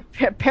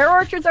 Pear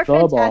orchards are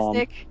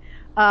fantastic.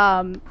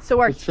 So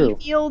are It's true.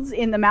 tea fields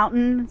in the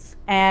mountains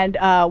and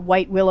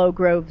white willow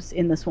groves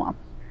in the swamp.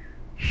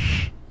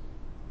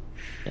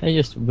 Yeah,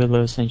 just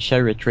willows and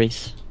cherry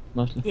trees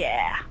mostly.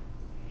 Yeah.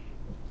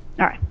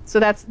 All right. So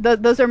that's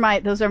those are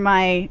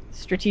my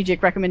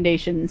strategic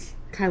recommendations.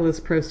 Kyla's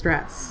pro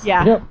strats.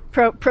 Yeah.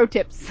 Yep. Pro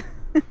tips.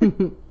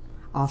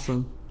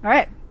 Awesome. All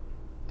right.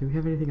 Do we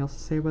have anything else to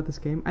say about this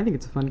game? I think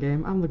it's a fun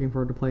game. I'm looking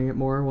forward to playing it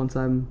more once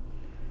I'm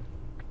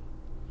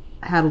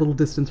had a little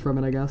distance from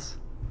it, I guess.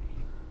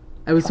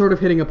 I was sort of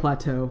hitting a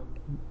plateau.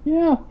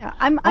 Yeah. Yeah,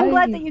 I'm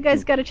glad that you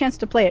guys got a chance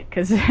to play it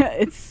because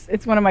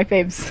it's one of my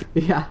faves.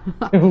 Yeah.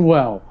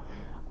 Well,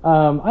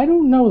 I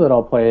don't know that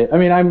I'll play it. I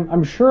mean,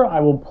 I'm sure I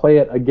will play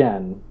it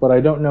again, but I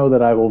don't know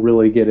that I will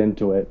really get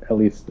into it. At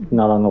least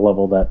not on the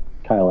level that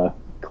Kyla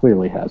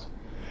clearly has.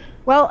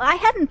 Well, I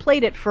hadn't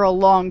played it for a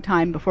long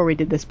time before we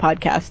did this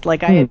podcast.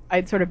 Like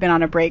I'd sort of been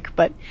on a break,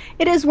 but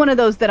it is one of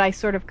those that I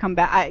sort of come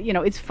back.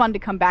 It's fun to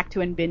come back to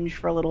and binge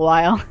for a little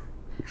while.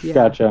 Yeah.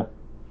 Gotcha.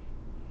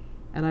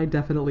 And I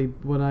definitely,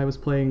 when I was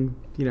playing,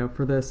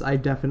 for this, I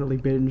definitely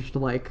binged,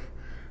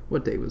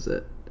 what day was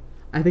it?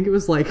 I think it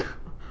was,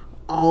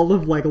 all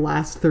of,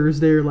 last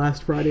Thursday or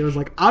last Friday. I was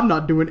like, I'm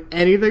not doing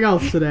anything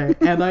else today.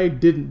 And I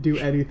didn't do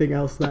anything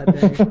else that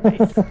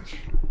day.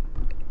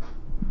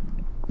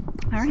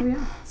 All right. So,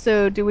 yeah.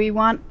 So do we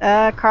want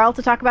Carl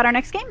to talk about our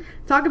next game?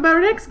 Talk about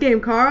our next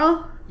game,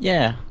 Carl.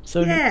 Yeah,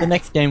 so Yeah. the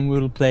next game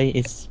we'll play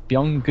is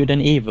Beyond Good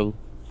and Evil.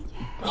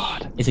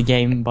 It's a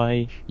game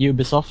by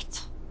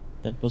Ubisoft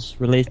that was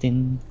released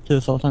in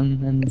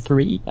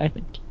 2003, I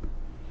think.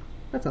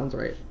 That sounds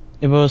right.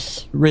 It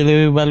was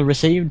really well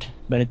received,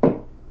 but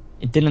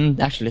it didn't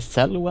actually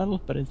sell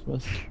well, but it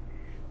was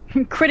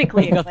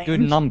Critically it got acclaimed.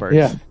 good numbers.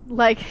 Yeah.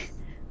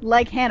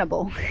 Like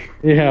Hannibal.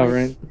 Yeah,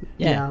 right.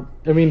 Yeah.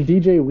 I mean,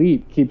 DJ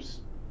Wheat keeps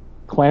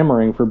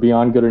clamoring for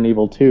Beyond Good and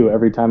Evil 2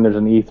 every time there's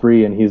an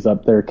E3 and he's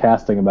up there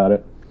casting about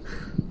it.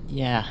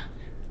 Yeah.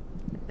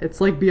 It's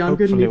like Beyond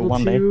Good and Hopefully Evil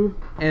one day. 2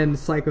 and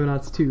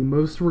Psychonauts 2.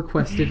 Most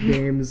requested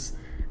games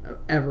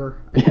ever,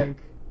 I think.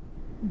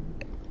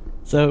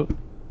 So,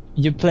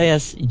 you play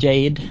as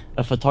Jade,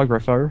 a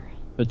photographer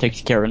who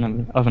takes care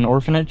of an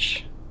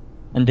orphanage,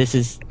 and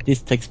this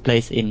takes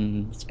place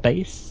in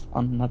space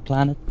on a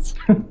planet,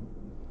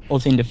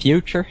 also in the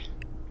future,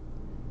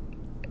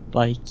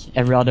 like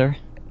every other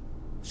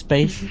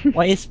space.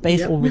 Why is space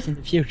Yep. always in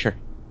the future?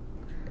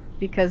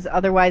 Because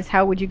otherwise,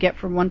 how would you get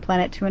from one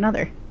planet to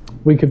another?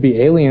 We could be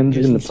aliens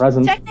in the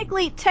present.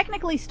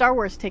 Technically, Star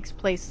Wars takes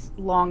place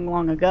long,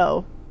 long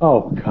ago.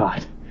 Oh,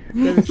 God.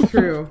 That is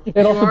true.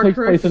 It also takes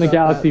place in a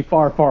galaxy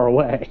far, far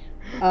away.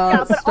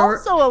 Yeah, but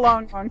also a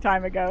long, long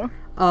time ago.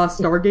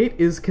 Stargate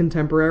is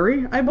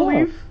contemporary, I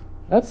believe.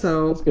 That's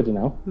So- good to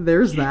know.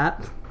 There's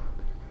that.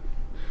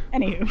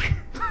 Anywho.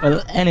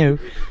 Well, anyway,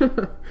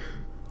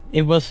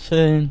 it was,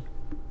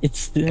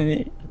 it's,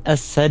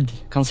 as said,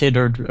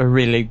 considered a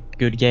really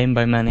good game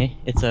by many.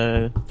 It's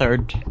a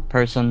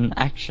third-person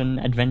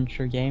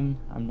action-adventure game.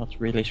 I'm not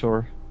really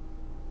sure.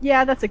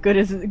 Yeah, that's a good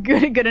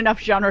enough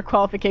genre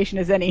qualification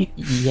as any.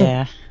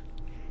 Yeah.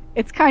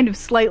 It's kind of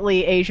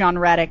slightly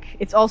a-genretic.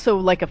 It's also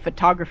like a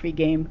photography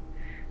game.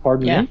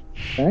 Pardon Yeah. me?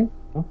 Okay.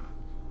 Oh.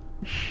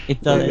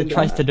 It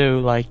tries to do,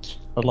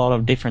 a lot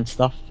of different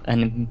stuff,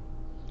 and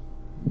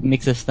it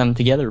mixes them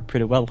together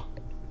pretty well.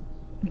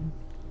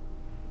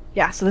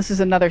 Yeah, so this is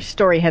another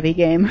story-heavy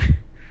game.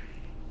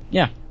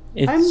 Yeah.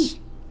 It's...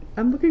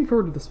 I'm looking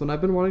forward to this one.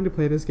 I've been wanting to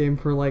play this game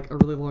for a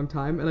really long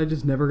time, and I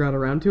just never got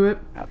around to it.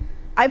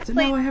 So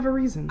now I have a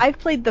reason. I've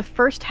played the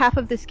first half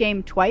of this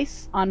game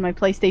twice on my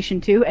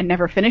PlayStation 2 and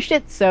never finished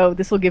it, so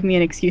this will give me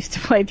an excuse to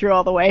play through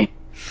all the way.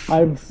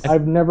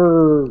 I've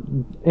never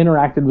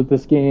interacted with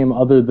this game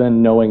other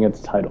than knowing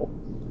its title.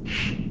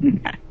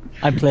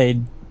 I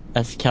played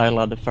as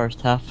Kyla the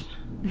first half,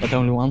 but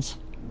only once.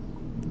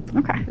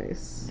 Okay.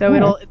 Nice. So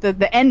it'll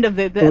the end of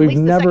at we've least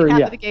the never- second half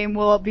yeah. of the game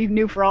will be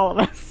new for all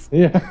of us.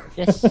 Yeah.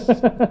 Yes.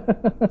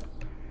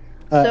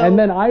 And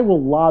then I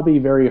will lobby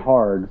very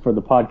hard for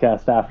the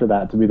podcast after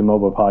that to be the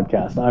MOBA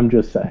podcast. I'm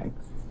just saying.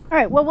 All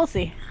right, well, we'll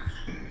see.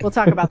 We'll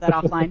talk about that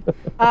offline.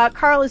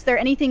 Carl, is there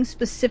anything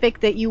specific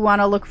that you want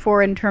to look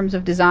for in terms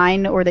of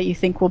design or that you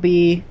think we'll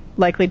be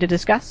likely to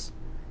discuss?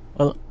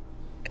 Well,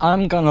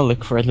 I'm gonna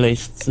look for at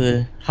least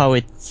how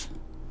it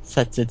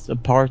sets it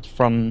apart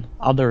from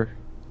other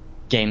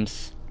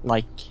games,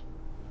 like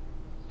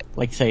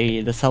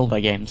say the Zelda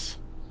games.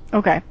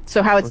 Okay,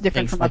 so how it's Or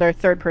different things from like- other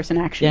third-person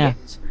action Yeah.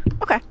 games.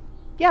 Okay.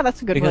 Yeah,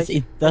 that's a good Because way.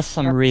 it does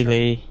some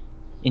really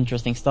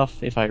interesting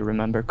stuff, if I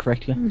remember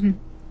correctly. Mm-hmm.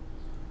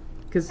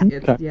 Because,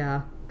 Okay.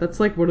 yeah, that's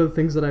one of the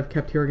things that I've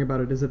kept hearing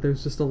about it, is that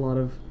there's just a lot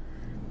of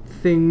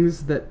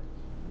things that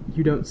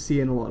you don't see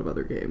in a lot of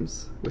other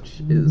games,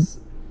 which is...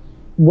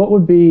 What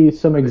would be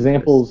some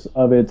examples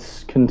of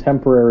its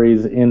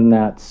contemporaries in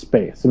that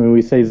space? I mean,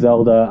 we say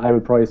Zelda. I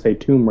would probably say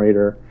Tomb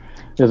Raider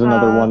is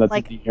another one that's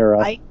in the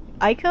era.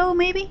 Ico,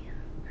 maybe?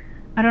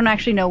 I don't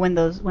actually know when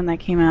that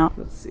came out.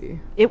 Let's see.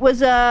 It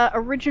was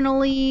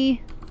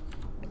originally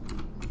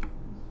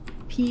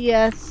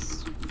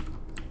PS...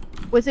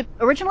 Was it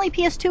originally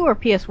PS2 or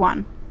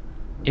PS1?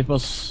 it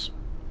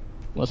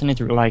wasn't it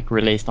like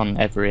released on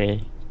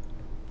every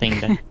thing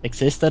that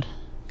existed?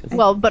 'Cause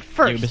Well, but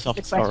first, the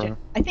Ubisoft's question. are-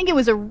 I think it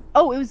was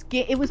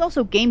it was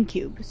also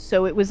GameCube,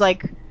 so it was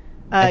like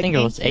I think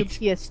it was GameCube,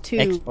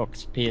 PS2.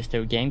 Xbox,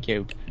 PS2,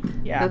 GameCube,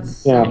 Yeah. That and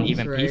sounds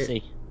even right.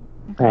 PC.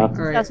 Okay. All right.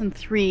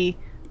 2003.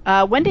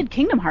 When did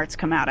Kingdom Hearts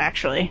come out,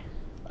 actually?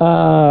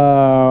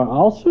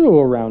 Also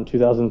around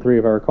 2003,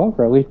 if I recall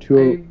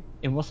correctly.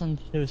 It wasn't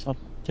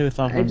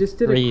 2003 I just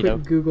did a quick though.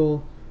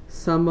 Google.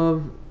 Some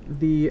of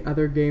the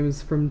other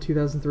games from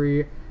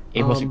 2003.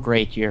 It was a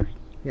great year.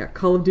 Yeah,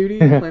 Call of Duty,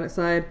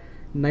 PlanetSide,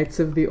 Knights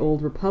of the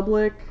Old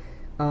Republic.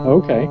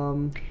 Okay.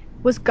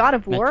 Was God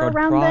of War Metroid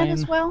around then Prime.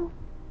 as well?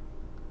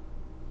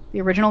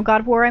 The original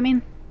God of War, I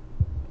mean?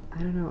 I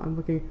don't know. I'm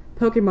looking.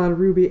 Pokemon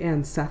Ruby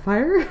and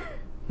Sapphire.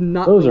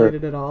 Not Those are-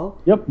 related at all.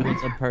 Yep.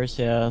 Prince of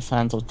Persia,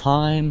 Sands of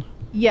Time.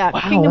 Yeah,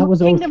 Wow, that was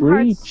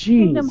 03? Jeez.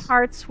 Kingdom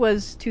Hearts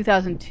was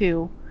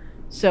 2002,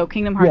 so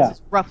Kingdom Hearts Yeah.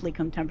 is roughly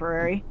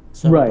contemporary.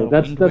 Zelda Right,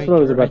 that's Wind what I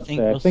was Waker, about to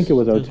say. I think it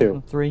was 02.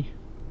 2003.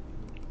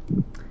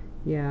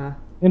 Yeah.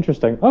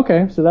 Interesting.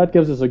 Okay, so that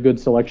gives us a good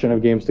selection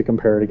of games to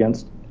compare it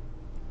against.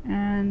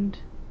 And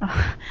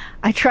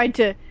I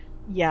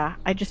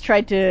just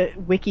tried to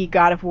wiki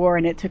God of War,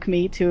 and it took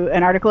me to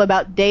an article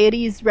about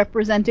deities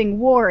representing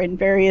war in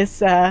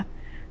various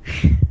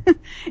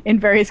in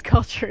various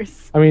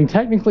cultures. I mean,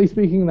 technically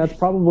speaking, that's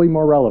probably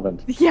more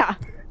relevant. Yeah.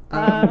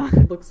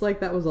 Looks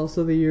like that was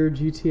also the year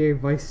GTA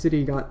Vice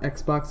City got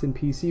Xbox and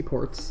PC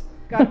ports.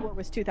 God of War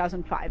was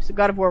 2005, so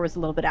God of War was a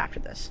little bit after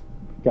this.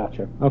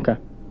 Gotcha. Okay.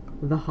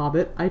 The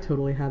Hobbit, I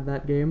totally had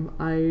that game.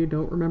 I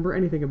don't remember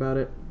anything about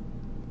it.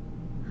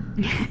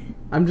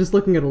 I'm just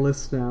looking at a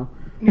list now.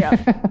 Yeah.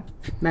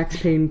 Max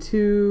Payne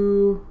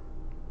 2.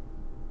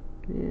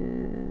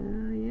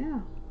 Yeah.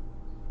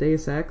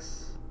 Deus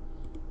Ex.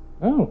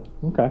 Oh,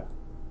 okay.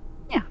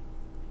 Yeah.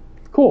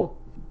 Cool.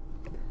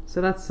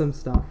 So that's some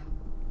stuff.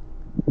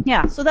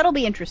 Yeah, so that'll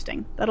be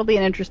interesting. That'll be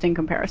an interesting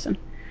comparison.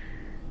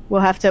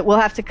 We'll have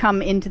to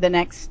come into the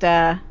next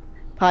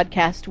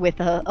podcast with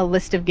a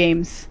list of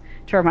games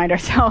to remind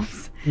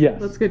ourselves.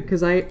 Yes. That's good,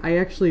 because I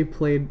actually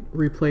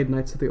replayed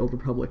Knights of the Old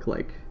Republic,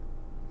 like,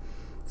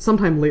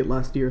 sometime late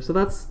last year, so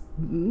that's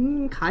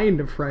kind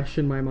of fresh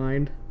in my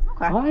mind.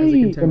 Okay. I As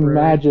a contemporary.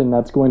 imagine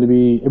that's going to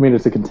be, I mean,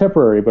 it's a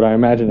contemporary, but I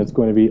imagine it's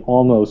going to be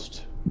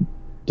almost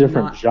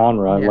different Not-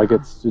 genre. yeah. Like,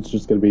 it's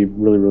just going to be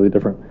really, really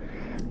different.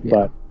 Yeah.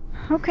 But,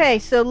 Okay,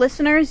 so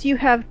listeners, you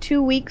have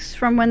 2 weeks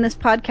from when this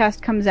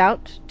podcast comes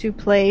out to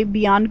play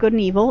Beyond Good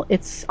and Evil.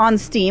 It's on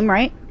Steam,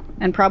 right?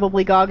 And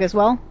probably GOG as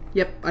well?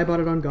 Yep, I bought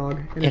it on GOG.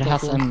 And It it's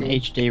has also on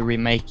an Steam. HD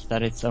remake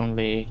that it's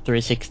only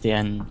 360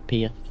 and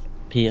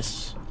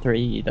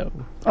PS3 though.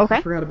 Okay.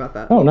 I forgot about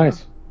that. oh,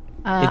 nice. It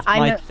I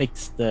might know.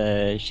 fix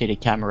the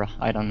shitty camera.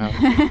 I don't know.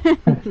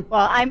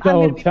 Well, I'm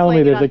going to Don't be tell me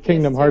playing it there's on a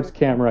Kingdom PS2. Hearts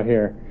camera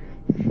here.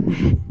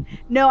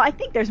 No, I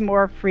think there's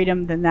more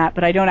freedom than that,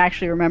 but I don't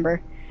actually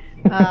remember.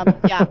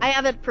 Yeah, I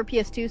have it for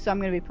PS2, so I'm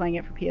going to be playing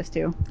it for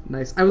PS2.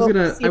 Nice. I was We'll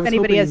gonna see I if was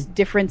anybody hoping, has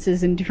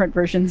differences in different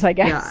versions, I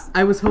guess. Yeah,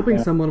 I was hoping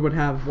Yeah. someone would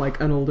have like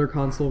an older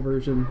console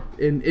version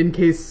in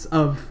case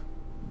of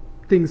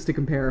things to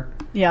compare.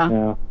 Yeah.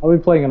 Yeah. I'll be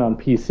playing it on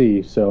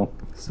PC, so.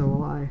 So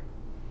will I.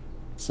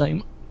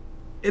 Same.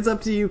 It's up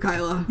to you,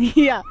 Kyla.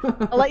 Yeah.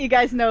 I'll let you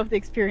guys know if the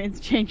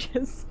experience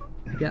changes.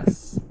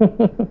 Yes.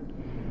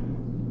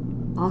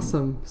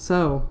 Awesome.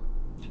 So,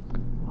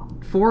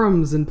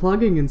 forums and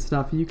plugging and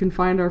stuff. You can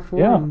find our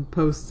forum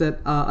posts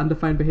at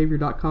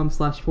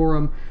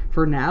undefinedbehavior.com/forum.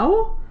 For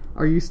now,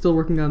 are you still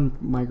working on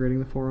migrating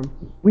the forum?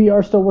 We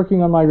are still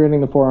working on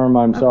migrating the forum.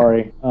 I'm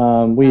sorry.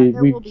 We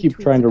there will be keep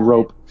tweets trying to about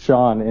rope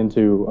Sean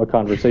into a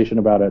conversation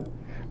about it,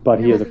 but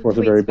he There is, will of be course,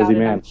 a tweets very about busy it,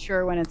 man. I'm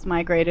sure, when it's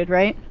migrated,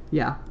 right?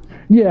 Yeah.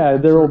 Yeah,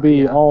 there will sure, be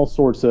yeah. all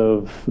sorts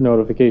of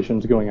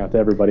notifications going out to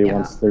everybody Yeah.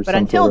 once there's But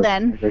some until sort of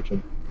then-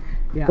 migration.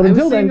 Yeah. But I was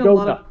until then, seeing a go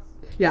lot of nuts.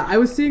 Yeah, I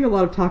was seeing a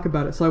lot of talk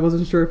about it, so I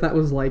wasn't sure if that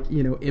was like,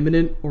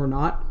 imminent or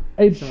not.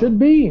 It So- should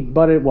be,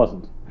 but it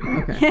wasn't.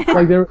 Okay.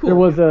 Like there Cool.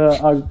 was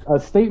a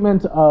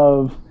statement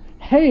of,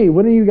 "Hey,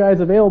 when are you guys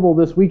available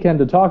this weekend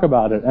to talk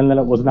about it?" And then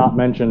it was not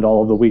mentioned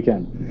all of the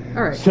weekend.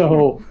 All right.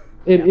 So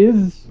it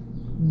is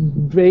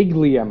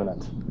vaguely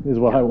imminent, is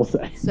what I will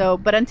say. So,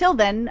 but until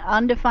then,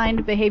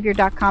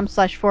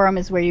 undefinedbehavior.com/forum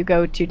is where you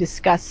go to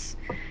discuss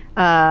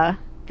the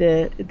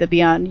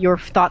Beyond, your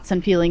thoughts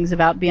and feelings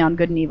about Beyond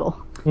Good and Evil.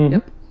 Mhm.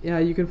 Yep. Yeah,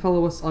 you can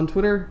follow us on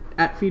Twitter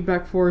at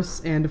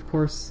FeedbackForce, and of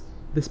course,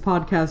 this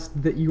podcast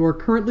that you are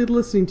currently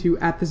listening to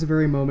at this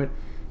very moment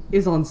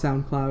is on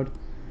SoundCloud.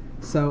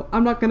 So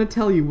I'm not going to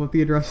tell you what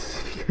the address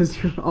is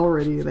because you're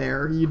already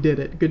there. You did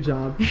it. Good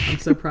job. I'm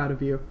so proud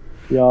of you.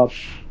 Yup.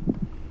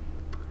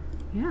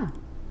 Yeah.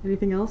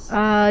 Anything else?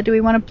 Do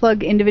we want to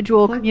plug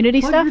individual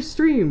community plug stuff? your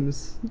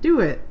streams. Do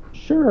it.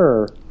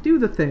 Sure. Do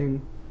the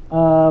thing.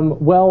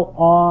 Well,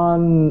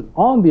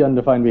 on the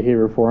Undefined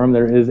Behavior Forum,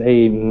 there is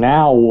a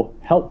now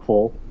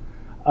helpful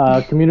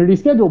community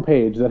schedule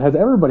page that has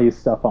everybody's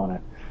stuff on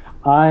it.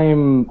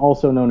 I'm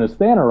also known as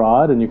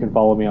Thanarod, and you can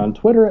follow me on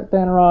Twitter at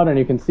Thanarod, and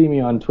you can see me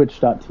on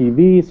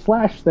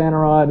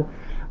twitch.tv/Thanarod.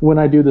 when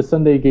I do the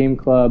Sunday Game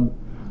Club,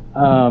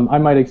 I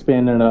might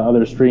expand into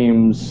other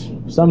streams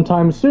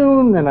sometime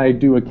soon, and I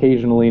do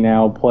occasionally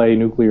now play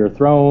Nuclear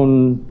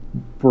Throne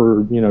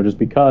for, just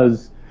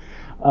because,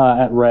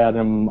 at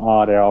random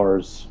odd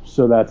hours.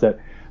 So that's it.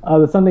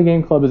 The Sunday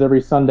Game Club is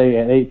every Sunday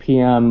at 8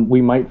 p.m.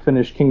 We might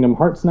finish Kingdom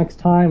Hearts next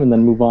time and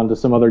then move on to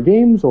some other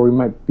games, or we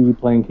might be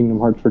playing Kingdom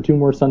Hearts for 2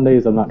 more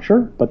Sundays. I'm not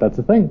sure, but that's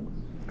a thing.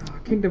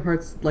 Kingdom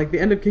Hearts, the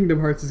end of Kingdom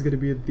Hearts is going to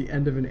be the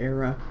end of an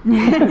era.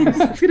 It's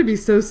going to be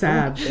so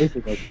sad.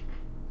 Basically.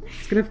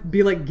 It's going to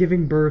be like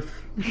giving birth.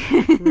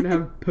 We're going to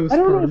have postpartum I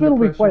don't know if it'll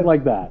be depression. quite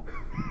like that.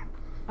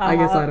 I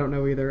guess I don't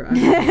know either.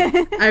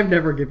 I've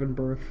never given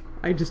birth.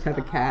 I just had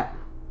a cat.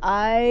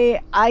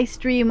 I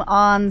stream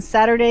on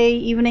Saturday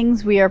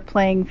evenings. We are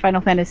playing Final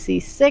Fantasy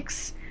VI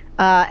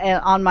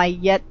on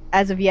my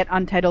as of yet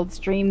untitled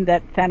stream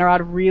that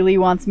Thanarod really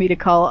wants me to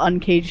call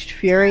Uncaged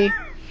Fury.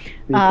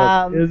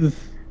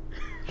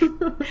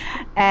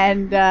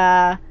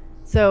 And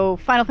so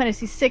Final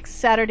Fantasy VI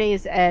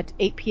Saturdays at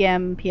 8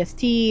 p.m. PST,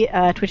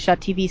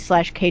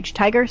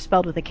 twitch.tv/CagedTiger,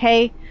 spelled with a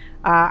K.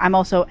 I'm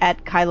also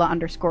at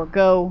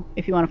Kyla_go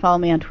if you want to follow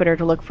me on Twitter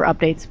to look for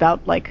updates about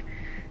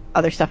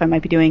other stuff I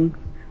might be doing.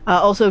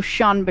 Also,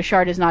 Sean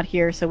Bashard is not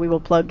here, so we will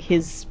plug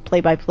his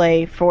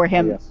play-by-play for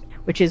him,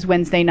 which is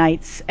Wednesday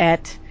nights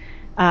at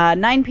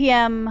 9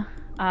 p.m.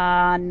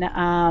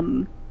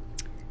 on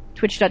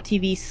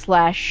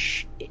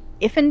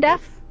twitch.tv/ifandef.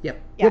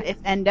 Yep. Yeah,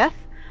 ifandef.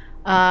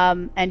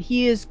 And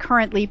he is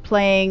currently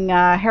playing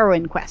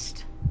Heroine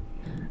Quest.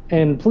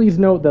 And please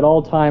note that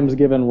all times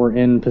given were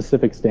in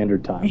Pacific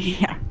Standard Time.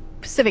 Yeah,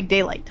 Pacific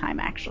Daylight Time,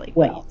 actually.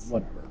 Well,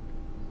 whatever.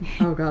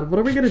 Oh god, what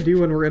are we gonna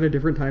do when we're in a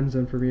different time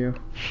zone from you,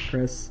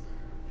 Chris?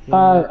 When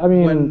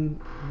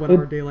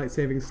our daylight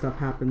saving stuff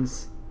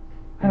happens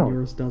and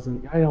yours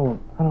doesn't. I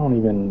don't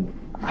even.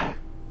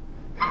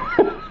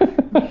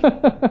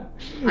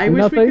 I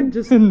wish we could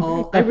just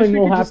all. Nothing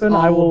will happen.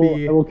 I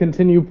will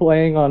continue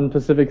playing on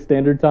Pacific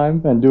Standard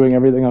Time and doing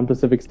everything on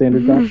Pacific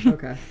Standard Time.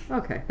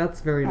 Okay, that's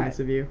very nice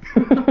of you.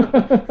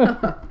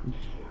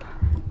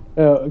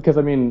 Because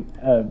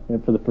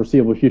for the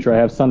foreseeable future, I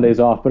have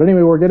Sundays off. But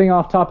anyway, we're getting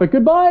off topic.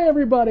 Goodbye,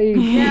 everybody.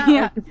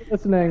 Yeah. Thank you for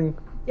listening.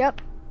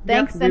 Yep.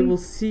 Thanks. We will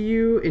see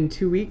you in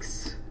 2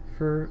 weeks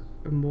for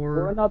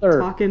more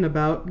talking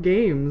about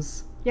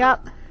games.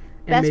 Yep. And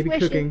Best maybe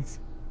wishes. cooking.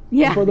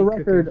 Yeah. For the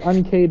record,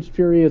 Uncaged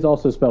Fury is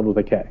also spelled with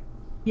a K.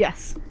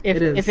 Yes.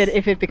 It is.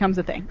 If it becomes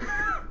a thing.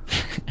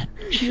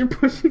 You're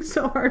pushing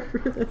so hard for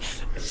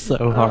this.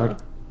 So hard.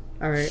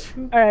 All right.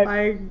 All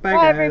right. Bye, Bye,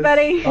 guys.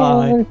 everybody.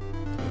 Bye.